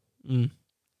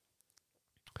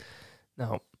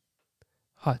 Now,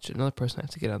 Hutch, another person I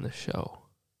have to get on this show.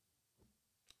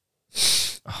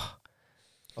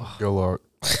 Good luck.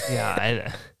 Yeah, I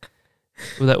know.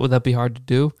 Would that be hard to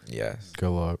do? Yes. Good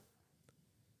luck.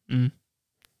 Is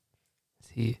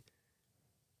he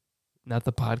not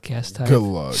the podcast type? Good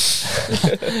luck.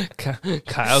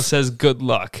 Kyle says good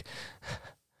luck.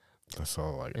 That's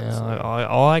all I can Yeah, say.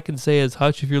 all I can say is,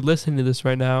 Hutch, if you're listening to this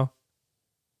right now,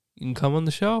 you can come on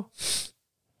the show. That's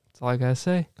all I gotta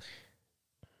say.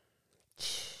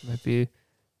 Might be a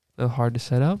little hard to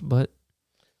set up, but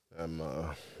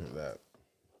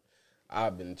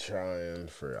I've been trying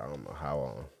for I don't know how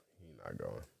long. He's not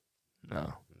going.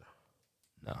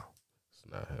 no. It's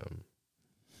not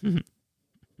him.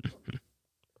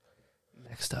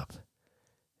 Next up,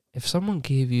 if someone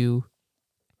gave you,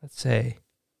 let's say,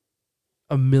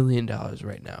 $1 million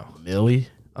right now, Millie?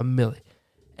 $1 million,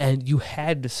 and you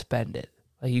had to spend it,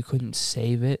 like you couldn't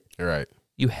save it, Right.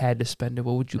 you had to spend it,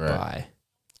 what would you buy?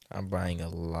 I'm buying a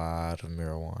lot of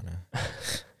marijuana.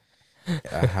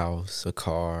 A house, a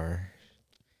car,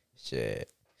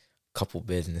 shit, a couple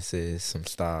businesses, some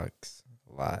stocks,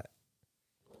 a lot.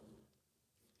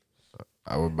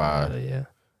 I would buy Yeah.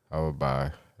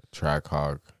 a track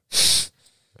hawk,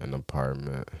 an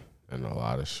apartment, and a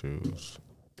lot of shoes.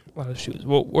 A lot of shoes.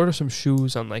 What are some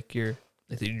shoes on your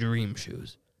the dream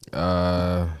shoes?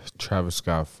 Travis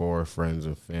Scott 4, Friends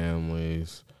and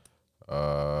Families,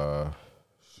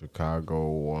 Chicago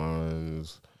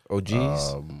ones,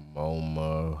 OGs,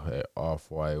 MoMA,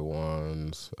 Off-White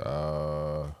ones.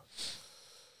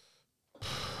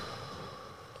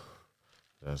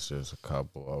 That's just a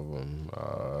couple of them.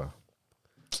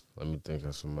 Let me think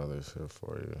of some other shit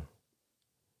for you.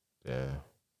 Yeah.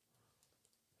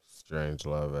 Strange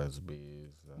Love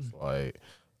SBs. That's like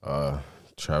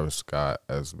Travis Scott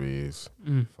SBs.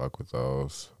 Fuck with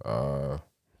those. Damn.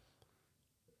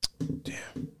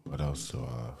 What else do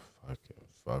I fucking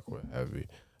fuck with heavy?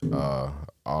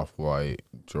 Off-White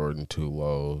Jordan 2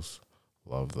 lows.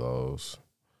 Love those.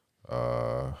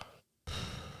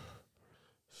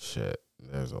 Shit.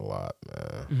 There's a lot,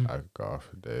 man. I could go off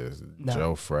for days. No.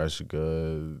 Joe Fresh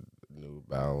good. New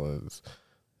Balance.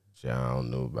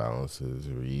 John New Balances.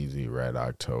 Yeezy Red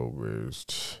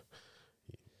Octobers.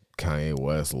 Kanye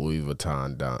West, Louis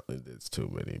Vuitton. It's too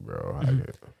many, bro.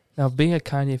 Now, being a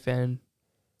Kanye fan,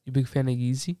 you a big fan of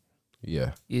Yeezy?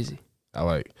 Yeah. Yeezy.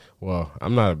 I'm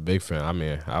not a big fan. I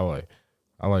mean, I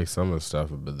like some of the stuff,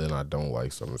 but then I don't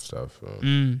like some of the stuff.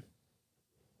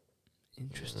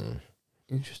 Interesting.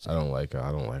 I don't like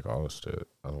all the shit.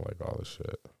 I don't like all the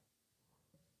shit.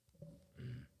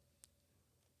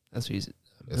 That's what he's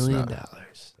 $1 million.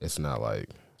 It's not like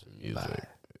music.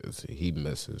 He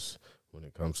misses when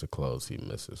it comes to clothes. He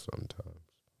misses sometimes.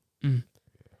 Yeah.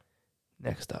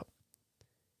 Next up,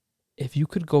 if you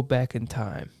could go back in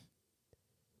time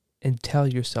and tell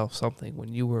yourself something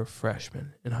when you were a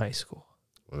freshman in high school.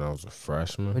 When I was a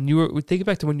freshman, think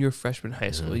back to when you were a freshman in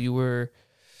high school. You were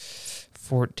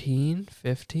 14,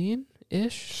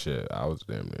 15-ish? Shit, I was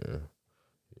damn near.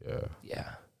 Yeah.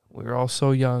 Yeah. We were all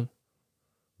so young.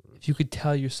 If you could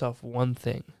tell yourself one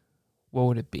thing, what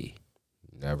would it be?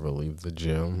 Never leave the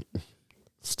gym.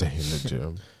 Stay in the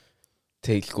gym.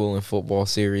 Take school and football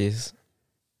serious.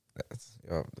 That's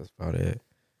about it.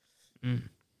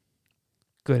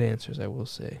 Good answers, I will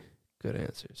say. Good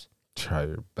answers. Try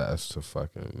your best to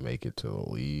fucking make it to the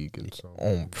league and so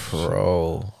on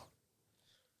pro.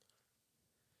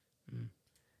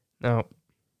 Now,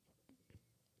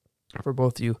 for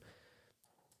both of you,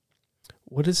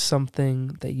 what is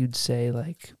something that you'd say,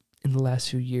 in the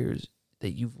last few years,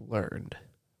 that you've learned?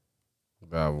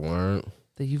 That I've learned?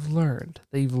 That you've learned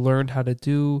how to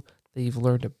do, that you've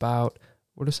learned about.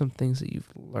 What are some things that you've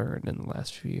learned in the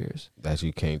last few years? That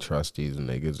you can't trust these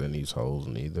niggas and these hoes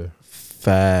neither.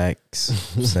 Facts.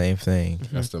 Same thing.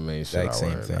 That's the main shit I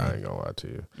learned. Thing. I ain't gonna lie to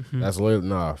you. That's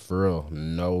literally, for real.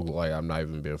 No, I'm not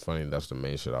even being funny. That's the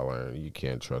main shit I learned. You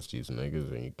can't trust these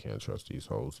niggas and you can't trust these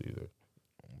hoes either.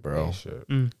 Bro. Shit.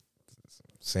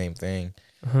 Same thing.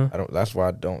 That's why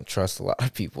I don't trust a lot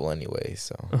of people anyway,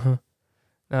 so.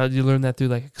 Now, did you learn that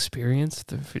through experience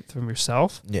from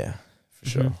yourself? Yeah, for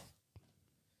sure.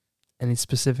 Any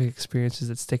specific experiences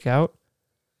that stick out?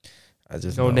 I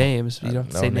just no names. You don't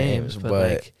have to say names,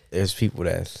 but there's people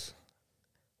that's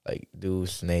do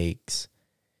snakes,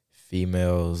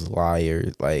 females,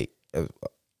 liars. Like a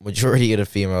majority of the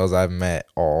females I've met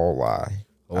all lie.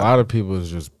 A lot of people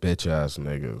is just bitch ass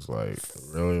niggas. Like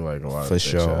really, like a lot of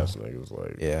bitch ass niggas.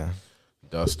 Like yeah.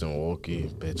 Dustin Wolke,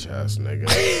 bitch ass nigga.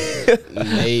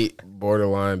 Nate,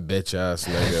 borderline bitch ass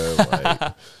nigga. Like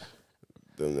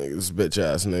them niggas, bitch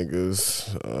ass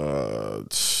niggas.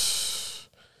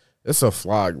 It's a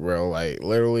flock, bro. Like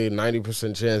literally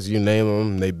 90% chance you name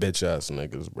them, they bitch ass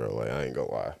niggas, bro. Like I ain't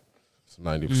gonna lie, it's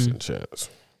 90% chance.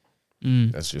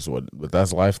 That's just but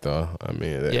that's life, though. I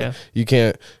mean, yeah. you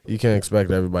can't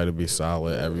expect everybody to be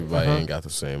solid. Everybody ain't got the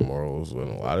same morals, and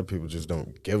a lot of people just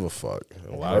don't give a fuck.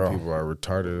 A lot of people are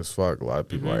retarded as fuck. A lot of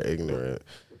people are ignorant.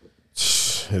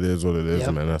 It is what it is,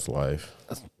 man. That's life.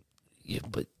 Yeah,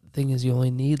 but the thing is, you only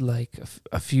need like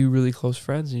a few really close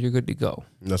friends, and you're good to go.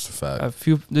 That's a fact. A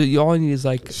few. You all you need is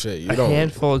like a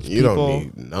handful of people. You don't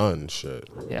need none. Shit.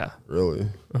 Yeah. Really.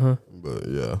 But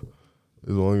yeah.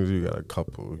 As long as you got a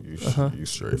couple, you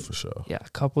straight for sure. Yeah, a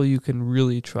couple you can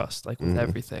really trust, like with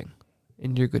everything,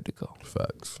 and you're good to go.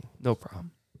 Facts. No problem.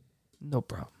 No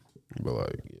problem. But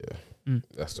like, yeah,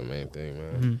 that's the main thing,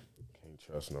 man. Can't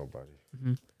trust nobody.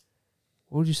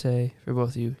 What would you say for both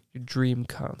of you? Your dream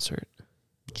concert.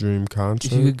 Dream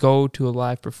concert. If you could go to a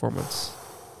live performance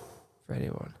for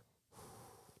anyone.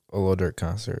 A Lil Durk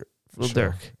concert. Lil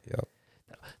Durk. Yep.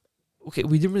 Okay,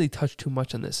 we didn't really touch too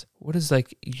much on this. What is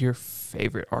like your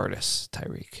favorite artist,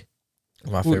 Tyreek?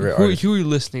 My favorite artist. Who are you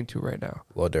listening to right now?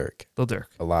 Lil Durk. Lil Durk.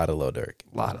 A lot of Lil Durk.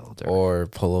 A lot of Lil Durk. Or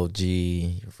Polo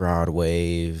G, Rod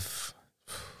Wave.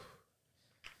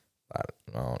 I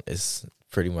don't know. It's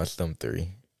pretty much them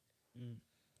three.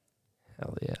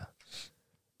 Hell yeah.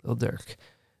 Lil Durk.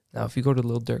 Now, if you go to a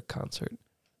Lil Durk concert,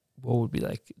 what would be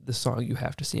like the song you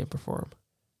have to see him perform?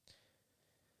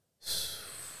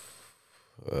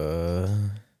 Could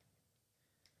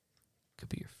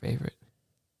be your favorite.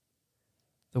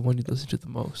 The one you listen to the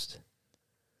most.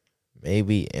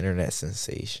 Maybe Internet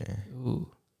Sensation.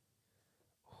 Ooh.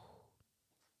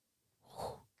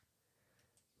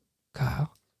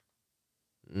 Kyle?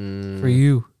 For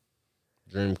you.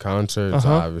 Dream concert is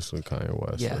obviously Kanye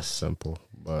West. Yes. It's simple.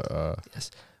 But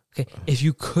yes. Okay. If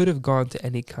you could have gone to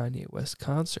any Kanye West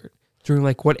concert, during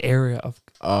like what era of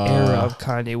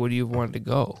Kanye would you have wanted to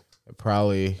go?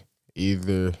 Probably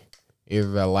either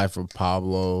that Life of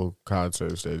Pablo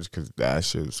concert stage, because that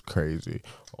shit's crazy,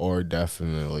 or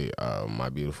definitely My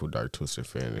Beautiful Dark Twisted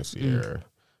Fantasy era.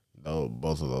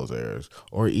 Both of those eras,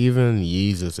 or even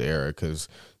Yeezus era. Because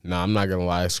I'm not gonna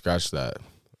lie, scratch that.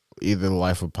 Either the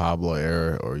Life of Pablo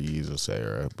era or Yeezus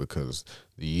era, because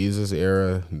the Yeezus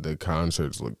era, the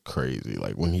concerts look crazy.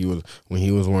 Like when he was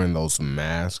wearing those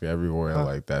masks everywhere,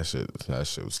 like that shit was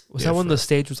different. That when the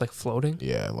stage was like floating?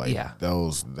 Yeah, like that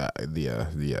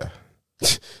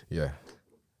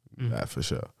for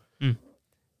sure.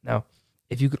 Now,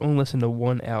 if you could only listen to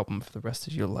one album for the rest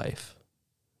of your life,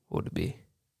 what would it be?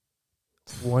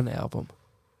 One album.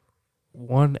 The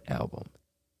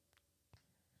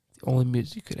only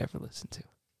music you could ever listen to.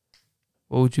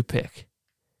 What would you pick?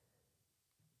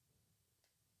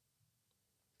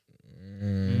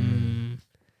 It's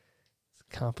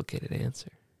a complicated answer.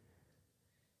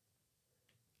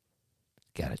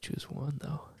 Gotta choose one,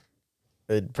 though.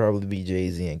 It'd probably be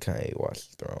Jay-Z and Kanye Watch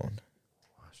the Throne.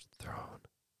 Watch the Throne.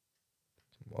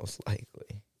 Most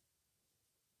likely.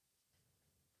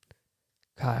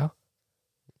 Kyle?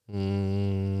 I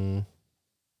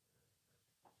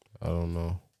don't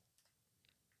know.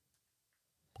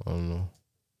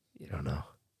 You don't know.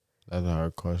 That's a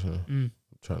hard question. I'm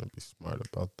trying to be smart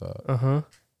about that.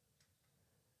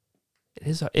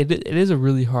 It is a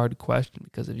really hard question,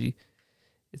 because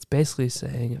it's basically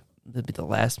saying that'd be the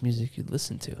last music you'd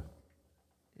listen to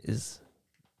is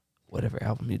whatever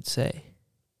album you'd say.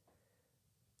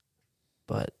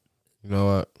 But you know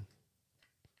what?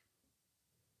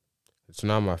 It's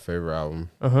not my favorite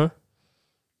album.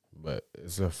 But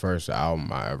it's the first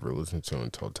album I ever listened to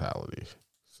in totality.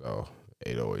 So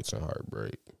 808s and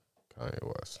Heartbreak, Kanye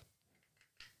West.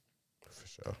 For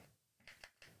sure.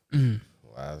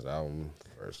 Last album,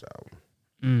 first album.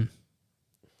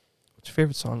 What's your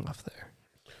favorite song off there?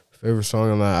 Favorite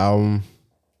song on that album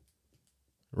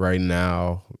right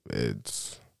now,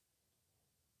 it's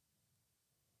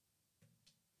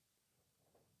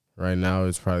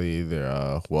probably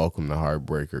either Welcome to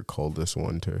Heartbreak or Coldest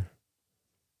Winter.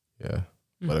 Yeah.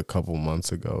 But a couple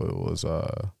months ago it was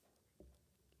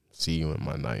See You in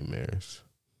My Nightmares.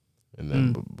 And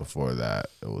then before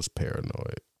that it was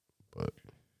Paranoid. But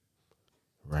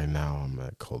right now I'm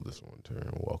at Coldest Winter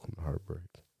and Welcome to Heartbreak.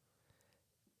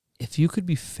 If you could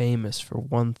be famous for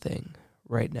one thing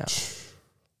right now,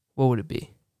 what would it be?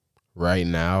 right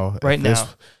now, Right now,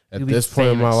 at this point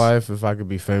in my famous. life, if I could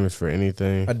be famous for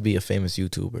anything, I'd be a famous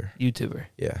YouTuber.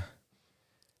 Yeah.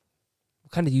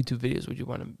 What kind of YouTube videos would you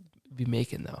want to be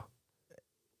making though?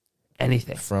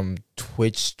 Anything from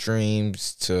Twitch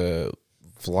streams to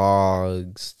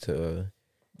vlogs to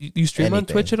you stream anything. on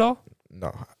Twitch at all?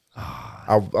 No.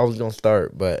 I was gonna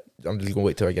start, but I'm just gonna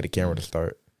wait till I get a camera to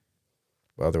start.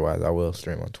 But otherwise, I will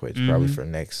stream on Twitch probably for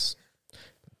next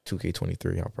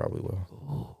 2K23. I probably will.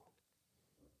 Ooh.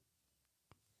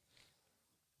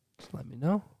 Just let me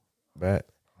know. Bet.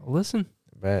 I'll listen.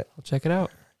 Bet. I'll check it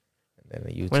out. And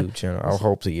then a YouTube channel. I'll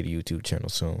hope to get a YouTube channel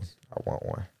soon. I want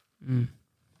one.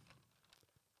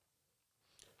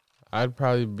 I'd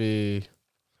probably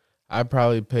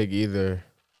pick either.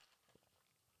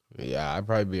 Yeah, I'd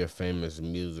probably be a famous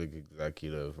music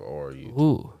executive or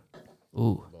YouTube.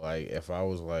 Ooh. Like if I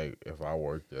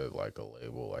worked at like a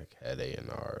label like Head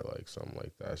A&R, like something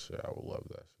like that shit, I would love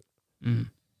that shit.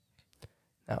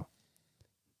 Now,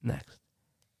 next,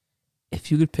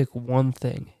 if you could pick one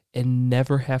thing and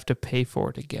never have to pay for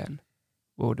it again,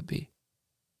 what would it be?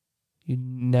 You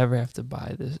never have to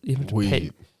buy this. Even to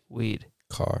pay weed.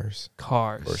 Cars.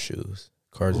 Or shoes.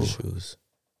 Cars or shoes.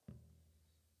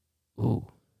 Ooh.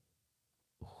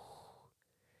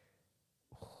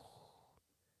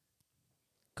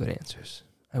 Good answers,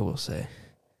 I will say.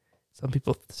 Some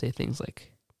people say things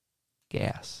like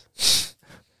gas.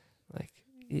 Like,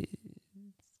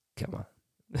 come on.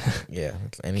 Yeah,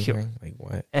 anything. Like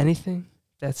what? Anything?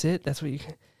 That's it? That's what you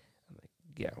can. I'm like,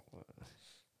 yeah,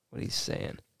 what he's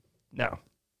saying. Now,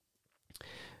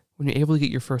 when you're able to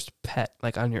get your first pet,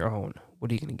 like on your own,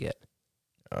 what are you going to get?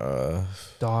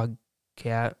 Dog,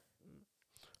 cat?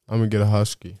 I'm going to get a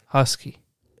husky. Husky.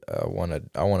 I want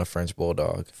a French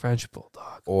bulldog. French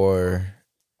bulldog. Or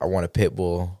I want a pit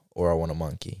bull, or I want a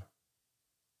monkey.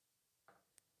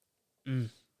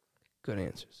 Good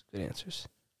answers.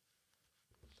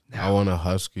 Now, I want a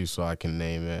husky so I can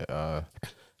name it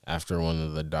after one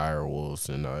of the dire wolves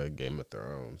in Game of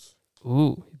Thrones.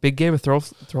 Ooh, big Game of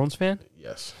Thrones fan?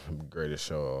 Yes, greatest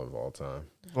show of all time.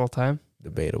 Of all time?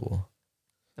 Debatable.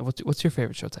 And what's your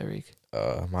favorite show, Tyreek?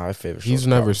 My favorite show. He's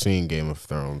never seen Game of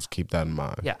Thrones. Keep that in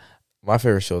mind. Yeah. My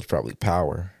favorite show is probably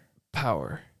Power.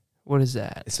 Power. What is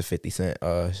that? It's a 50 Cent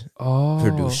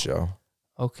produced show.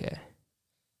 Okay.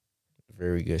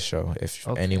 Very good show. If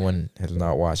anyone has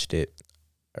not watched it,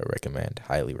 I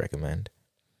highly recommend.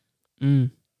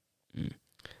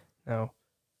 Now,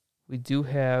 we do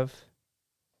have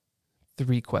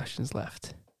 3 questions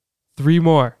left. 3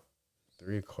 more.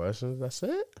 3 questions? That's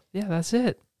it? Yeah, that's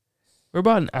it. We're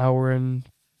about an hour and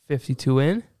 52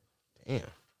 in.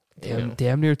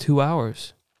 Damn near 2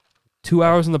 hours. 2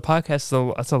 hours in the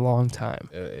podcast, that's a long time.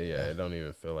 It don't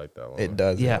even feel like that long. It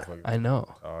does. Yeah, I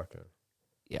know. Talking.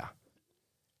 Yeah.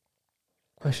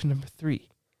 Question number 3.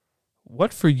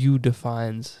 What for you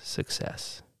defines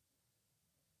success?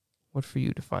 What for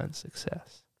you defines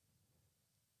success?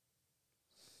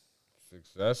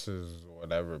 Success is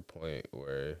whatever point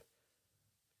where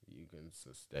you can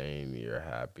sustain your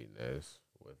happiness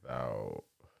without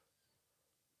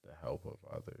the help of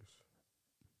others.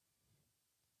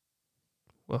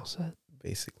 Well said.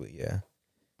 Basically, yeah.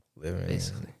 Living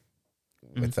Basically.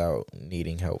 without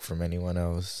needing help from anyone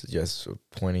else. Just a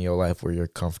point in your life where you're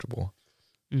comfortable.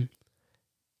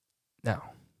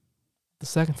 Now, the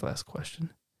second to last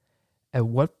question. At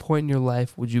what point in your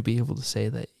life would you be able to say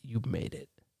that you made it?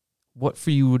 What for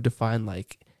you would define,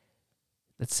 like,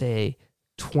 let's say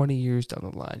 20 years down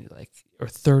the line, or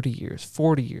 30 years,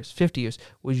 40 years, 50 years,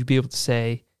 would you be able to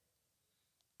say,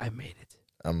 I made it?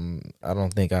 I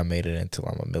don't think I made it until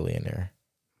I'm a millionaire.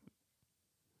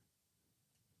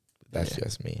 That's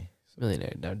just me.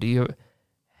 Millionaire. Now, do you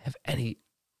have any,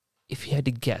 if you had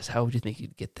to guess, how would you think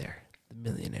you'd get there? The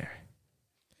millionaire.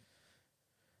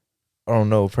 I don't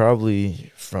know.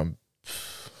 Probably from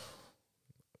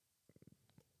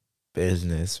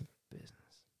business.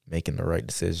 Making the right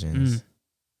decisions.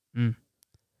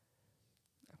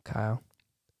 Kyle,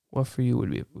 what for you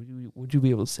would you be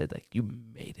able to say, like, you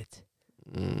made it?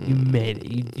 You made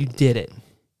it. You did it.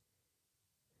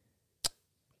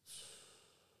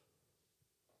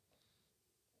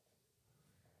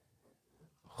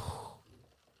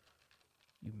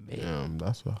 You made it.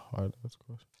 That's a hard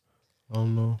question. I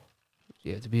don't know. Would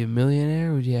you have to be a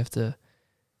millionaire? Would you have to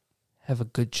have a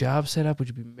good job set up? Would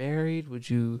you be married? What's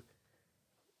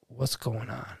going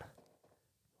on?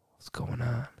 What's going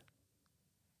on?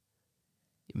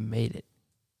 You made it.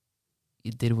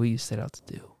 You did what you set out to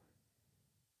do.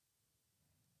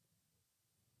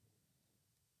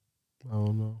 I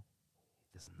don't know.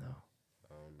 He doesn't know.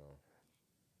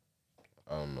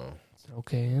 I don't know.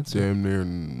 Okay answer. Damn near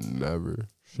never.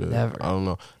 Shit. Never. I don't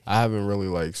know. I haven't really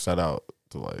like set out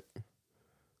to like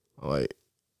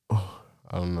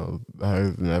I don't know.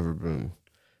 I've never been.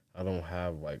 I don't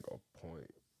have like a point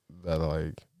that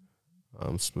like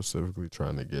I'm specifically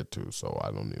trying to get to. So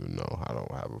I don't even know. I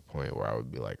don't have a point where I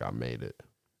would be like I made it.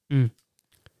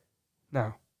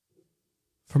 Now,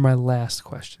 for my last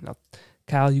question. Now,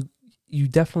 Kyle, you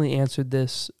definitely answered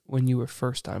this when you were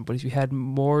first on, but if you had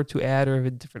more to add or a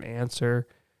different answer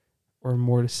or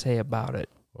more to say about it,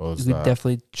 you could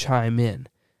definitely chime in.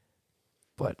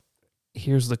 But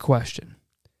here's the question.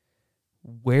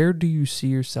 Where do you see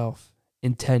yourself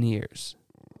in 10 years?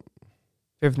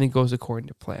 If everything goes according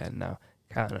to plan. Now,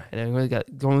 Kyle, I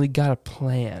only got a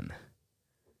plan.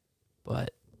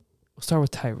 But we'll start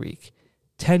with Tyreek.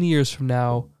 10 years from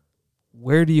now,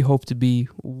 where do you hope to be?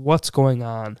 What's going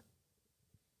on?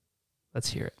 Let's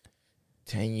hear it.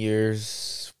 10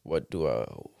 years, what do I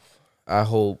hope? I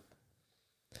hope,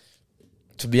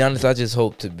 to be honest, I just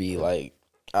hope to be, like,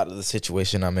 out of the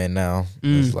situation I'm in now.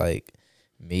 It's like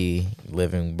me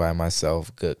living by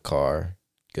myself, good car,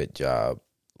 good job,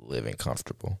 living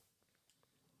comfortable.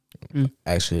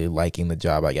 Actually liking the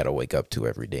job I got to wake up to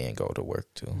every day and go to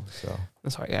work to. So I'm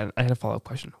sorry, I had a follow-up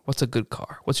question. What's a good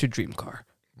car? What's your dream car?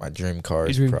 My dream car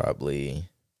is probably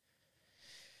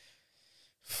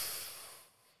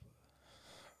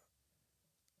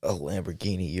a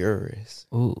Lamborghini Urus.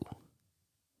 Ooh.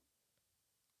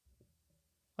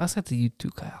 Let's get to you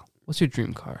too, Kyle. What's your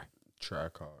dream car?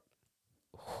 Trackhawk.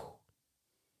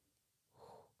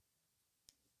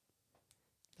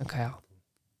 Now, Kyle,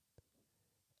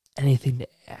 anything to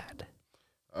add?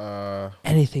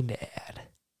 Anything to add?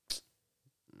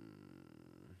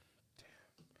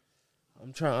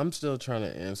 I'm still trying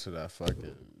to answer that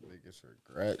fucking biggest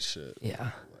regret shit.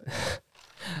 Yeah.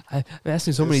 I'm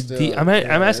asking so many deep. I'm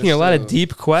asking a lot of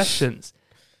deep questions.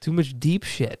 Too much deep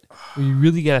shit. Where you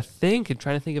really gotta think and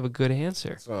trying to think of a good answer.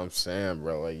 That's what I'm saying,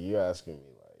 bro. Like you asking me,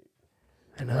 like,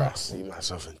 I know. Bro, I see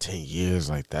myself in 10 years.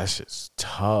 Like that shit's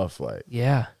tough. Like,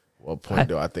 yeah. What point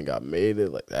do I think I made it?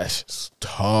 Like that shit's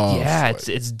tough. Yeah, like,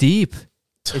 it's deep.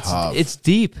 Tough. It's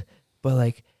deep. But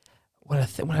like when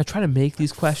I try to make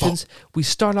these questions, we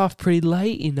start off pretty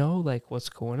light, you know, like what's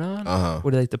going on,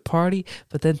 what do you like to party,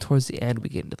 but then towards the end we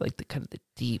get into like the kind of the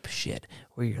deep shit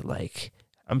where you're like,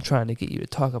 I'm trying to get you to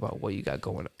talk about what you got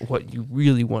going, what you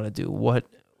really want to do, what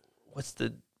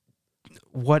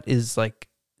is like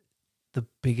the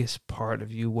biggest part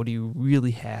of you, what do you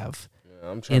really have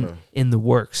in the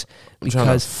works? I'm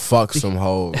trying to fuck some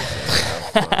hoes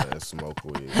and smoke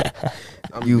weed.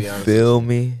 You feel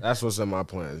me? That's what's in my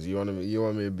plans. You want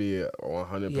me to be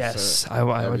 100%? Yes, I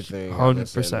want everything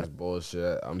 100%.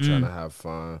 Bullshit. I'm trying to have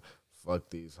fun. Fuck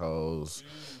these hoes.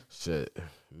 Shit.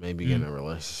 Maybe get in a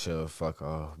relationship. Fuck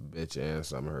a bitch and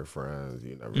some of her friends.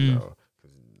 You never know.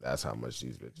 Cause that's how much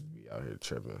these bitches be out here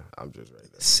tripping. I'm just right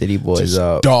there. City boys just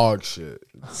up. Dog shit.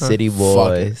 City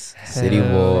boys. City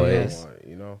boys.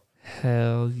 You know?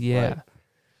 Hell yeah. Like,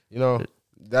 you know,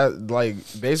 that like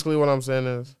basically what I'm saying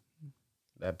is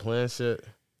that plan shit,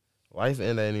 life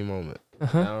end at any moment.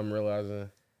 Now I'm realizing,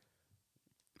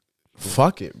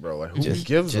 fuck it, bro. Like who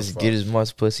gives a fuck? Just get as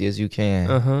much pussy as you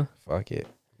can. Fuck it.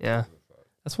 Yeah.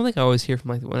 That's one thing I always hear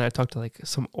from like when I talk to like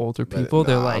some older people.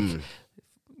 They're like,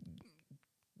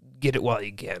 get it while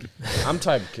you can.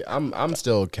 I'm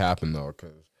still capping though, cause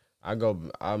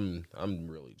I'm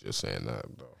really just saying that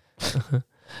though.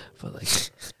 But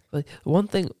like one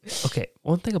thing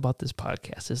about this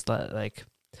podcast is that like,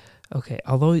 okay,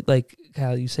 although like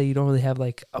Kyle, you say you don't really have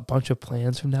like a bunch of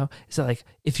plans from now, is that like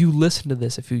if you listen to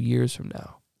this a few years from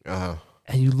now,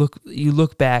 and you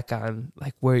look back on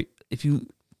like where if you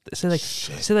say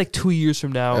like 2 years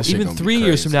from now, even 3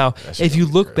 years from now, if you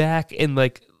look back and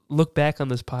like look back on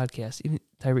this podcast, even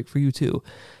Tyreek for you too,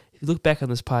 if you look back on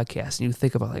this podcast and you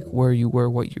think about like where you were,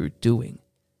 what you were doing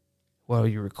while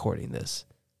you're recording this,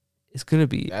 it's gonna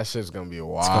be that shit's gonna be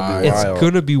wild. It's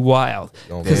gonna be wild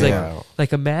because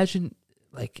like imagine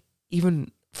like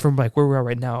even from like where we are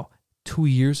right now, 2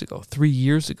 years ago, 3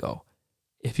 years ago,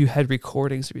 if you had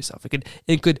recordings of yourself,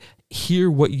 it could hear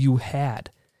what you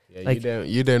had. Yeah, like,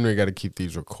 you didn't really got to keep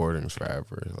these recordings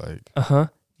forever. Like,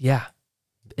 yeah,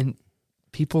 and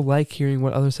people like hearing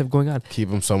what others have going on. Keep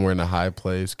them somewhere in a high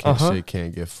place. Shit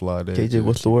can't get flooded. KJ,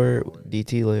 what's the word?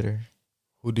 DT later.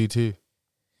 Who DT?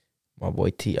 My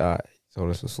boy T.I. told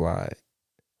us to slide.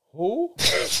 Who?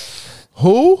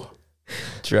 Who?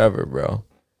 Trevor, bro.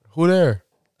 Who there?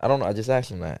 I don't know. I just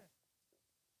asked him that.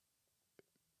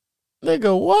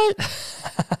 Nigga, what?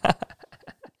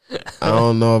 I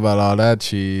don't know about all that,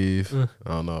 Chief. I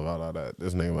don't know about all that.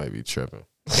 This nigga might be tripping.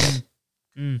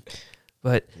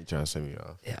 But you trying to send me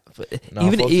off? Yeah, but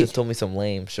even folks just told me some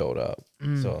lame showed up,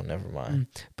 so never mind.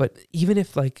 But even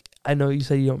if like I know you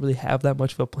said you don't really have that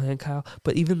much of a plan, Kyle.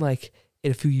 But even like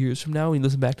in a few years from now, when you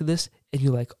listen back to this and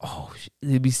you're like, oh,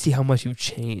 we see how much you've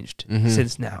changed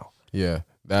since now. Yeah,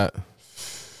 that.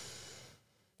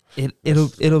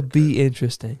 It'll be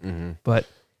interesting, but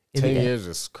 10 years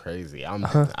is crazy.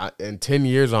 In 10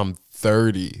 years I'm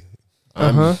 30.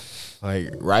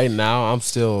 Like right now I'm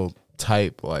still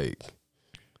type like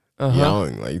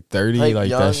young, like 30, like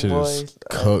that shit is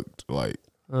cooked. Like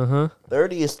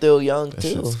 30 is still young that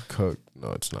too. shit's cooked.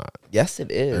 No, it's not. Yes,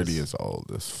 it is. 30 is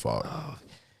old as fuck.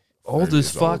 Old as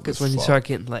fuck is when you start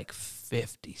getting like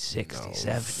 50, 60,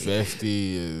 70.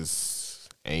 50 is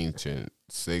ancient.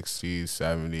 60,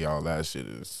 70, all that shit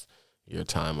is your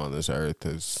time on this earth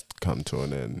has come to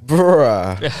an end.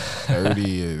 Bruh.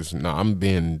 30 is, no, I'm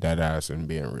being dead ass and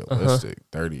being realistic.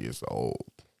 30 is old.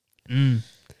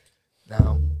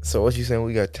 Now, so what you saying?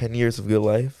 We got 10 years of good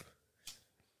life?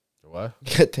 What?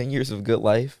 You got 10 years of good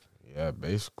life? Yeah,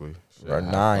 basically. Or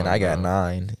 9. I got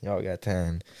 9. Y'all got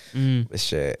 10. But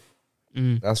shit.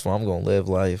 That's why I'm going to live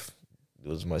life.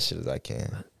 Do as much shit as I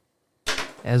can.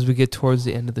 As we get towards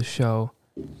the end of the show,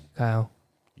 Kyle,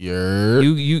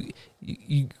 I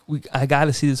got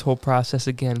to see this whole process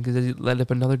again because you let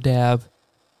up another dab.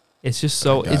 It's just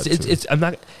so I'm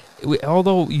not.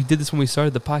 Although you did this when we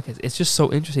started the podcast, it's just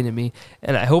so interesting to me,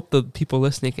 and I hope the people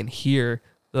listening can hear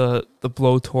the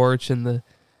blowtorch and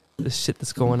the shit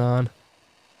that's going on.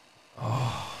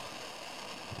 Oh,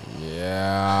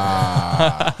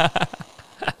 yeah.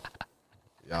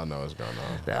 Y'all know what's going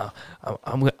on. Now,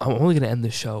 I'm only gonna end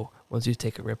the show once you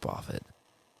take a rip off it,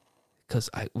 because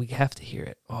we have to hear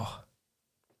it. The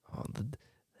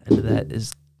end of that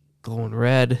is glowing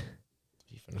red.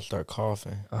 You finna start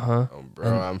coughing. Oh,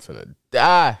 bro, I'm finna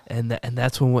die. And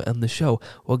that's when we'll end the show.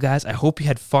 Well, guys, I hope you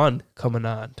had fun coming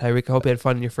on. Tyreek, I hope you had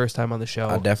fun in your first time on the show.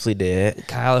 I definitely did.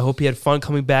 Kyle, I hope you had fun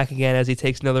coming back again as he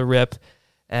takes another rip.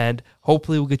 And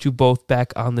hopefully we'll get you both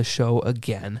back on the show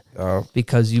again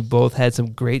because you both had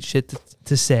some great shit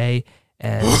to say.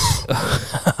 And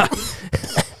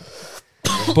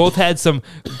both had some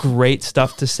great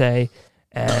stuff to say.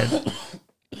 And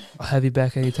I'll have you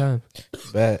back anytime.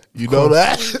 Bet. You know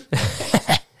that?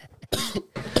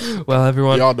 Well,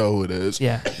 everyone. Y'all know who it is.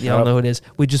 Yeah, y'all know who it is.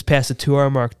 We just passed the 2 hour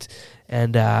mark.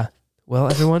 And,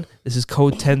 well, everyone, this is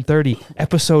Code 1030,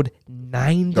 episode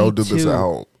 92. Don't do this at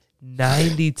home.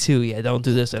 92. Yeah, don't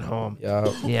do this at home.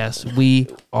 Yep. Yes, we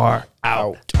are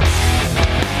out.